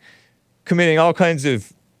lamos committing all kinds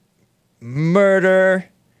of murder,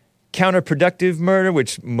 counterproductive murder,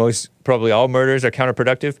 which probably all murders are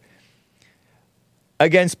counterproductive,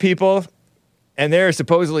 against people, and they're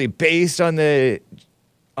supposedly based on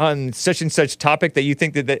such and such topic that you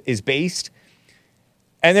think that is based,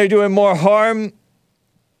 and they're doing more harm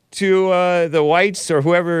to the whites or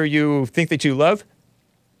whoever you think that you love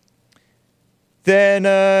than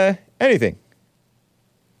anything.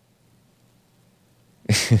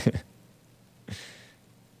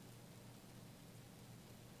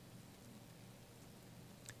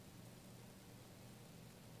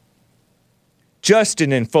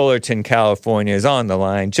 Justin in Fullerton, California is on the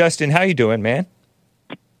line. Justin, how you doing, man?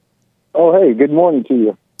 Oh, hey, good morning to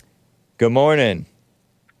you. Good morning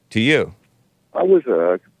to you. I was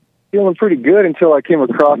feeling pretty good until I came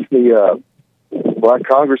across the black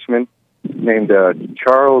congressman named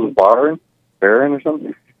Charles Barron or something.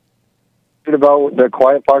 Is it about the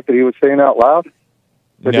quiet part that he was saying out loud?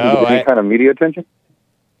 So no, any kind of media attention?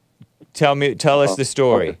 Tell us the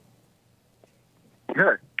story. Okay.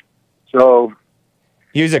 Sure. So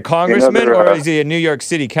he was a congressman, or is he a New York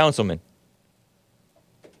City councilman?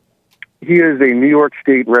 He is a New York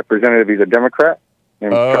State representative. He's a Democrat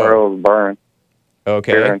named Charles Barron.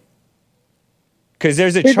 Okay. Because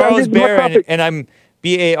there's a Charles Barron, and I'm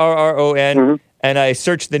Barron, and I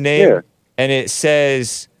searched the name, and it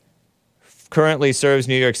says currently serves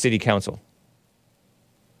New York City Council.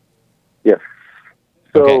 Yes.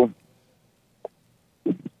 So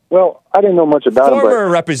Well, I didn't know much about him. Former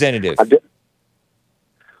representative.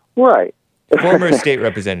 Right. Former state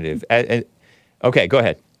representative. Okay, go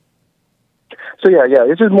ahead. So, yeah.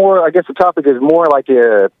 This is more, I guess the topic is more like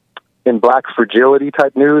in black fragility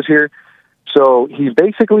type news here. So he's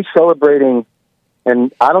basically celebrating,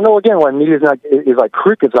 and I don't know, again, why media is like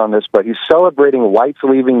crickets on this, but he's celebrating whites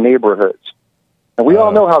leaving neighborhoods. And we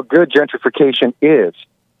all know how good gentrification is.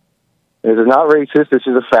 This is not racist. This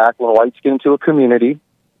is a fact. When whites get into a community,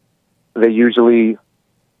 they usually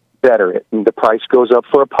better it. And the price goes up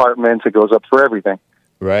for apartments. It goes up for everything.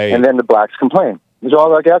 Right. And then the blacks complain. So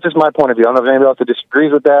like, that's just my point of view. I don't know if anybody else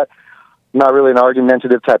disagrees with that. I'm not really an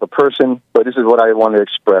argumentative type of person, but this is what I want to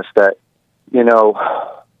express, that, you know,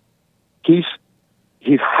 he's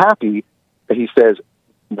happy that he says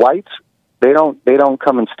whites, they don't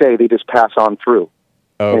come and stay. They just pass on through.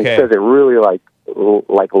 Okay. And he says it really like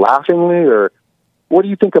laughingly, or what do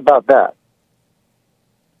you think about that?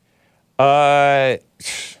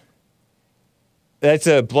 That's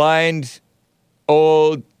a blind,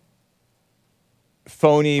 old,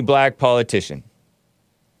 phony black politician.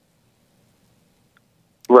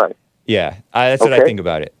 Right. Yeah, that's what I think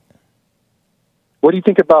about it. What do you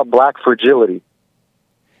think about black fragility?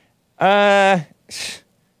 I'm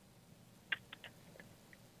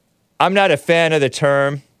not a fan of the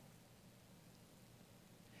term,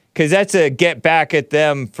 because that's a get back at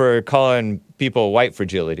them for calling people white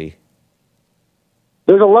fragility.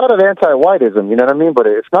 There's a lot of anti-whiteism, you know what I mean? But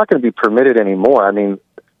it's not going to be permitted anymore. I mean,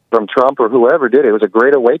 from Trump or whoever did it, it was a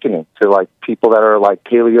great awakening to like people that are like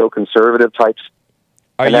paleo-conservative types.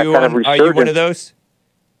 Are you one of those?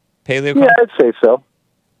 Paleo? Yeah, I'd say so.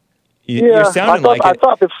 You're sounding like it. I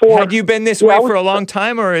thought before. Had you been this way for a long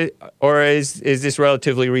time, or is this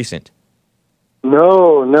relatively recent?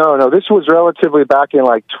 No. This was relatively back in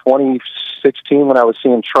like 2016 when I was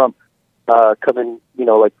seeing Trump come in, you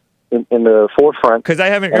know, like in the forefront. Because I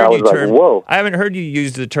haven't heard you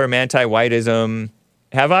use the term anti-whiteism.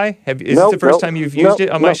 Have I? Is this the first time you've used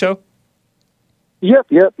it on my show? Yep.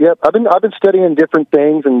 I've been studying different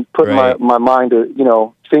things and putting my mind to, you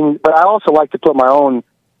know, things. But I also like to put my own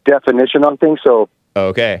definition on things. So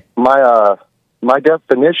okay, my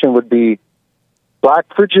definition would be black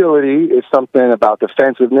fragility is something about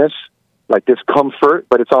defensiveness, like discomfort,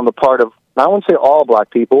 but it's on the part of, I wouldn't say all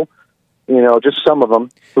black people, you know, just some of them.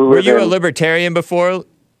 Were you a libertarian before,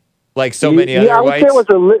 like so many other whites?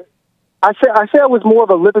 I say I was more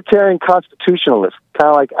of a libertarian constitutionalist, kind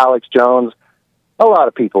of like Alex Jones. A lot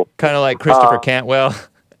of people. Kind of like Christopher Cantwell.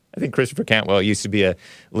 I think Christopher Cantwell used to be a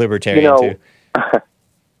libertarian, too.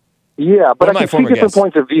 Yeah, but I can see different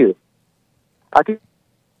points of view.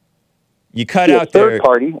 You cut out there. Third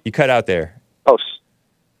party. You cut out there. Oh,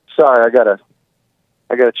 sorry. I got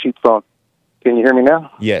a cheap phone. Can you hear me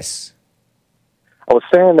now? Yes. I was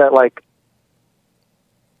saying that, like,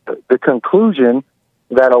 the conclusion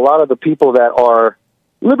that a lot of the people that are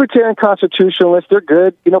libertarian constitutionalists, they're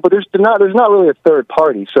good, you know, but there's not really a third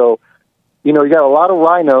party. So, you know, you got a lot of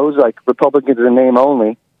rhinos, like Republicans in name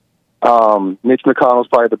only. Mitch McConnell's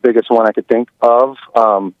probably the biggest one I could think of.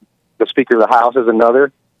 The Speaker of the House is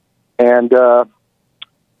another. And I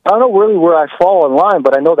don't know really where I fall in line,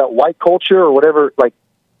 but I know that white culture or whatever, like,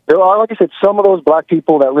 there are, like I said, some of those black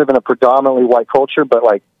people that live in a predominantly white culture, but,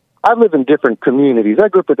 like, I live in different communities. I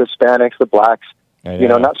grew up with Hispanics, the blacks, you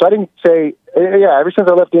know, so I didn't say, ever since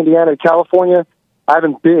I left Indiana to California, I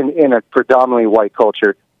haven't been in a predominantly white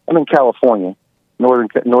culture. I'm in California, northern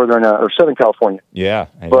or Southern California. Yeah,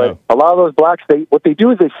 I know. But a lot of those blacks, what they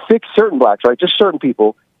do is they fix certain blacks, right? Just certain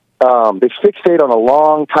people. They fixate on a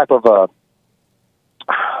long type of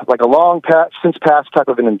since past type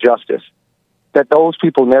of an injustice that those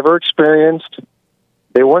people never experienced.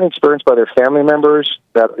 They weren't experienced by their family members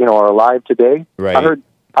that, you know, are alive today. Right.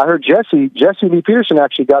 I heard Jesse Lee Peterson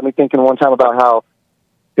actually got me thinking one time about how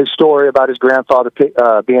his story about his grandfather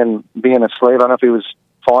being a slave. I don't know if he was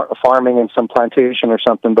farming in some plantation or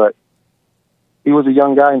something, but he was a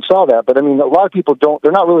young guy and saw that. But I mean, a lot of people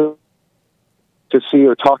they're not really to see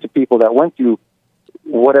or talk to people that went through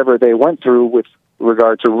whatever they went through with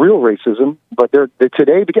regard to real racism. But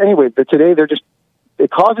today,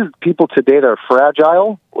 it causes people today that are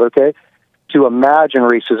fragile, okay, to imagine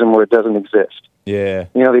racism where it doesn't exist. Yeah.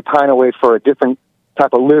 You know, they pine away for a different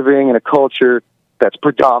type of living and a culture that's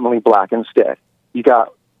predominantly black instead. You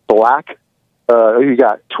got black, you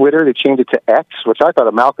got Twitter, they changed it to X, which I thought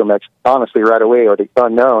of Malcolm X, honestly, right away, or the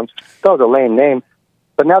unknowns. That was a lame name.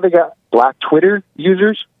 But now they got black Twitter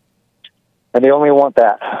users, and they only want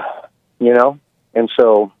that, you know? And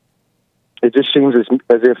so it just seems as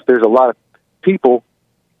if there's a lot of people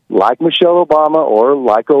like Michelle Obama or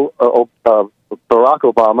like Barack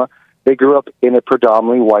Obama, they grew up in a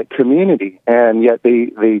predominantly white community, and yet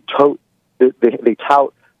they tout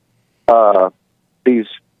these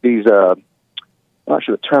I'm not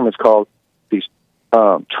sure the term is called, these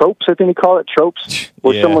tropes, I think you call it, tropes,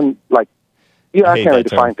 where Yeah. someone I can't really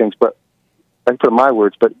define things, but I can put my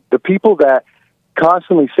words, but the people that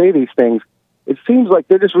constantly say these things, it seems like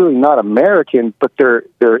they're just really not American, but they're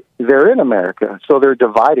in America, so they're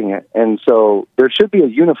dividing it, and so there should be a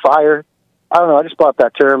unifier. I don't know, I just brought up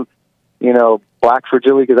that term, black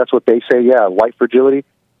fragility, because that's what they say, white fragility,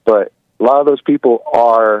 but a lot of those people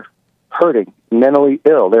are hurting, mentally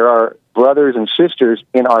ill. There are brothers and sisters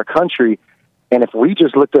in our country, and if we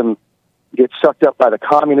just let them get sucked up by the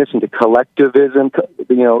communists into collectivism,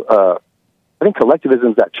 I think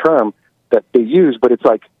collectivism is that term that they use, but it's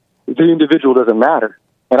like the individual doesn't matter.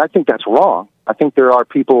 And I think that's wrong. I think there are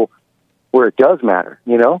people where it does matter,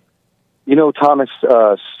 Thomas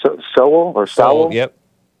Sowell or Sowell? Yep.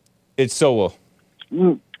 It's Sowell.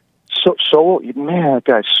 Sowell, man, that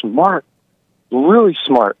guy's smart. Really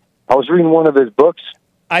smart. I was reading one of his books.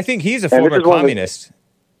 I think he's a former communist.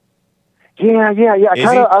 Yeah.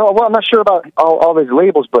 I'm not sure about all his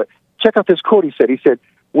labels, but check out this quote he said. He said,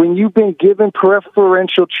 when you've been given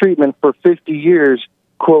preferential treatment for 50 years,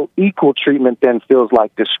 quote, equal treatment then feels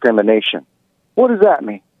like discrimination. What does that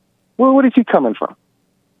mean? What is he coming from?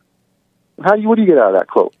 What do you get out of that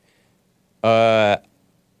quote?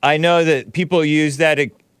 I know that people use that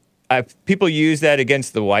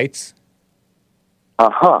against the whites.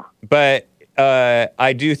 Uh-huh. But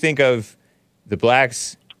I do think of the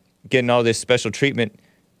blacks getting all this special treatment,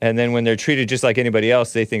 and then when they're treated just like anybody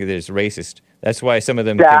else, they think that it's racist. That's why some of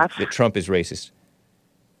them think that Trump is racist.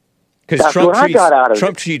 Because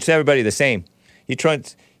Trump treats everybody the same. He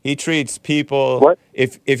treats people. What?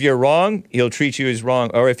 If you're wrong, he'll treat you as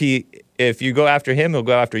wrong. Or if you go after him, he'll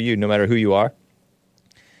go after you, no matter who you are.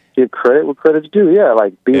 Give credit where credit's due. Yeah,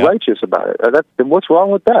 be righteous about it. What's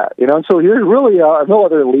wrong with that? And so here's really no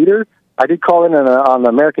other leader. I did call in on the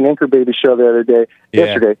American Anchor Baby show the other day,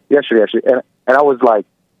 yesterday actually, and I was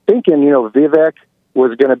thinking, Vivek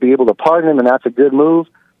was going to be able to pardon him, and that's a good move.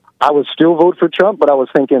 I would still vote for Trump, but I was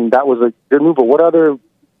thinking that was a good move. But what other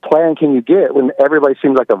plan can you get when everybody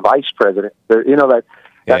seems like a vice president? That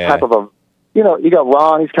type of you got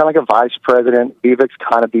Ron, he's kind of like a vice president. Vivek's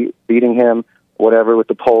kind of beating him, whatever, with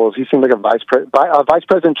the polls. He seems like a vice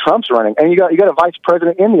president. Trump's running, and you got a vice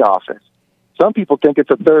president in the office. Some people think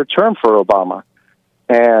it's a third term for Obama,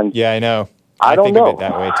 and I know. I don't think know of it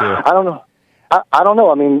that way too. I don't know. I don't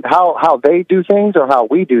know. I mean, how they do things or how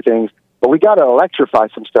we do things, but we got to electrify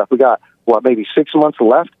some stuff. We got maybe 6 months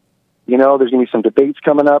left. There's going to be some debates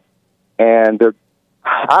coming up, and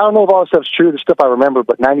I don't know if all this stuff's true. The stuff I remember,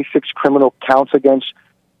 but 96 criminal counts against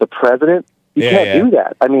the president. You can't do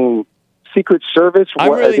that. I mean, Secret Service.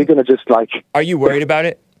 Are they going to just Are you worried about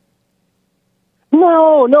it?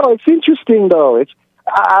 No. It's interesting though.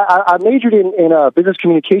 I majored in business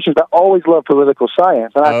communications, but I always loved political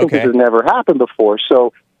science, and I think this has never happened before.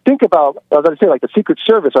 So think about, as I say, the Secret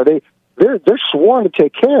Service. They're sworn to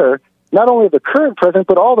take care not only of the current president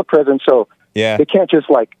but all the presidents. So they can't just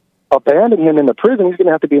abandon him in the prison. He's going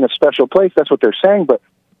to have to be in a special place. That's what they're saying. But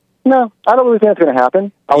no, I don't really think that's going to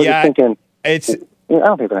happen. I was just thinking, I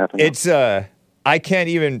don't think that happens. I can't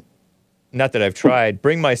even, not that I've tried,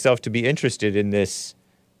 bring myself to be interested in this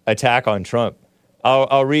attack on Trump.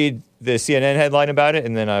 I'll read the CNN headline about it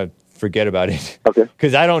and then I forget about it. Okay.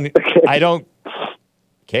 Because I don't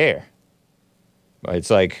care.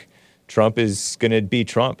 It's like Trump is going to be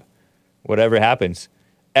Trump, whatever happens.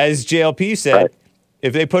 As JLP said,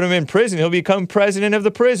 if they put him in prison, he'll become president of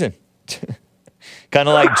the prison. Kind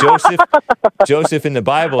of like Joseph in the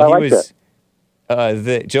Bible. He was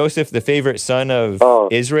Joseph, the favorite son of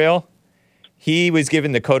Israel. He was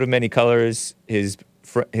given the coat of many colors. His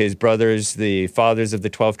brothers, the fathers of the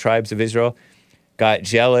 12 tribes of Israel, got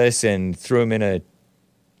jealous and threw him in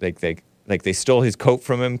they stole his coat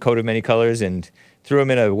from him, coat of many colors, and threw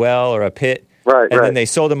him in a well or a pit. Then they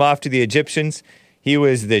sold him off to the Egyptians. He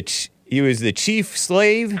was the chief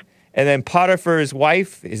slave, and then Potiphar's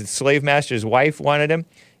wife, his slave master's wife, wanted him.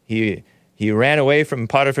 He ran away from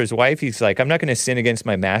Potiphar's wife. He's like, I'm not going to sin against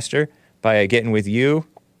my master by getting with you,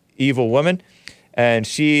 evil woman. And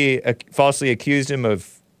she falsely accused him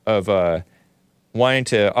of wanting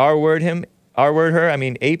to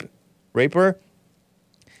rape her.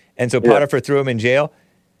 And so Potiphar threw him in jail,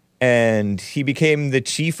 and he became the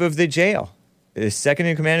chief of the jail, the second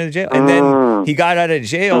in command of the jail. And then he got out of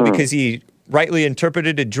jail because he rightly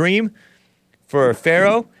interpreted a dream for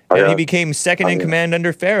Pharaoh, and he became second in command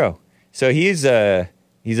under Pharaoh. So he's a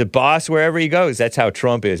boss wherever he goes. That's how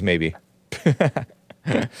Trump is, maybe.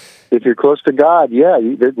 If you're close to God,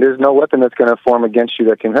 there's no weapon that's going to form against you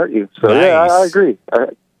that can hurt you. So Nice. I agree.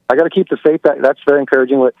 I got to keep the faith. That's very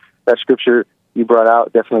encouraging. What that scripture you brought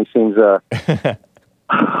out definitely seems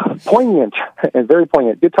poignant and very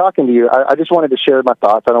poignant. Good talking to you. I just wanted to share my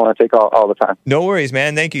thoughts. I don't want to take all the time. No worries,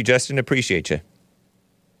 man. Thank you, Justin. Appreciate you.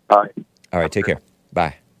 All right. All right, take care.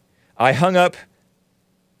 Bye. I hung up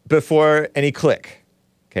before any click.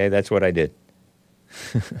 Okay, that's what I did.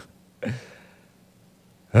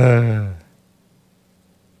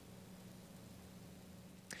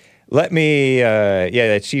 Let me,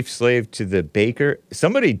 that chief slave to the baker.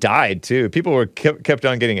 Somebody died, too. People were kept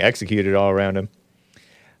on getting executed all around him.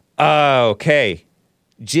 Okay.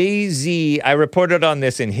 Jay-Z, I reported on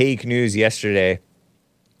this in Hake News yesterday.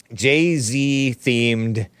 Jay-Z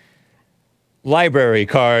themed library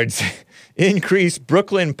cards increase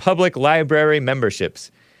Brooklyn Public Library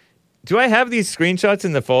memberships. Do I have these screenshots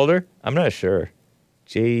in the folder? I'm not sure.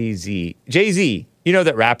 Jay-Z, you know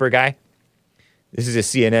that rapper guy? This is a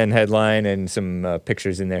CNN headline and some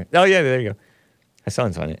pictures in there. Oh, yeah, there you go.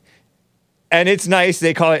 Hassan's on it. And it's nice.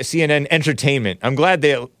 They call it CNN Entertainment. I'm glad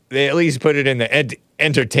they at least put it in the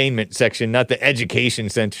entertainment section, not the education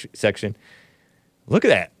section. Look at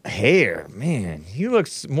that hair. Man, he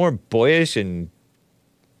looks more boyish and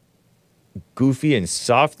goofy and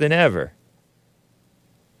soft than ever.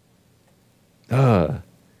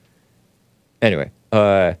 Anyway,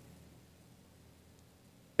 that's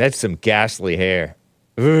some ghastly hair.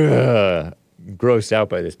 Ugh, grossed out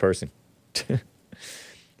by this person.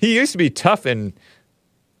 He used to be tough and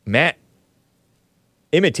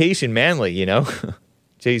imitation manly, you know?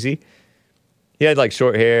 Jay-Z. He had like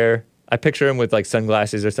short hair. I picture him with like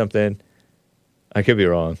sunglasses or something. I could be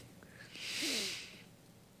wrong.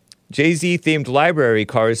 Jay-Z themed library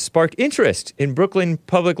cards spark interest in Brooklyn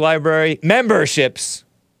Public Library memberships.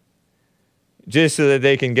 Just so that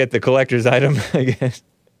they can get the collector's item, I guess.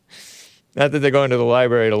 Not that they're going to the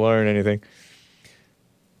library to learn anything.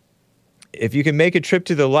 If you can make a trip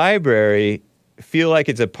to the library, feel like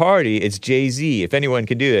it's a party, it's Jay-Z. If anyone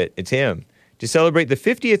can do it, it's him. To celebrate the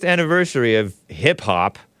 50th anniversary of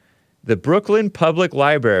hip-hop, the Brooklyn Public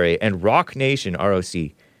Library and Rock Nation,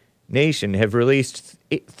 R-O-C, Nation, have released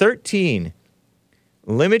 13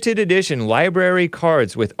 limited edition library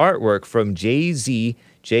cards with artwork from Jay-Z,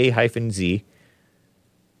 J-Z,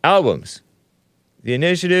 albums. The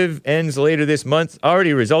initiative ends later this month,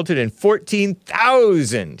 already resulted in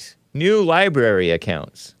 14,000 new library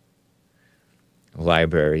accounts.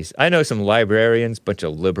 Libraries. I know some librarians, bunch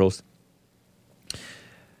of liberals.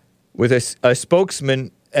 With a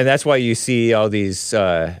spokesman, and that's why you see all these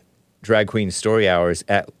drag queen story hours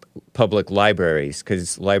at public libraries,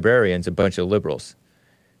 because librarians, a bunch of liberals.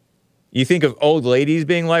 You think of old ladies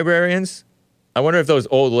being librarians? I wonder if those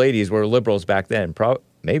old ladies were liberals back then.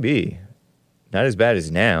 Maybe. Not as bad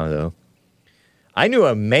as now, though. I knew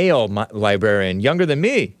a male librarian younger than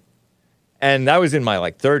me, and that was in my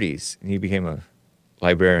 30s, and he became a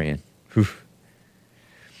librarian. Whew.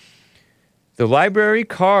 The library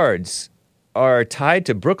cards are tied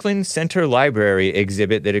to Brooklyn Center Library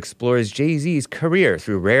exhibit that explores Jay-Z's career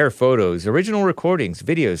through rare photos, original recordings,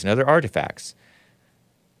 videos, and other artifacts.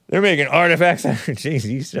 They're making artifacts out of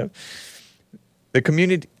Jay-Z stuff. The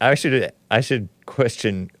community. I should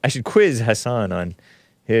quiz Hassan on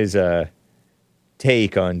his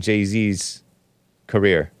take on Jay-Z's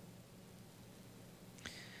career.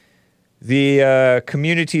 The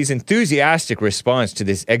community's enthusiastic response to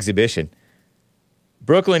this exhibition.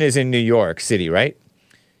 Brooklyn is in New York City, right?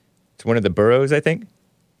 It's one of the boroughs, I think.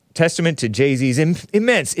 Testament to Jay-Z's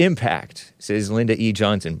immense impact, says Linda E.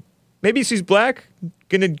 Johnson. Maybe she's black.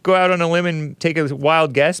 Gonna go out on a limb and take a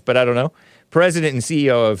wild guess, but I don't know. President and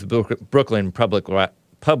CEO of Brooklyn Public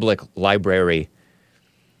Library.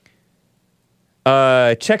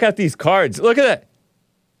 Check out these cards. Look at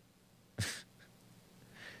that.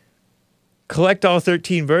 Collect all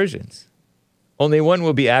 13 versions. Only one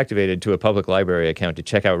will be activated to a public library account to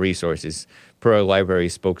check out resources, per a library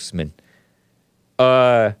spokesman.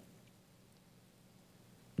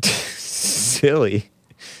 Silly.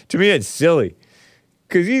 To me, it's silly.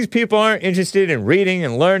 Because these people aren't interested in reading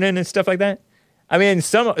and learning and stuff like that. I mean,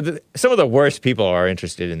 some of the worst people are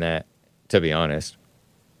interested in that, to be honest.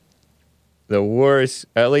 The worst,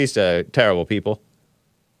 at least terrible people.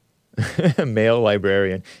 Male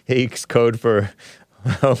librarian. Hake's code for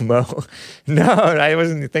homo. No, I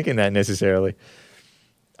wasn't thinking that necessarily.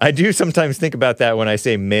 I do sometimes think about that when I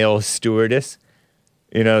say male stewardess.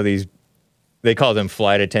 You know, they call them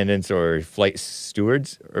flight attendants or flight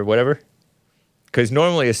stewards or whatever. Because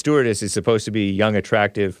normally a stewardess is supposed to be young,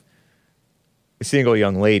 attractive, single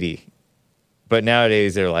young lady. But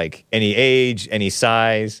nowadays they're like any age, any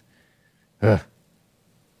size. Ugh.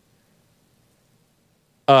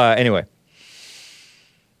 Anyway.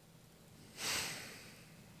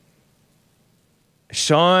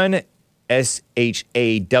 Sean,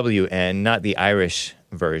 S-H-A-W-N, not the Irish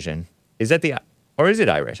version. Is that or is it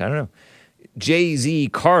Irish? I don't know. J.Z.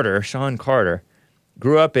 Carter, Sean Carter,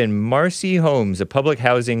 grew up in Marcy Homes, a public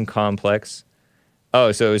housing complex.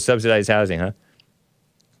 Oh, so it was subsidized housing, huh?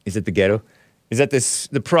 Is it the ghetto? Is that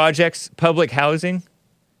the projects, public housing?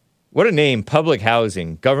 What a name, public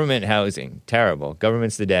housing, government housing. Terrible.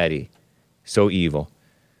 Government's the daddy. So evil.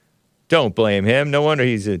 Don't blame him. No wonder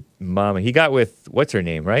he's a mama. He got with, what's her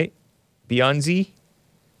name, right? Beyonce?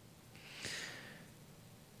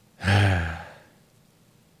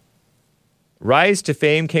 Rise to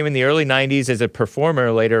fame came in the early 90s as a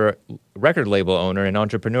performer, later record label owner and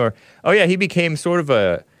entrepreneur. Oh, yeah, he became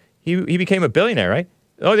he became a billionaire, right?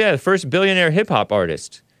 Oh, yeah, the first billionaire hip-hop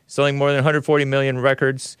artist, selling more than 140 million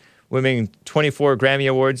records, winning 24 Grammy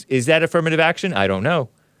Awards. Is that affirmative action? I don't know.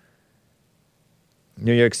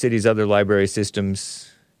 New York City's other library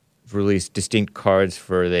systems released distinct cards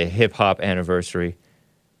for the hip-hop anniversary.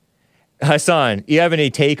 Hassan, you have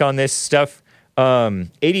any take on this stuff?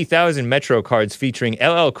 80,000 Metro cards featuring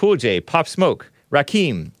LL Cool J, Pop Smoke,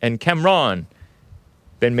 Rakim, and Cam'ron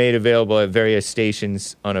been made available at various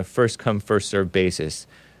stations on a first-come, first-served basis.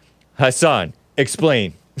 Hassan,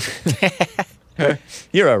 explain.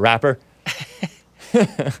 You're a rapper.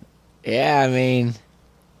 Yeah, I mean,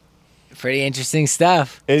 pretty interesting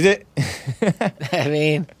stuff. Is it? I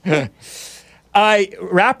mean,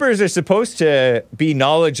 rappers are supposed to be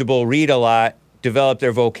knowledgeable, read a lot, develop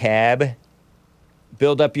their vocab,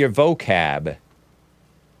 build up your vocab,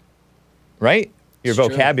 right? Your It's true.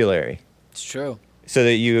 vocabulary. it's true. So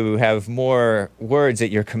that you have more words at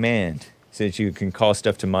your command, so that you can call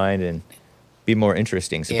stuff to mind and be more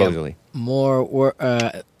interesting, supposedly. More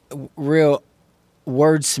real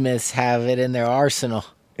wordsmiths have it in their arsenal.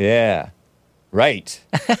 Yeah. Right.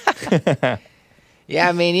 Yeah,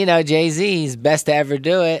 I mean, you know, Jay-Z, he's best to ever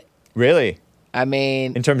do it. Really? I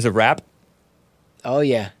mean, In terms of rap? oh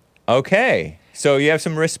yeah. Okay. So you have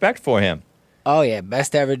some respect for him. Oh yeah,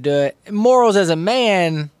 best to ever do it. Morals as a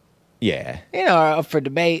man, Yeah. you know, are up for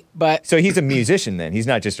debate, but So he's a musician then. He's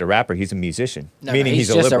not just a rapper, he's a musician. no, meaning no, he's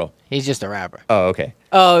a just liberal. he's just a rapper. Oh, okay.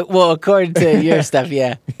 Oh, well, according to your stuff,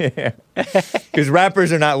 yeah. Because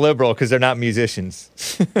rappers are not liberal because they're not musicians.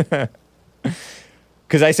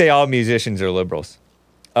 Because I say all musicians are liberals.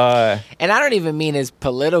 And I don't even mean his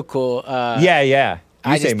political. Yeah. You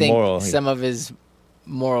I say just think moral. some of his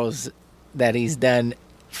morals that he's done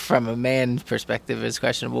from a man's perspective is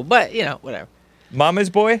questionable. But you know, whatever. Mama's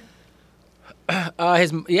boy?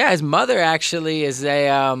 His mother actually is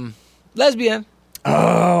a lesbian.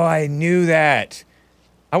 Oh, I knew that.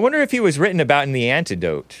 I wonder if he was written about in The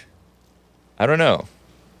Antidote. I don't know.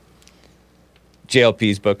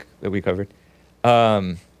 JLP's book that we covered.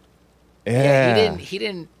 Yeah. He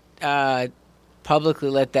didn't publicly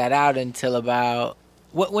let that out until about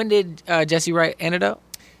when did Jesse write Antidote?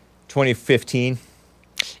 2015.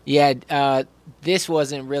 Yeah, this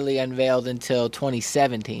wasn't really unveiled until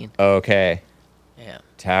 2017. Okay. Yeah.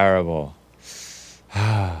 Terrible.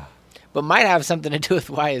 But might have something to do with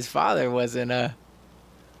why his father wasn't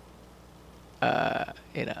Around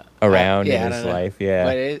yeah, I in his don't know. life, yeah.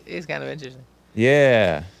 But it's kind of interesting.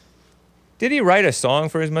 Yeah. Did he write a song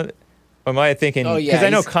for his mother? Or am I thinking? Oh, yeah, Because I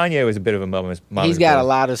know he's- Kanye was a bit of a mama's He's got boy. a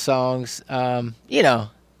lot of songs. Rap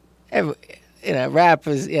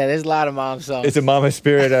is there's a lot of mom songs. It's a mama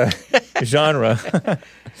spirit genre.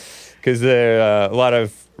 Because a lot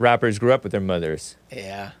of rappers grew up with their mothers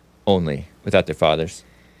yeah. only, without their fathers.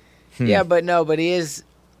 Yeah, but he is,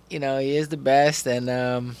 he is the best,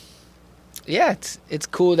 and it's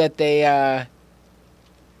cool that they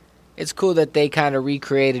kind of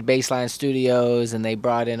recreated Baseline Studios and they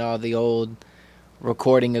brought in all the old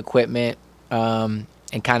recording equipment and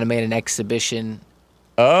kind of made an exhibition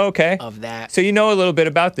Oh, okay. of that. So you know a little bit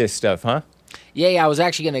about this stuff, huh? Yeah, I was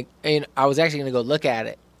actually gonna go look at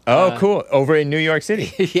it. Oh, cool. Over in New York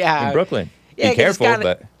City, Yeah, in Brooklyn. Yeah, Be careful,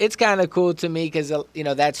 but it's kind of cool to me because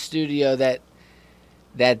that studio that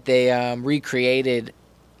they recreated,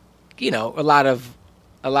 a lot of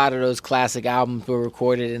those classic albums were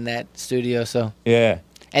recorded in that studio. So yeah.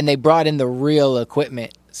 and they brought in the real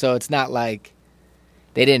equipment, so it's not like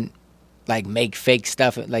they didn't like make fake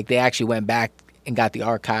stuff. Like they actually went back and got the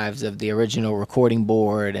archives of the original recording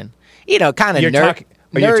board and kind of nerdy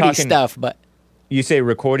talking- stuff, but. You say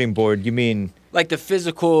recording board, you mean... Like the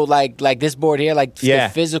physical, like this board here, Yeah.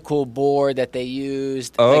 the physical board that they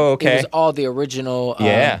used. Oh, Like, okay. It was all the original.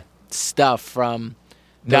 Yeah. stuff from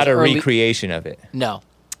Not a early, recreation of it. No,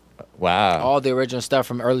 Wow. all the original stuff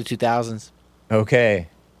from early 2000s. Okay.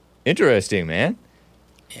 Interesting, man.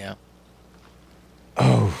 Yeah.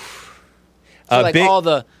 Oh. So like all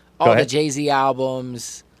the ahead. Jay-Z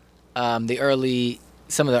albums, some of the early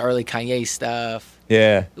Kanye stuff.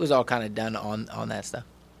 Yeah. It was all kind of done on that stuff.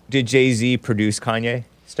 Did Jay-Z produce Kanye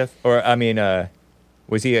stuff? Or, I mean,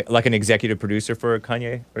 was he like an executive producer for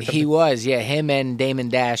Kanye or something? He was, yeah. Him and Damon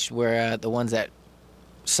Dash were the ones that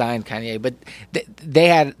signed Kanye. But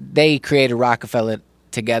they created Rockefeller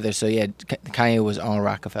together. So, yeah, Kanye was on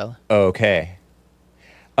Rockefeller. Okay.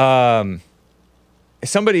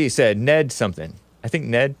 Somebody said Ned something. I think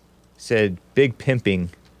Ned said big pimping.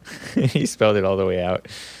 He spelled it all the way out.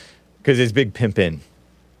 Because his big pimpin'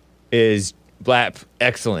 is black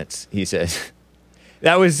excellence, he says.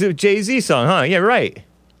 That was a Jay-Z song, huh? Yeah, right.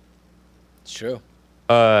 It's true.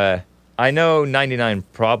 I know 99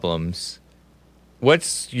 Problems.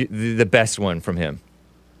 What's the best one from him?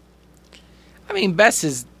 I mean, best,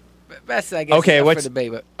 I guess, Okay, up what's for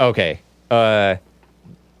debate. But okay?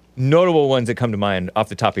 Notable ones that come to mind off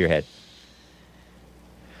the top of your head.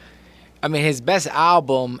 I mean, his best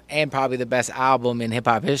album and probably the best album in hip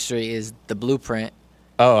hop history is The Blueprint.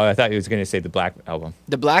 Oh, I thought you was going to say the Black Album.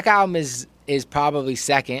 The Black Album is probably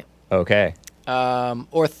second, Okay.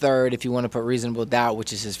 or third if you want to put Reasonable Doubt,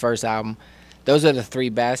 which is his first album. Those are the three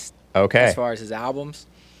best Okay. as far as his albums.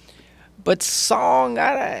 But song,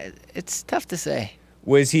 it's tough to say.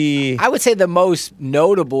 Was he? I would say the most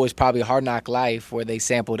notable is probably Hard Knock Life, where they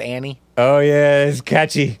sampled Annie. Oh yeah, it's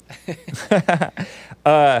catchy.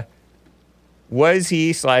 Was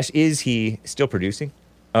he / is he still producing?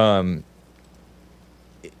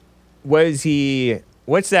 Was he?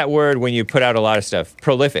 What's that word when you put out a lot of stuff?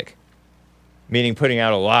 Prolific, meaning putting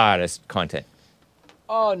out a lot of content.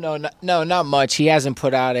 Oh no, not much. He hasn't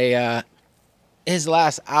put out a. His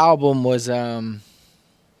last album was The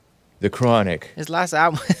Chronic. His last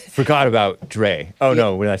album. Forgot about Dre. Oh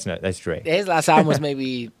no, well, that's not. That's Dre. His last album was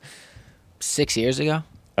maybe 6 years ago.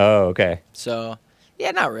 Oh okay. So yeah,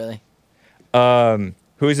 not really.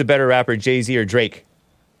 Who is a better rapper, Jay-Z or Drake?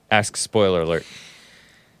 Ask spoiler alert.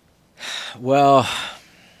 Well,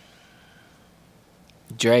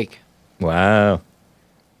 Drake. Wow.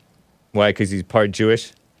 Why? Because he's part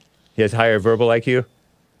Jewish? He has higher verbal IQ?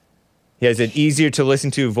 He has an easier to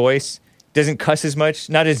listen to voice? Doesn't cuss as much?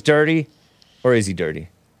 Not as dirty? Or is he dirty?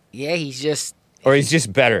 Yeah, he's just. Or he's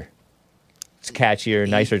just better? It's catchier,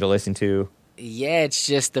 nicer to listen to? Yeah, it's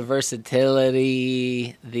just the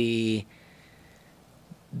versatility, the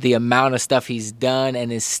amount of stuff he's done,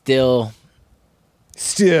 and is still.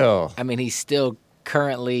 I mean, he's still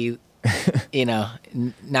currently,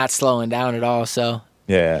 not slowing down at all. So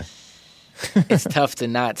Yeah. it's tough to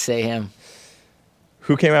not say him.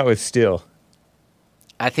 Who came out with Still?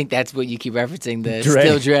 I think that's what you keep referencing, the Dre.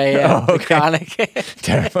 Still Dre, Oh, the okay. Chronic.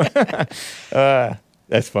 Terrible.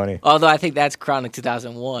 That's funny. Although I think that's Chronic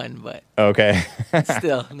 2001, but Okay.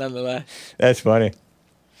 still, nonetheless. That's funny.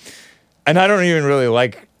 And I don't even really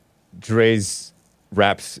like Dre's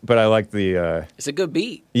raps, but I like the, It's a good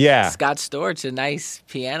beat. yeah. Scott Storch, a nice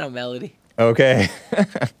piano melody. Okay.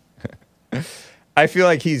 I feel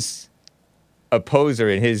like he's a poser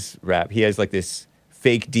in his rap. He has like this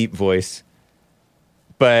fake deep voice,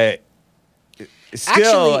 but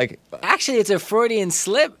still Actually, it's a Freudian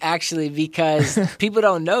slip, actually, because people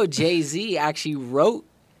don't know Jay-Z actually wrote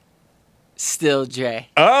Still Dre.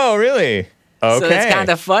 Oh, really? Okay. So it's kind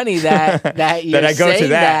of funny that you're I go to saying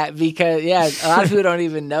that. because, yeah, a lot of people don't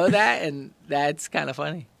even know that, and that's kind of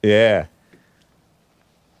funny. Yeah.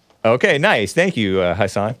 Okay, nice. Thank you,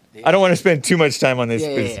 Hassan. Yeah. I don't want to spend too much time on this.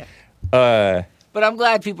 Yeah. 'Cause, But I'm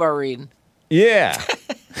glad people are reading. yeah.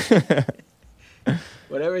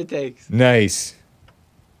 Whatever it takes. Nice.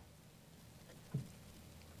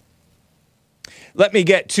 Let me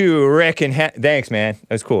get to Rick and thanks, man.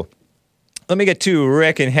 That's cool. Let me get to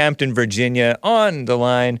Rick in Hampton, Virginia on the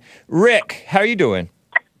line. Rick, how are you doing?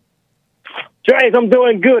 James, I'm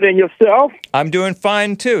doing good. And yourself? I'm doing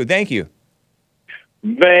fine, too. Thank you.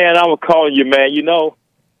 Man, I was calling you, man. You know,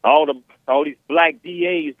 all these black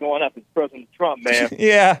DAs going after President Trump, man.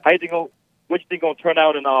 Yeah. What you think gonna turn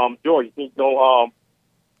out in Georgia? You think gonna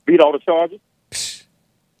beat all the charges?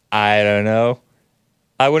 I don't know.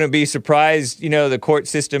 I wouldn't be surprised. The court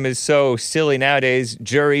system is so silly nowadays.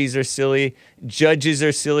 Juries are silly. Judges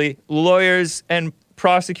are silly. Lawyers and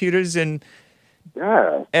prosecutors and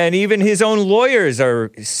even his own lawyers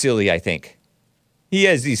are silly, I think. He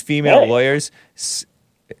has these female lawyers.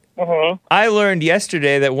 I learned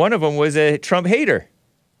yesterday that one of them was a Trump hater.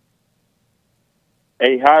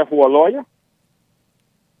 He hired for a lawyer?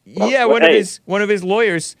 Yeah, Well, one of his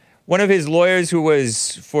lawyers who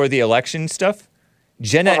was for the election stuff,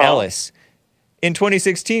 Jenna Ellis. In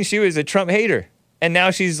 2016, she was a Trump hater, and now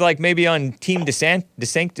she's like maybe on Team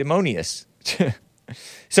DeSanctimonious.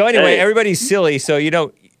 So anyway, everybody's silly, so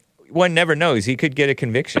one never knows. He could get a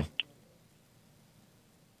conviction.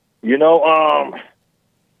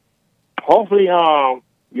 Hopefully, I'm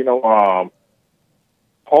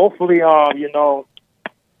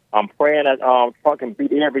praying that Trump can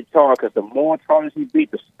beat every charge, because the more charges he beat,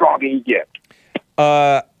 the stronger he gets.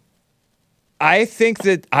 I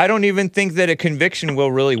don't even think that a conviction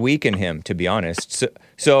will really weaken him, to be honest.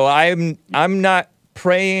 So I'm not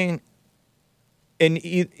praying in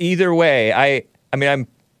either way.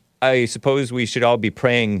 I suppose we should all be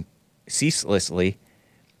praying ceaselessly,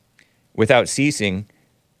 without ceasing,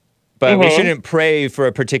 but we shouldn't pray for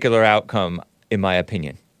a particular outcome, in my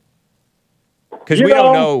opinion, because we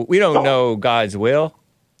don't know God's will.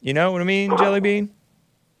 You know what I mean, Jelly Bean?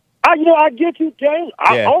 I get you, James.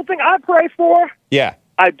 The only thing I pray for,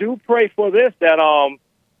 I do pray for this, that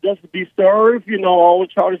just to be served, all the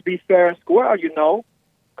charges be fair and square,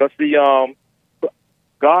 because the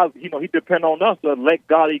God, he depend on us to elect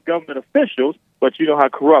godly government officials, but you know how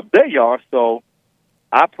corrupt they are. So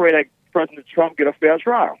I pray that President Trump get a fair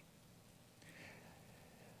trial.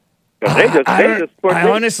 I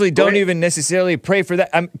honestly don't even necessarily pray for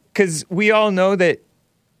that, because we all know that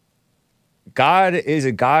God is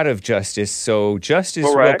a God of justice, so justice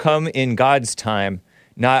will come in God's time,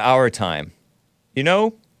 not our time. You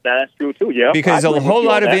know? That's true, too, yeah. Because a whole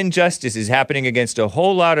lot of injustice is happening against a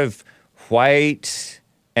whole lot of white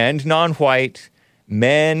and non-white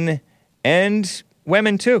men and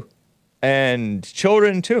women, too, and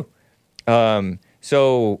children, too.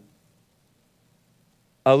 So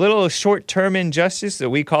a little short-term injustice that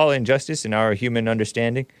we call injustice in our human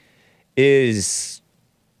understanding is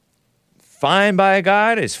fine by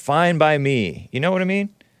God, is fine by me. You know what I mean?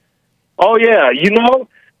 Oh, yeah.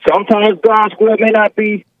 Sometimes God's will may not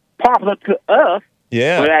be popular to us,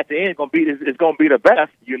 but at the end, it's going to be the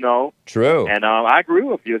best, True. And I agree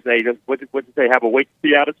with you. Say, just what you say, have a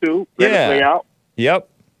wait-to-see attitude, let it play out. Yep.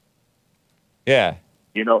 Yeah.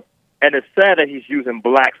 And it's sad that he's using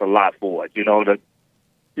blacks a lot for it. The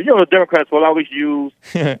Democrats will always use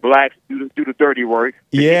blacks to do the dirty work.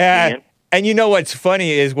 Yeah. And you know what's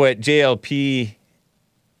funny is what JLP...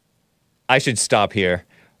 I should stop here.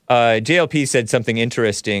 JLP said something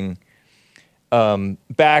interesting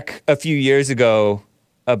back a few years ago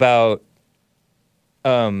about,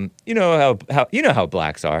 how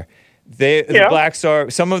blacks are. The blacks are...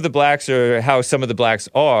 Some of the blacks are how some of the blacks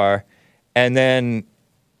are, and then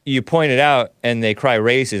you point it out and they cry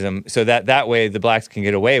racism, so that way the blacks can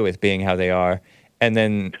get away with being how they are, and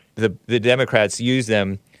then the Democrats use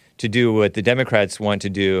them to do what the Democrats want to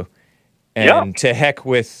do, and to heck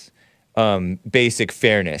with basic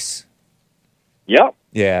fairness. Yep.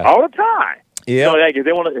 Yeah. All the time. Yeah. So if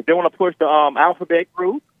they want to push the alphabet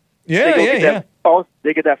group, they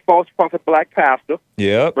get that false prophet black pastor.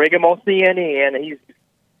 Yep. Bring him on CNN, and he's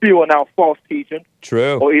spewing out false teaching.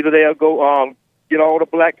 True. Or either they'll go get all the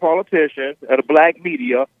black politicians or the black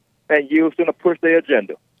media and use them to push their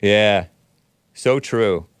agenda. Yeah. So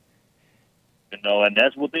true. And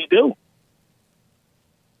that's what they do.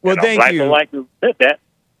 Well, thank you. Blacks don't like to admit that,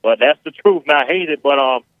 but that's the truth. And I hate it,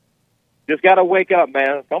 but just got to wake up,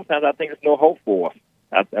 man. Sometimes I think there's no hope for us.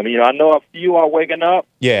 I know a few are waking up.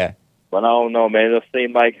 Yeah. But I don't know, man. It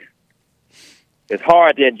seems like it's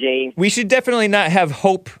hard there, Gene. We should definitely not have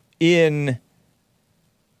hope in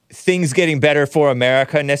things getting better for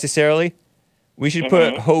America necessarily. We should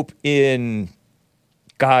put hope in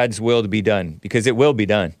God's will to be done, because it will be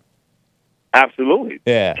done. Absolutely.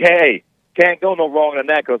 Yeah. Okay. Can't go no wrong than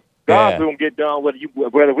that, because God's will get done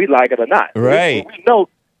whether we like it or not. Right.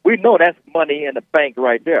 We know that's money in the bank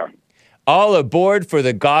right there. All aboard for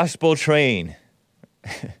the gospel train.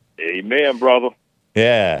 Amen, brother.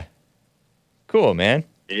 Yeah. Cool, man.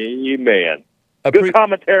 Amen. Good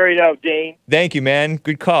commentary, though, Gene. Thank you, man.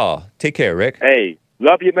 Good call. Take care, Rick. Hey,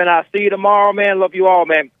 love you, man. I'll see you tomorrow, man. Love you all,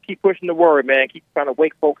 man. Keep pushing the word, man. Keep trying to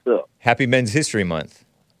wake folks up. Happy Men's History Month.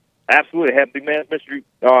 Absolutely. Happy Men's History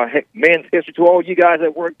to all you guys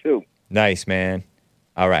at work, too. Nice, man.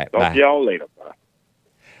 All right. Talk to y'all later. Bye.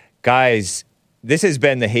 Guys, this has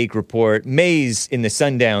been the Hake Report. Maze in the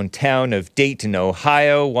sundown town of Dayton,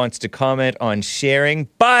 Ohio, wants to comment on sharing,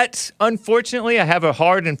 but unfortunately, I have a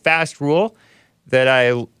hard and fast rule that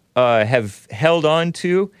I have held on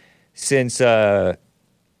to since one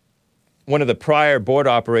of the prior board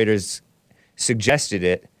operators suggested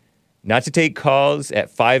it, not to take calls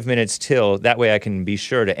at 5 minutes till. That way I can be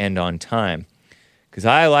sure to end on time. because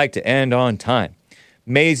I like to end on time.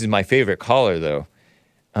 Maze is my favorite caller, though.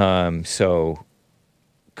 So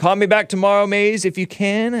call me back tomorrow, Maze, if you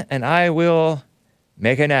can, and I will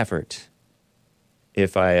make an effort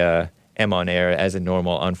if I am on air as a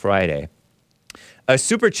normal on Friday. A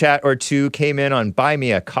super chat or two came in on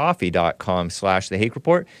buymeacoffee.com/The Hake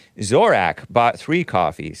Report. Zorak bought 3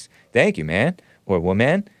 coffees. Thank you, man. Or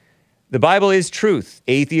woman. The Bible is truth.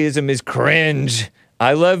 Atheism is cringe.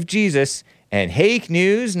 I love Jesus. And Hake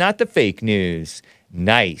news, not the fake news.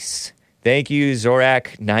 Nice. Thank you,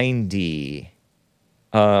 Zorak90.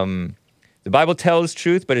 The Bible tells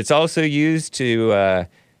truth, but it's also used to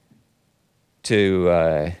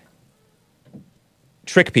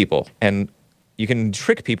trick people. And you can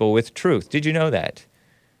trick people with truth. Did you know that?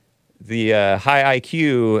 The high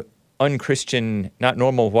IQ, unchristian, not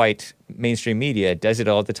normal white mainstream media does it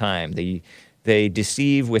all the time. They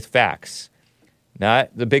deceive with facts, not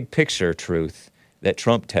the big picture truth that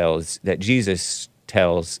Trump tells, that Jesus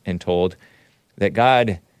tells and told, that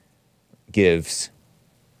God gives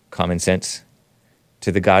common sense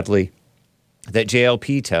to the godly, that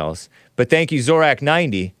JLP tells. But thank you,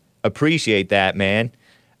 Zorak90. Appreciate that, man.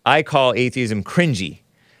 I call atheism cringy.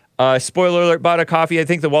 Spoiler alert, bought a coffee. I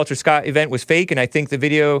think the Walter Scott event was fake, and I think the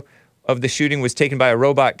video of the shooting was taken by a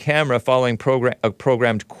robot camera following a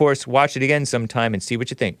programmed course. Watch it again sometime and see what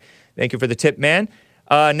you think. Thank you for the tip, man.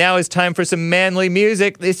 Now is time for some manly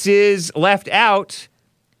music. This is Left Out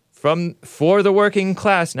from For the Working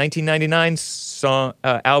Class, 1999 song,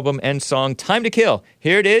 album and song, Time to Kill.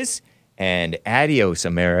 Here it is, and adios,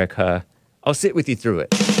 America. I'll sit with you through it.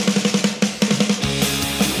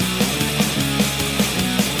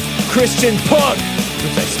 Christian punk!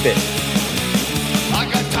 Oops, I spit. I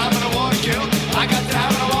got time and I want to kill. I got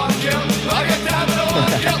time and I want to kill. I got time and I want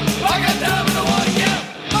to kill. I got time and I want to kill.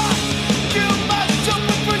 I kill myself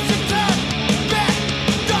for some time. Bad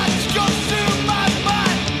thoughts go through my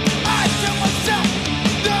mind. I tell myself,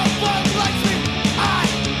 no one likes me. I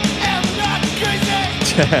am not crazy.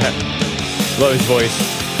 Love his voice.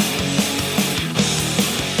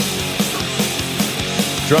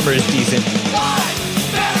 Drummer is decent.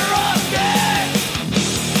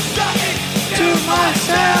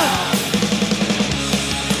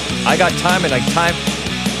 I got time and time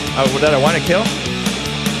that I want to kill.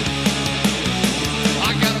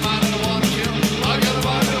 I got a mind that I want to kill. I got a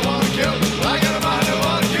mind that I want to kill. I got a mind that I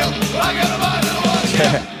want to kill. I got a mind that I want to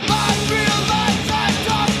kill. I realize I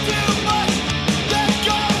talk too much. Let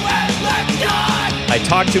go and let God. I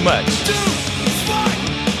talk too much. Too smart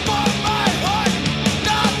for my heart.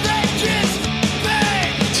 Knowledge is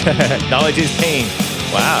pain. Knowledge is pain.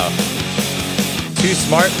 Wow. Too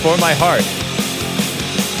smart for my heart.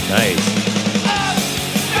 Nice. I'm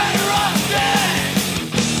better off dead.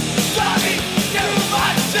 Talking to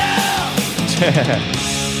myself.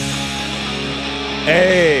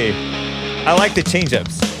 Hey, I like the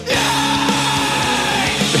change-ups.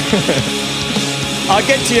 I'll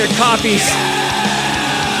get to your copies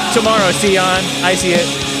tomorrow, Sion. I see it.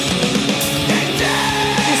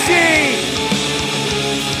 You see?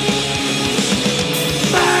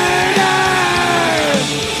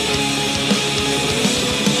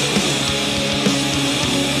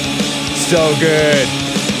 So good.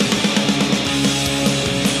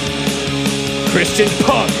 Christian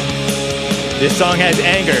punk. This song has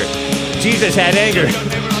anger. Jesus had anger.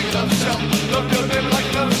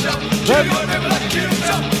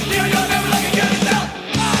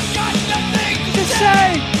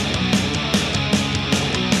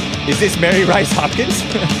 Is this Mary Rice Hopkins?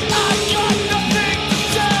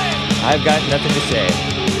 I've got nothing to say.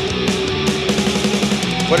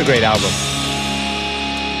 What a great album.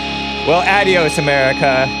 Well, adios,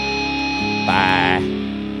 America. Bye.